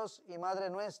de Dios y Madre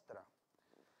nuestra,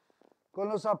 con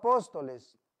los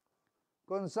apóstoles,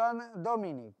 con San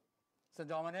Dominic, St.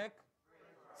 Dominic,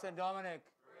 St. Dominic,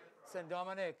 St.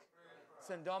 Dominic,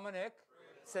 St. Dominic,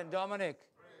 St. Dominic,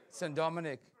 St.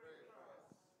 Dominic.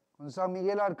 con San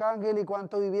Miguel Arcángel y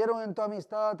cuanto vivieron en tu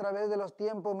amistad a través de los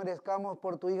tiempos, merezcamos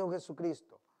por tu Hijo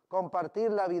Jesucristo compartir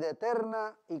la vida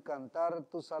eterna y cantar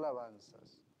tus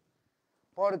alabanzas.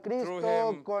 Por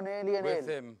Cristo, con Él y en with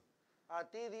Él. him, A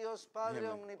ti, Dios Padre him,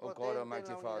 O God, omnipotente, en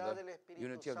Almighty la unidad Father, del Espíritu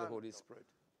unity of the Santo, Holy Spirit.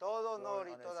 todo honor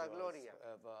y and toda is yours gloria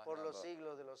forever and por los ever.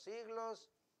 siglos de los siglos.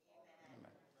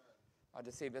 At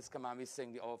the Savior's command, we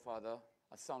sing the Our Father,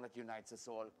 a song that unites us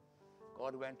all.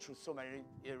 God went through so many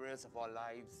areas of our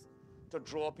lives to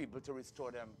draw people, to restore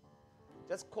them.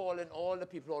 Just call in all the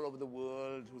people all over the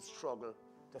world who struggle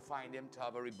to find Him, to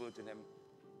have a rebirth in Him.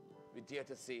 We dare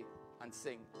to say and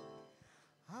sing.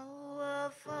 Our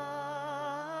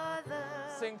Father,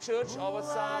 Sing, church, our who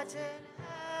song. art in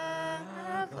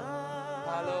heaven,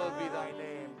 Hallowed be thy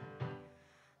name.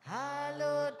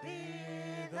 hallowed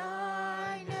be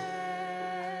thy name.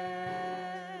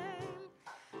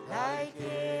 Thy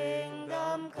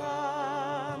kingdom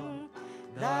come,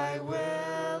 thy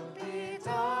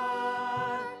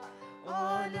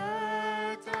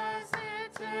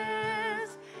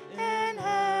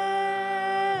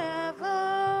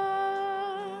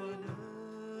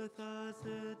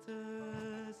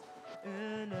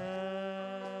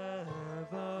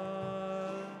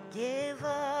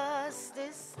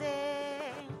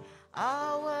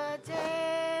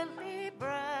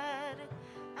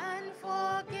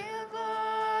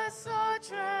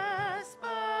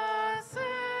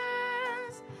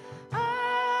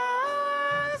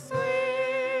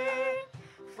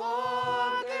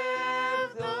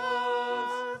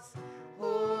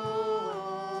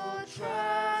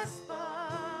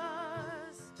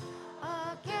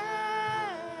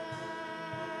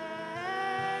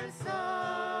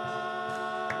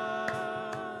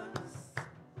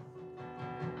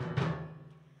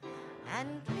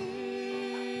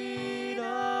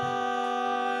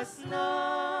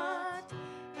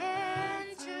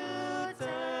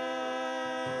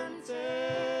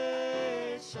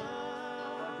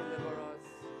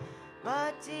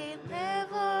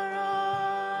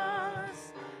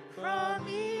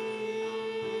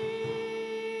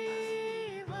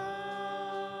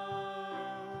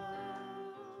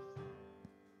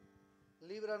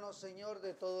líbranos, Señor,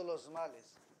 de todos los males,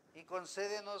 y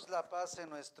concédenos la paz en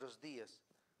nuestros días,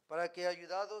 para que,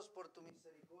 ayudados por tu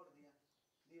misericordia,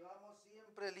 vivamos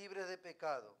siempre libres de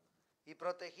pecado y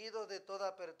protegidos de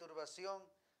toda perturbación,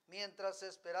 mientras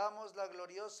esperamos la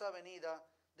gloriosa venida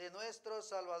de nuestro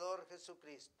Salvador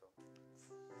Jesucristo.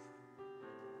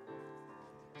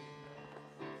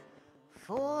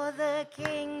 For the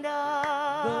kingdom,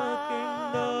 the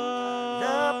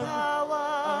the power,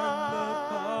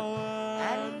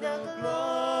 and the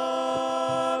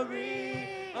glory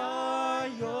are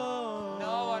yours.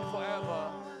 Now and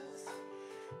forever.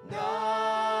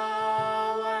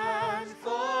 now and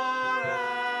forevermore.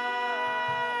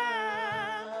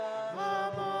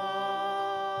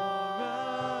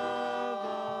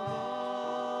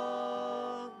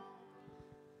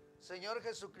 Señor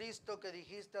Jesucristo, que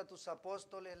dijiste a tus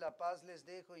apóstoles, la paz les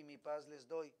dejo y mi paz les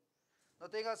doy. No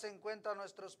tengas en cuenta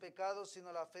nuestros pecados,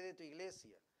 sino la fe de tu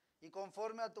iglesia. Y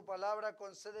conforme a tu palabra,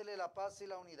 concédele la paz y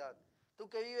la unidad. Tú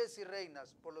que vives y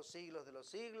reinas por los siglos de los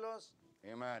siglos.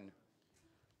 Amen.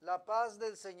 La paz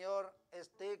del Señor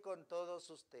esté con todos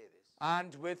ustedes.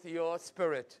 And with your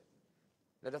spirit,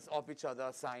 let us offer each other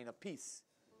a sign of peace.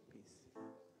 Peace.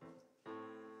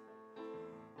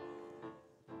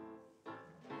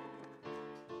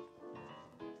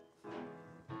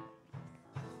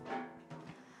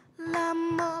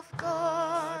 Lamb of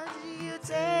God, you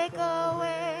take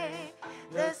away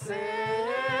the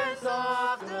sins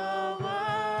of the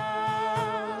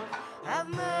world. Have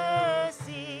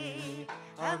mercy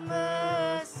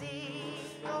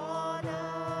on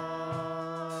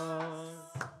us.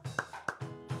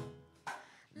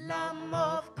 Lamb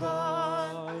of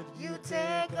God, you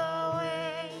take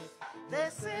away the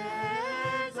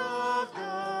sins of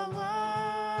the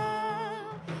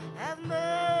world. Have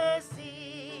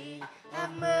mercy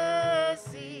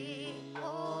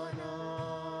on us.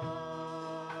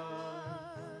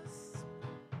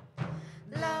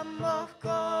 Lamb of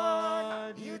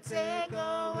God, you take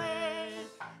away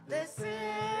the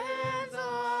sins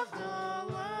of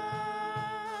the world.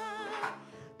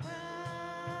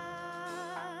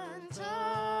 Grant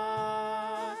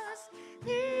us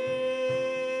peace.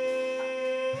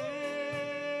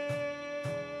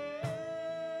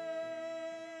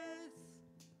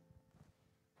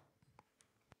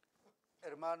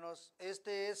 Hermanos,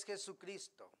 este es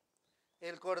Jesucristo,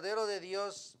 el Cordero de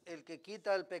Dios, el que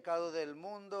quita el pecado del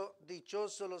mundo.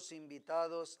 Dichosos los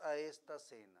invitados a esta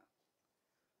cena.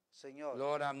 Señor,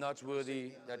 Lord, I'm not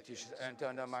worthy that you should enter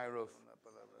under my roof.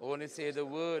 Only say the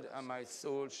word, and my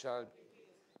soul shall.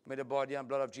 May the body and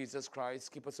blood of Jesus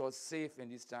Christ keep us all safe in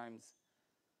these times,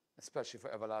 especially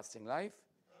for everlasting life.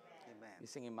 Amen. We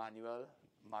sing Emmanuel.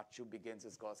 Matthew begins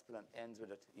his gospel and ends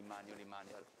with it, Emmanuel,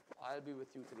 Emmanuel. I'll be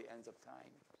with you to the ends of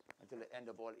time, until the end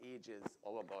of all ages,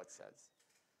 our God says.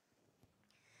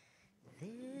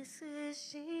 This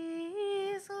is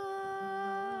Jesus,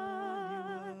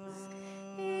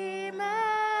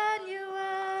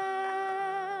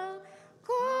 Emmanuel,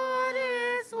 God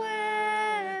is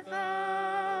with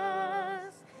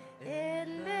us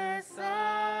in this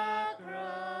sacrament.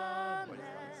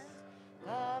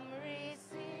 Come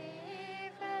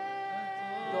receive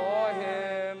Him, Adore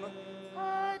him.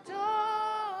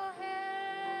 adore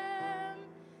Him.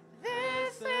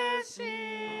 This is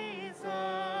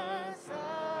Jesus,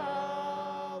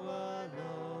 our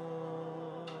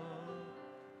Lord.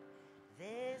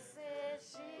 This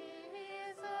is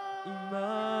Jesus,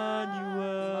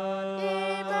 Emmanuel.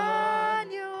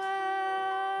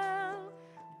 Emmanuel,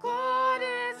 God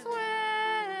is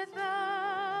with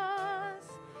us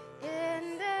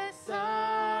in this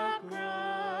sacrament.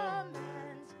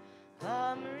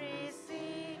 Come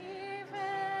receive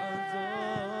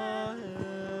Him,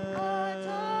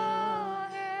 adore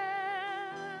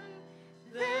Him.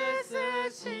 This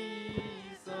is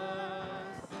Jesus,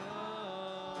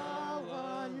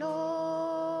 our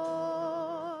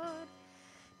Lord.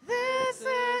 This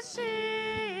is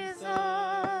Jesus,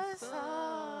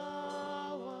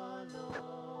 our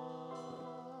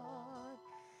Lord.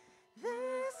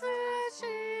 This is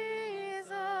Jesus,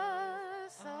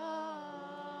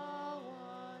 our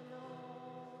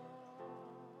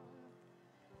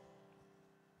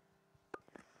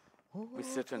Lord. We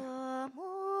sit and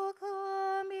O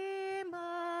come, Emmanuel,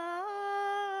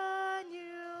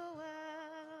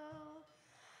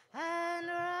 and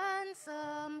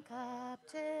ransom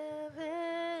captive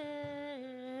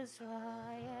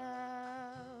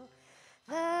Israel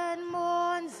that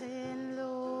mourns in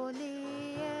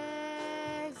lonely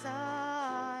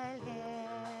exile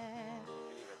here,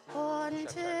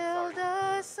 until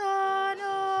the Son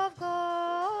of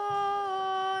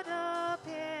God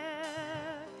appear.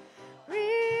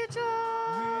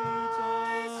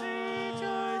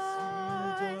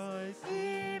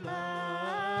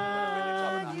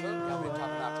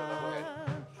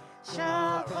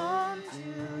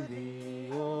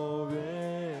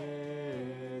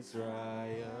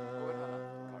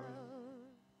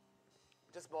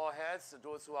 elements,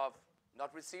 those who have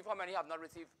not received. How many have not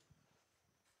received?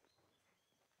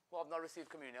 Who have not received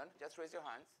communion? Just raise your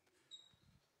hands.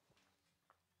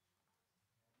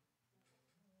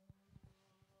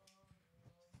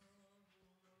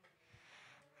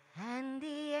 And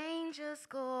the angels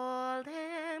called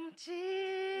him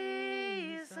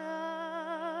Jesus,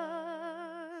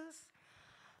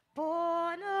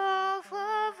 born of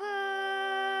a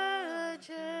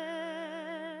virgin.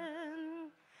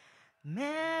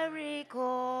 Mary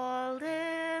called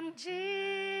him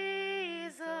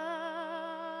Jesus,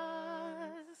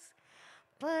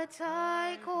 but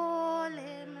I call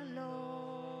him Lord.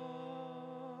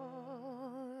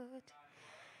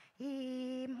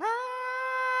 Emmanuel,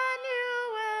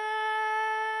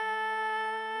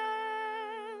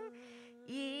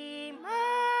 Emmanuel,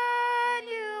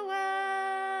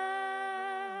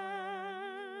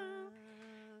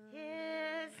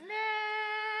 his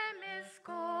name is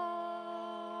called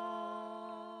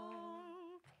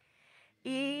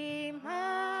Emmanuel.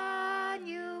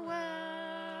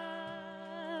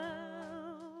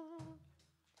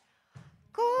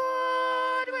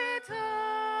 God with us,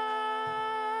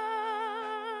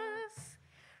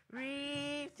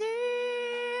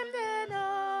 redeemed in us,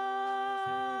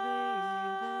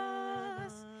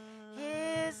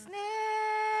 his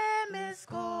name is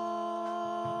called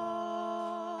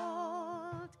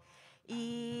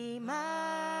Emmanuel.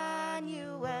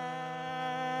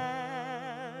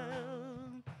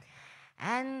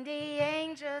 And the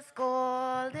angels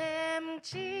called him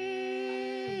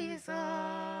Jesus,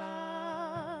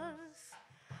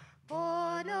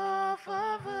 born of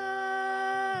a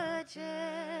virgin.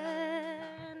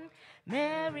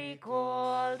 Mary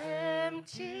called him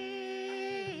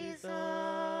Jesus,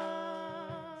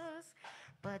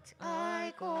 but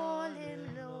I call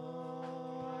him Lord.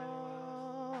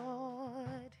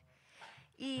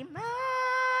 Emmanuel,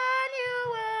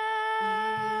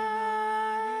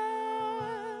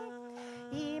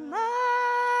 Emmanuel,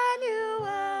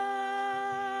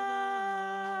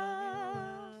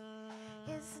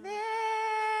 his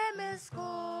name is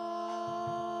called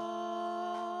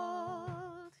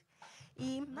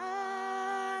Emmanuel.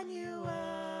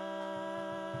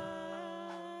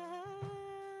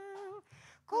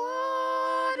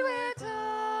 God with us,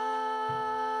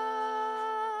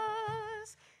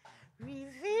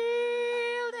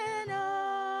 revealed in us,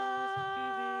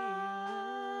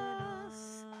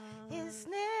 his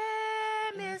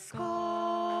name is called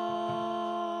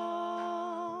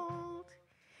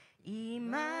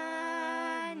Emmanuel.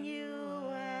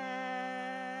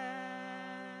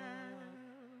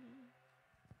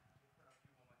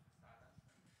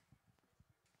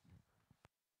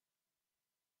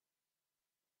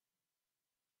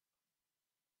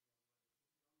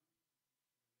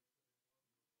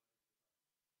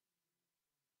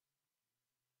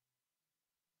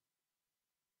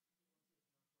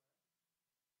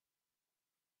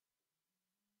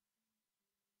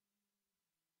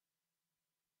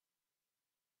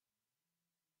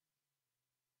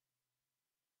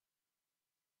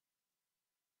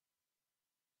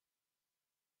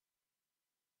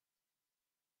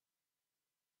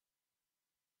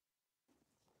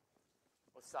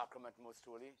 O sacrament most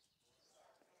holy.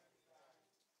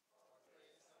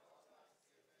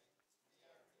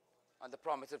 And the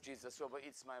promise of Jesus, whoever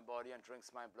eats my body and drinks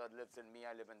my blood lives in me,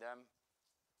 I live in them.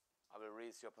 I will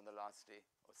raise you up on the last day.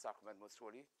 O sacrament most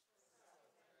holy.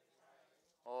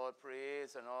 All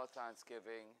praise and all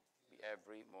thanksgiving be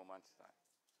every moment.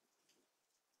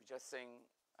 We just sing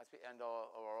as we end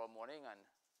our morning, and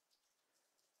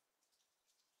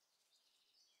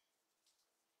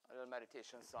a little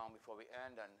meditation song before we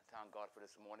end, and thank God for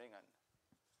this morning, and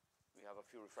we have a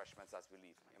few refreshments as we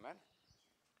leave. Amen.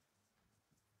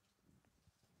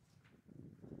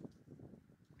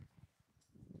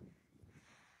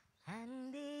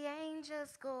 And the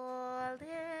angels called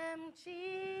him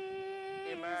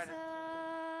Jesus, Amen.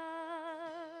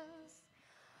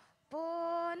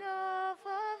 born of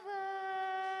a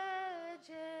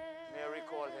virgin. Mary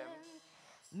called him.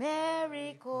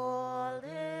 Mary called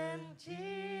him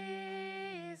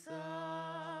Jesus,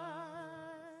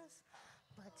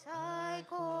 but I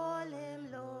call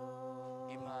him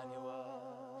Lord.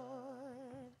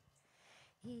 Emmanuel.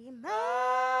 Emmanuel.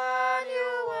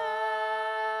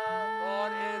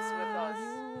 God is with us.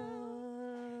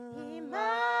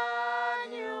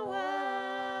 Emmanuel.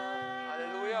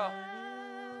 Hallelujah.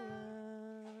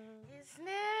 His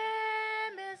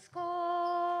name is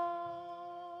called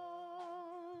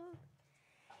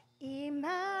Emmanuel.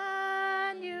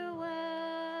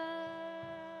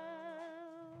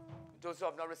 Those who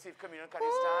have not received communion, can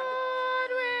you stand? God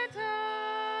with us,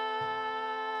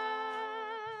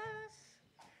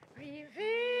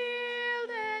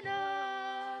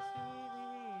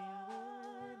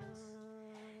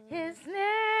 His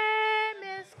name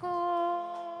is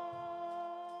called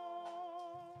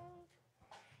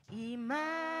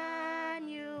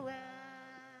Emmanuel.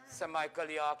 Saint Michael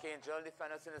the Archangel,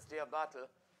 defend us in this day of battle.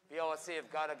 Be our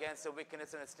safeguard against the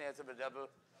wickedness and the snares of the devil.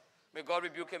 May God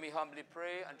rebuke him, we humbly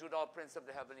pray, and do thou, Prince of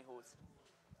the heavenly host,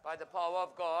 by the power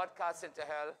of God, cast into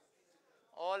hell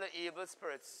all the evil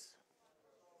spirits.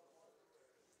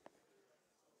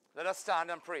 Let us stand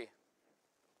and pray.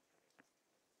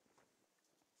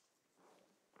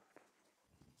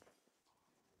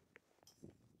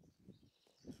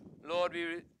 Lord,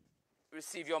 we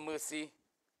receive your mercy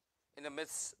in the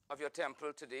midst of your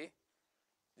temple today,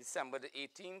 December the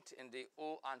 18th, in the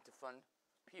O antiphon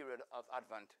period of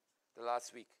Advent, the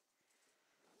last week.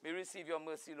 May we receive your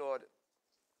mercy, Lord,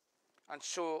 and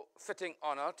show fitting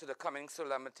honor to the coming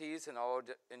solemnities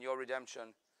in your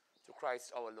redemption through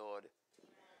Christ our Lord.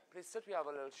 Please sit, we have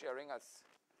a little sharing as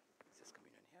is this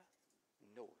communion here?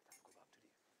 No, let's go back to the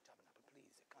tabernacle,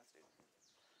 please. I can't stay.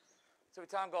 So we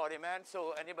thank God, amen.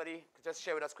 So anybody could just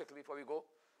share with us quickly before we go.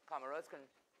 Cameras can.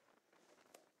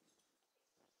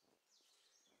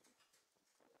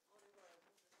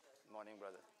 Morning,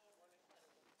 brother.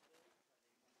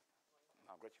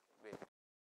 Margaret, wait.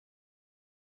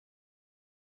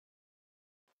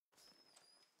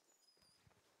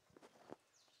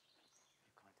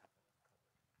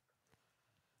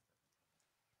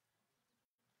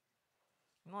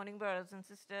 Morning, brothers and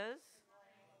sisters.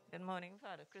 Good morning,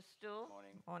 Father Christo.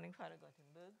 Morning. Morning, Father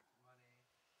Gothenburg.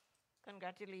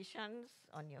 Congratulations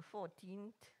on your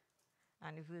 14th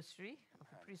anniversary of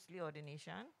the priestly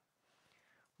ordination.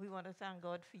 We want to thank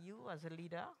God for you as a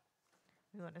leader.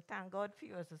 We want to thank God for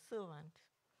you as a servant.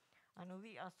 And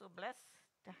we are so blessed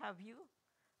to have you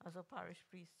as a parish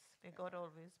priest. May God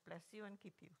always bless you and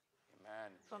keep you.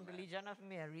 Amen. From Amen. the Legion of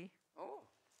Mary. Oh,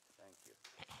 thank you.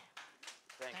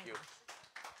 Thank you.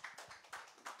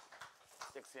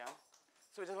 Dixie Ann.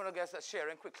 So we just want to get a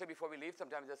sharing quickly before we leave.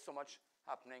 Sometimes there's so much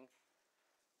happening.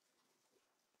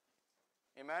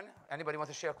 Amen. Anybody want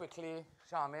to share quickly?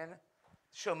 Charmin,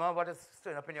 Shuma, what is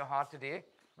stirring up in your heart today?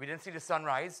 We didn't see the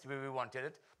sunrise the way we wanted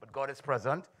it, but God is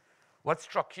present. What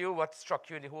struck you? What struck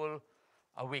you in the whole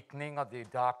awakening of the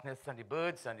darkness and the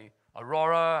birds and the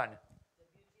aurora and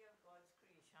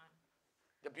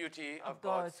The beauty of the beauty of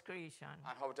God's creation. God's creation.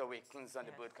 and how it awakens and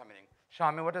the bird coming in.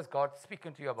 Charmin, what is God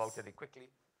speaking to you about today? Quickly.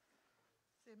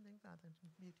 Same thing, Father.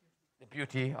 Beauty. The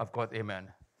beauty of God.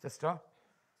 Amen. Sister?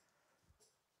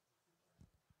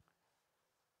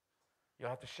 You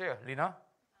have to share. Lena?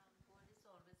 God is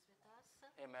always with us.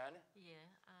 Amen. Yeah,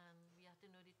 and we have to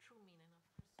know the true meaning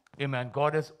of Christmas. Amen.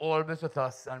 God is always with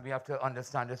us, and we have to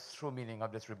understand the true meaning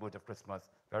of this rebirth of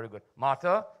Christmas. Very good.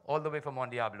 Martha, all the way from Mon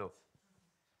Diablo.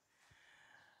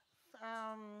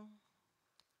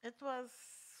 It was,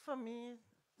 for me,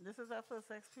 this is our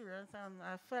first experience, and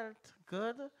I felt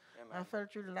good. I Amen.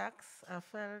 felt relaxed. I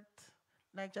felt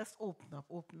like just open up.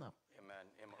 Amen.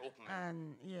 Amen. Open.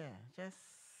 And yeah, just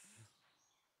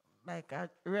like a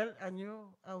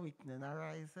new awakening,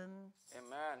 arising.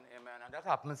 Amen. Amen. And that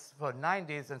happens for 9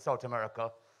 days in South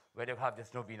America, where they have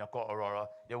this novena called Aurora.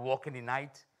 They walk in the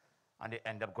night, and they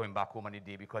end up going back home on the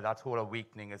day, because that whole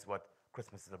awakening is what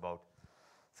Christmas is about.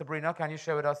 Sabrina, can you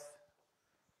share with us?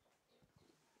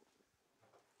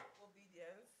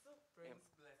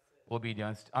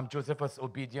 Obedience. Joseph was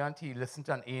obedient. He listened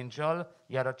to an angel.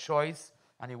 He had a choice,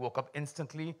 and he woke up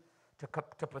instantly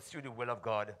to pursue the will of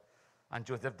God. And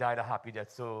Joseph died a happy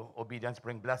death. So obedience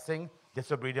bring blessing.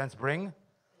 Disobedience bring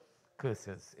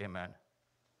curses. Amen.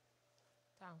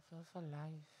 Thankful for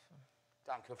life.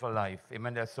 Thankful for life.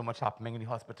 Amen. There's so much happening in the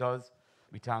hospitals.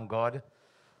 We thank God.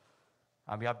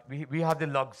 And we have the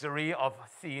luxury of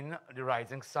seeing the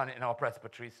rising sun in our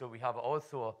presbytery. So we have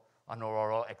also an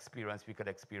Aurora experience we could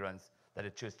experience that the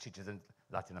church teaches in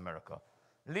Latin America.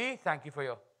 Lee, thank you for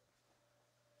your...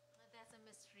 There's a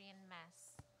mystery in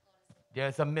Mass.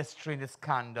 There's a mystery in this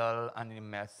candle and in the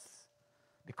mess.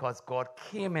 Because God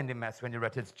came in the mess. When you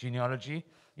read his genealogy,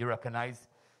 you recognize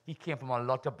he came from a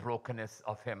lot of brokenness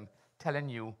of him, telling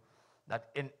you that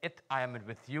in it I am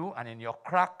with you, and in your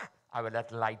crack I will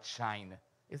let light shine.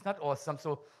 Isn't that awesome?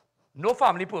 So, no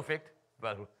family perfect.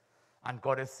 Well, and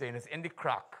God is saying it's in the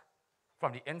crack.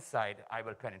 From the inside, I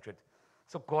will penetrate.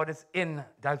 So God is in.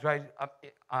 That's why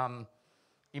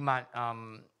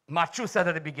Matthew said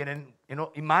at the beginning,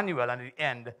 Emmanuel, and at the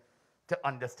end, to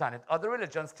understand it. Other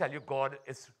religions tell you God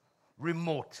is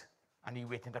remote, and he's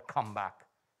waiting to come back.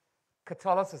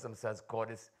 Catholicism says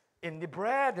God is in the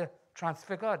bread,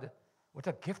 transfigured. What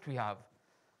a gift we have.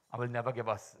 I will never give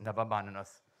us, never abandon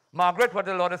us. Margaret, what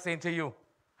the Lord is saying to you?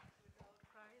 Without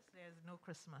Christ, there's no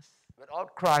Christmas.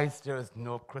 Without Christ, there is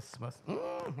no Christmas.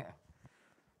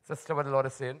 Sister, what the Lord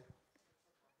is saying?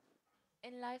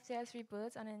 In life there is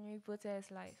rebirth, and in rebirth there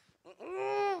is life.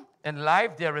 In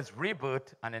life, there is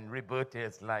rebirth, and in rebirth, there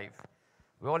is life.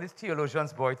 We're all these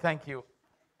theologians, boy. Thank you.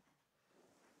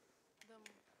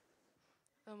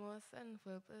 The most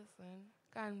sinful person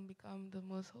can become the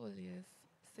most holiest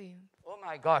saint. Oh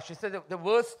my gosh, she said the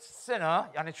worst sinner,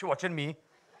 and she's watching me,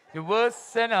 the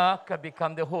worst sinner can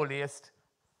become the holiest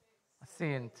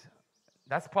saint.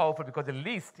 That's powerful because the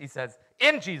least, he says,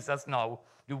 in Jesus now,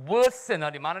 the worst sinner,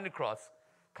 the man on the cross,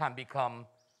 can become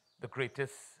the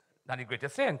greatest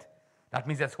saint. That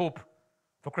means there's hope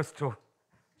for Christo.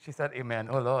 She said, amen.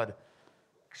 Oh, Lord.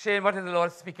 Shane, what is the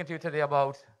Lord speaking to you today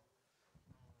about?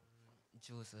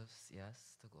 Joseph's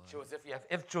yes to God. Joseph, yes.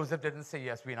 If Joseph didn't say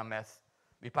yes, we're in a mess.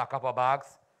 We pack up our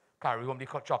bags, carry home the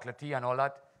chocolate tea and all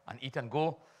that, and eat and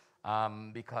go,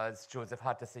 because Joseph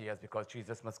had to say yes, because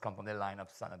Jesus must come from the line of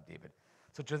son of David.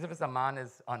 So Joseph is a man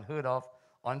is unheard of,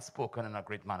 unspoken, and a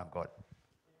great man of God.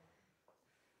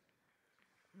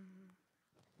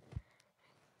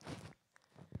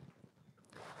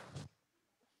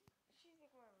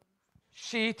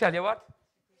 She tell you what?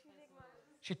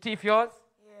 She thief yours?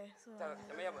 Yeah, so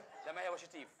Let me hear what she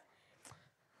thief.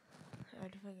 I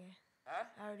already forget. Huh?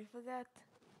 I already forgot.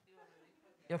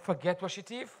 You forget what she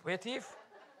thief? Where you thief?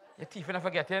 You're thieving and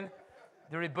forgetting.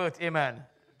 The rebirth, amen.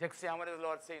 Dexian, what is the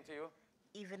Lord saying to you?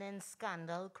 Even in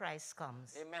scandal, Christ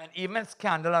comes. Amen. Even in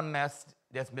scandal and mess,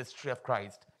 there's mystery of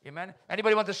Christ. Amen.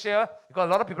 Anybody want to share? Because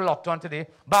a lot of people locked on today.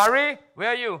 Barry, where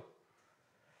are you?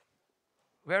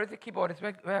 Where is the keyboard? It's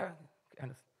where? You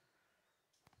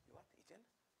want eating?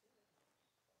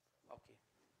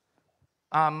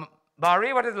 Okay.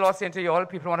 Barry, what is the Lord saying to you all?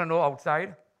 People want to know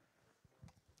outside.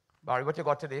 Barry, what you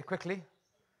got today? Quickly.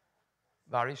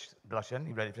 Barry's blushing.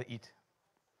 He's ready to eat.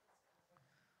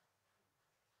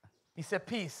 He said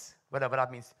peace, whatever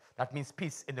that means. That means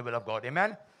peace in the will of God.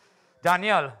 Amen?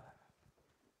 Daniel.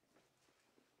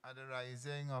 At the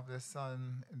rising of the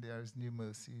sun, there is new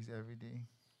mercies every day.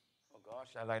 Oh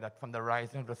gosh, I like that. From the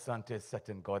rising of the sun to its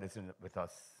setting, God is with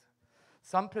us.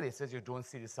 Some places you don't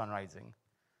see the sun rising,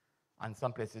 and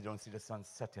some places you don't see the sun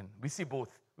setting. We see both.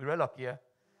 We're really lucky here.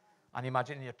 And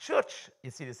imagine in your church, you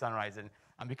see the sun rising,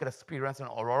 and we could experience an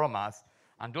Aurora Mass.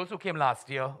 And those who came last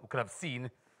year, who could have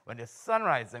seen when the sun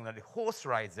rising and the host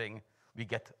rising, we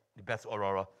get the best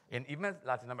aurora. And even in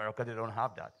Latin America, they don't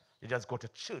have that. They just go to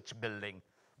church building.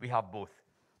 We have both.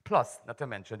 Plus, not to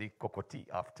mention the cocoa tea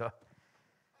after.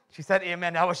 She said,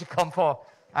 amen. That's what she come for.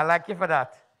 I like you for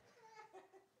that.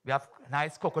 We have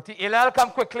nice cocoa tea. Edel, come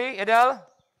quickly. Edel.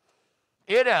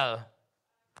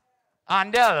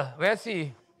 Andel, where's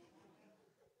he?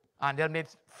 Andel made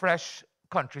fresh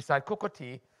countryside cocoa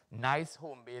tea. Nice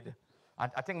homemade.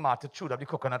 And I think Martha chewed up the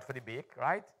coconut for the bake,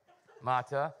 right?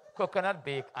 Martha, coconut,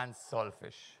 bake, and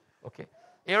saltfish. Okay.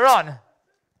 Aaron. Sometimes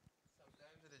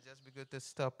it is just be good to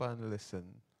stop and listen.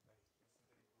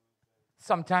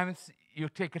 Sometimes you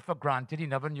take it for granted. You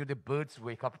never knew the birds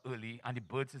wake up early, and the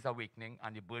birds is awakening,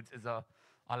 and the birds is a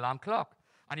alarm clock.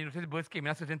 And you notice the birds came in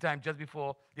at a certain time just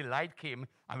before the light came,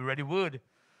 and we read the word.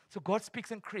 So God speaks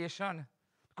in creation,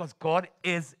 because God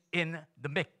is in the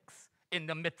mix, in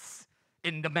the midst,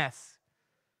 in the mess,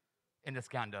 in the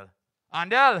scandal.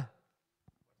 Andel.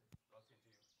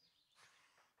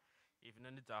 Even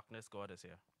in the darkness, God is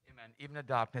here. Amen. Even in the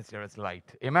darkness, there is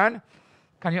light. Amen.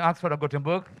 Can you ask for a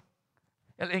Gutenberg?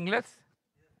 El English?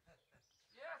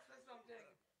 Yes, say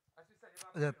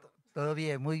something. Todo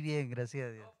bien, muy bien, gracias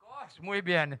a Dios. Oh gosh, muy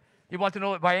bien. You want to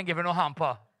know why I ain't giving no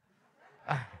hamper?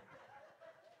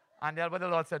 Andel, what the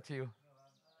Lord said to you?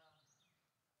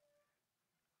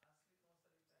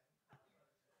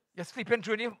 You're sleeping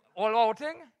during the all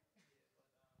outing?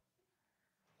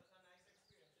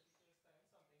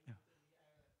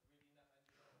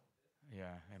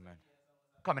 Yeah, amen.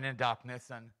 Coming in darkness,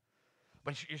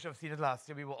 but you should have seen it last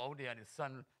year. We were out there, and the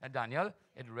sun and Daniel,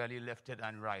 it really lifted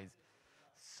and rise.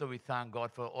 So we thank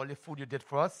God for all the food you did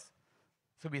for us.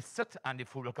 So we sit, and the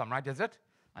food will come, right? Is it?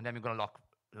 And then we're going to lock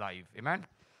live. Amen.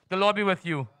 The Lord be with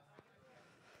you.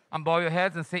 And bow your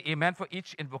heads and say amen for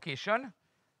each invocation.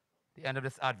 The end of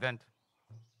this Advent.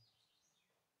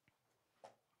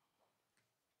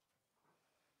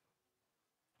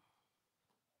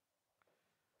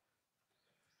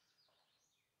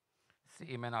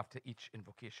 Say amen after each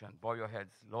invocation. Bow your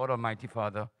heads. Lord Almighty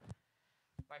Father,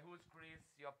 by whose grace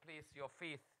you have placed your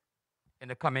faith in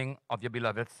the coming of your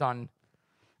beloved Son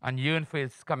and yearn for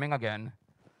his coming again.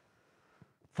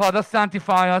 Father,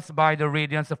 sanctify us by the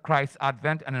radiance of Christ's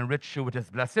advent and enrich you with his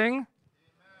blessing.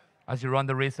 As you run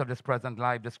the race of this present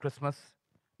life this Christmas,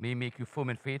 may he make you firm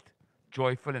in faith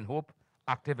joyful in hope,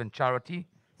 active in charity,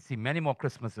 see many more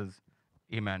Christmases.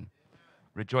 Amen.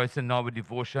 Rejoicing now with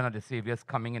devotion at the Savior's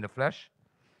coming in the flesh,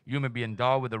 you may be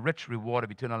endowed with the rich reward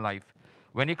of eternal life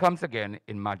when he comes again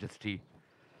in majesty.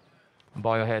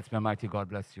 Bow your heads, may Almighty God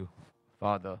bless you.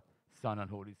 Father, Son, and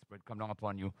Holy Spirit, come down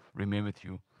upon you, remain with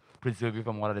you, preserve you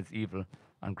from all that is evil,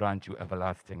 and grant you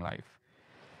everlasting life.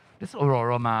 This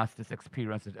Aurora Mass, this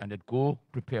experience is ended. Go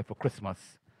prepare for Christmas.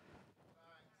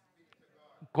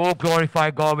 Go glorify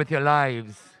God with your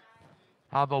lives.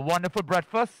 Have a wonderful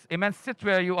breakfast. Amen. Sit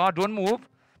where you are. Don't move.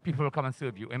 People will come and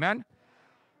serve you. Amen.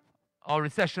 Our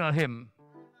recessional hymn.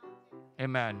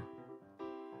 Amen.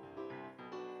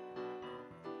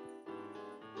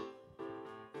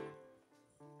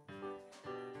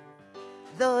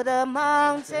 Though the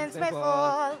mountains may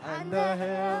fall and the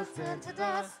hills turn to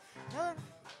dust,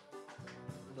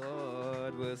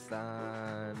 Lord will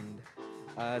stand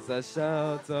as a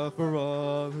shelter for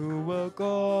all who will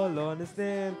call on his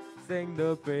name, sing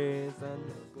the praise and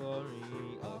the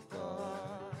glory of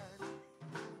God.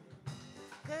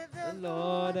 Could the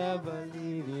Lord ever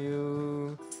leave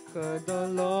you? Could the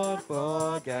Lord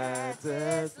forget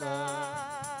his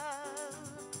love?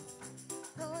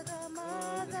 though the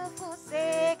mother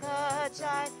forsake her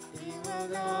child, he will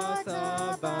not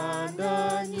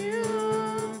abandon you.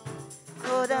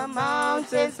 Though the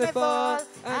mountains may fall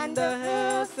and the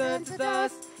hills turn to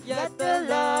dust, yet the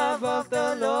love of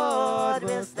the Lord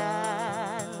will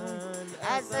stand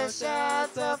as a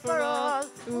shelter for all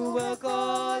who will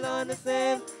call on his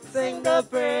name, sing the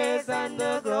praise and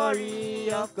the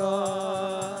glory of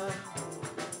God.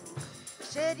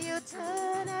 Should you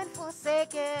turn and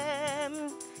forsake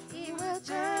him, he will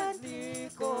gently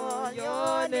call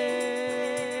your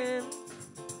name.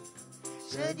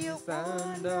 Should you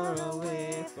wander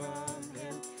away from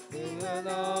him, he will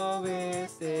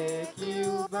always take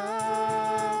you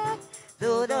back.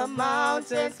 Though the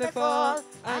mountains may fall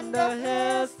and the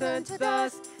hills turn to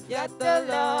dust, yet the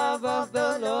love of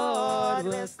the Lord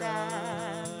will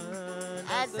stand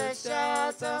as a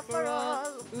shelter for all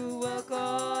who will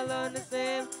call on his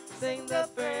name, sing the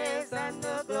praise and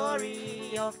the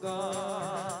glory of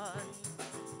God.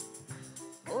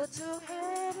 Go to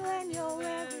bed when you're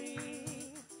weary,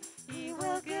 he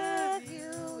will give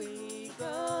you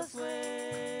eagle's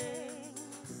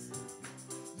wings.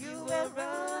 You will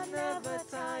run, never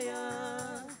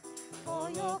tire, for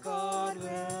your God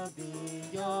will be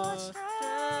your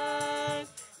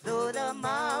strength. Though the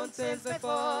mountains may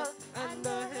fall and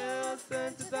the hills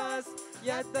turn to dust,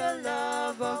 yet the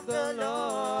love of the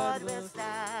Lord will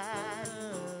stand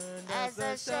as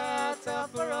a shelter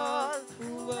for all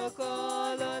who will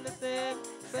call on his name,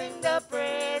 sing the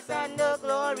praise and the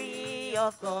glory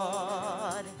of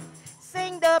God.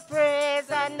 Sing the praise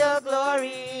and the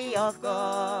glory of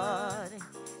God.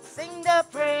 Sing the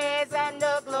praise and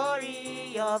the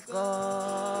glory of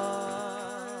God.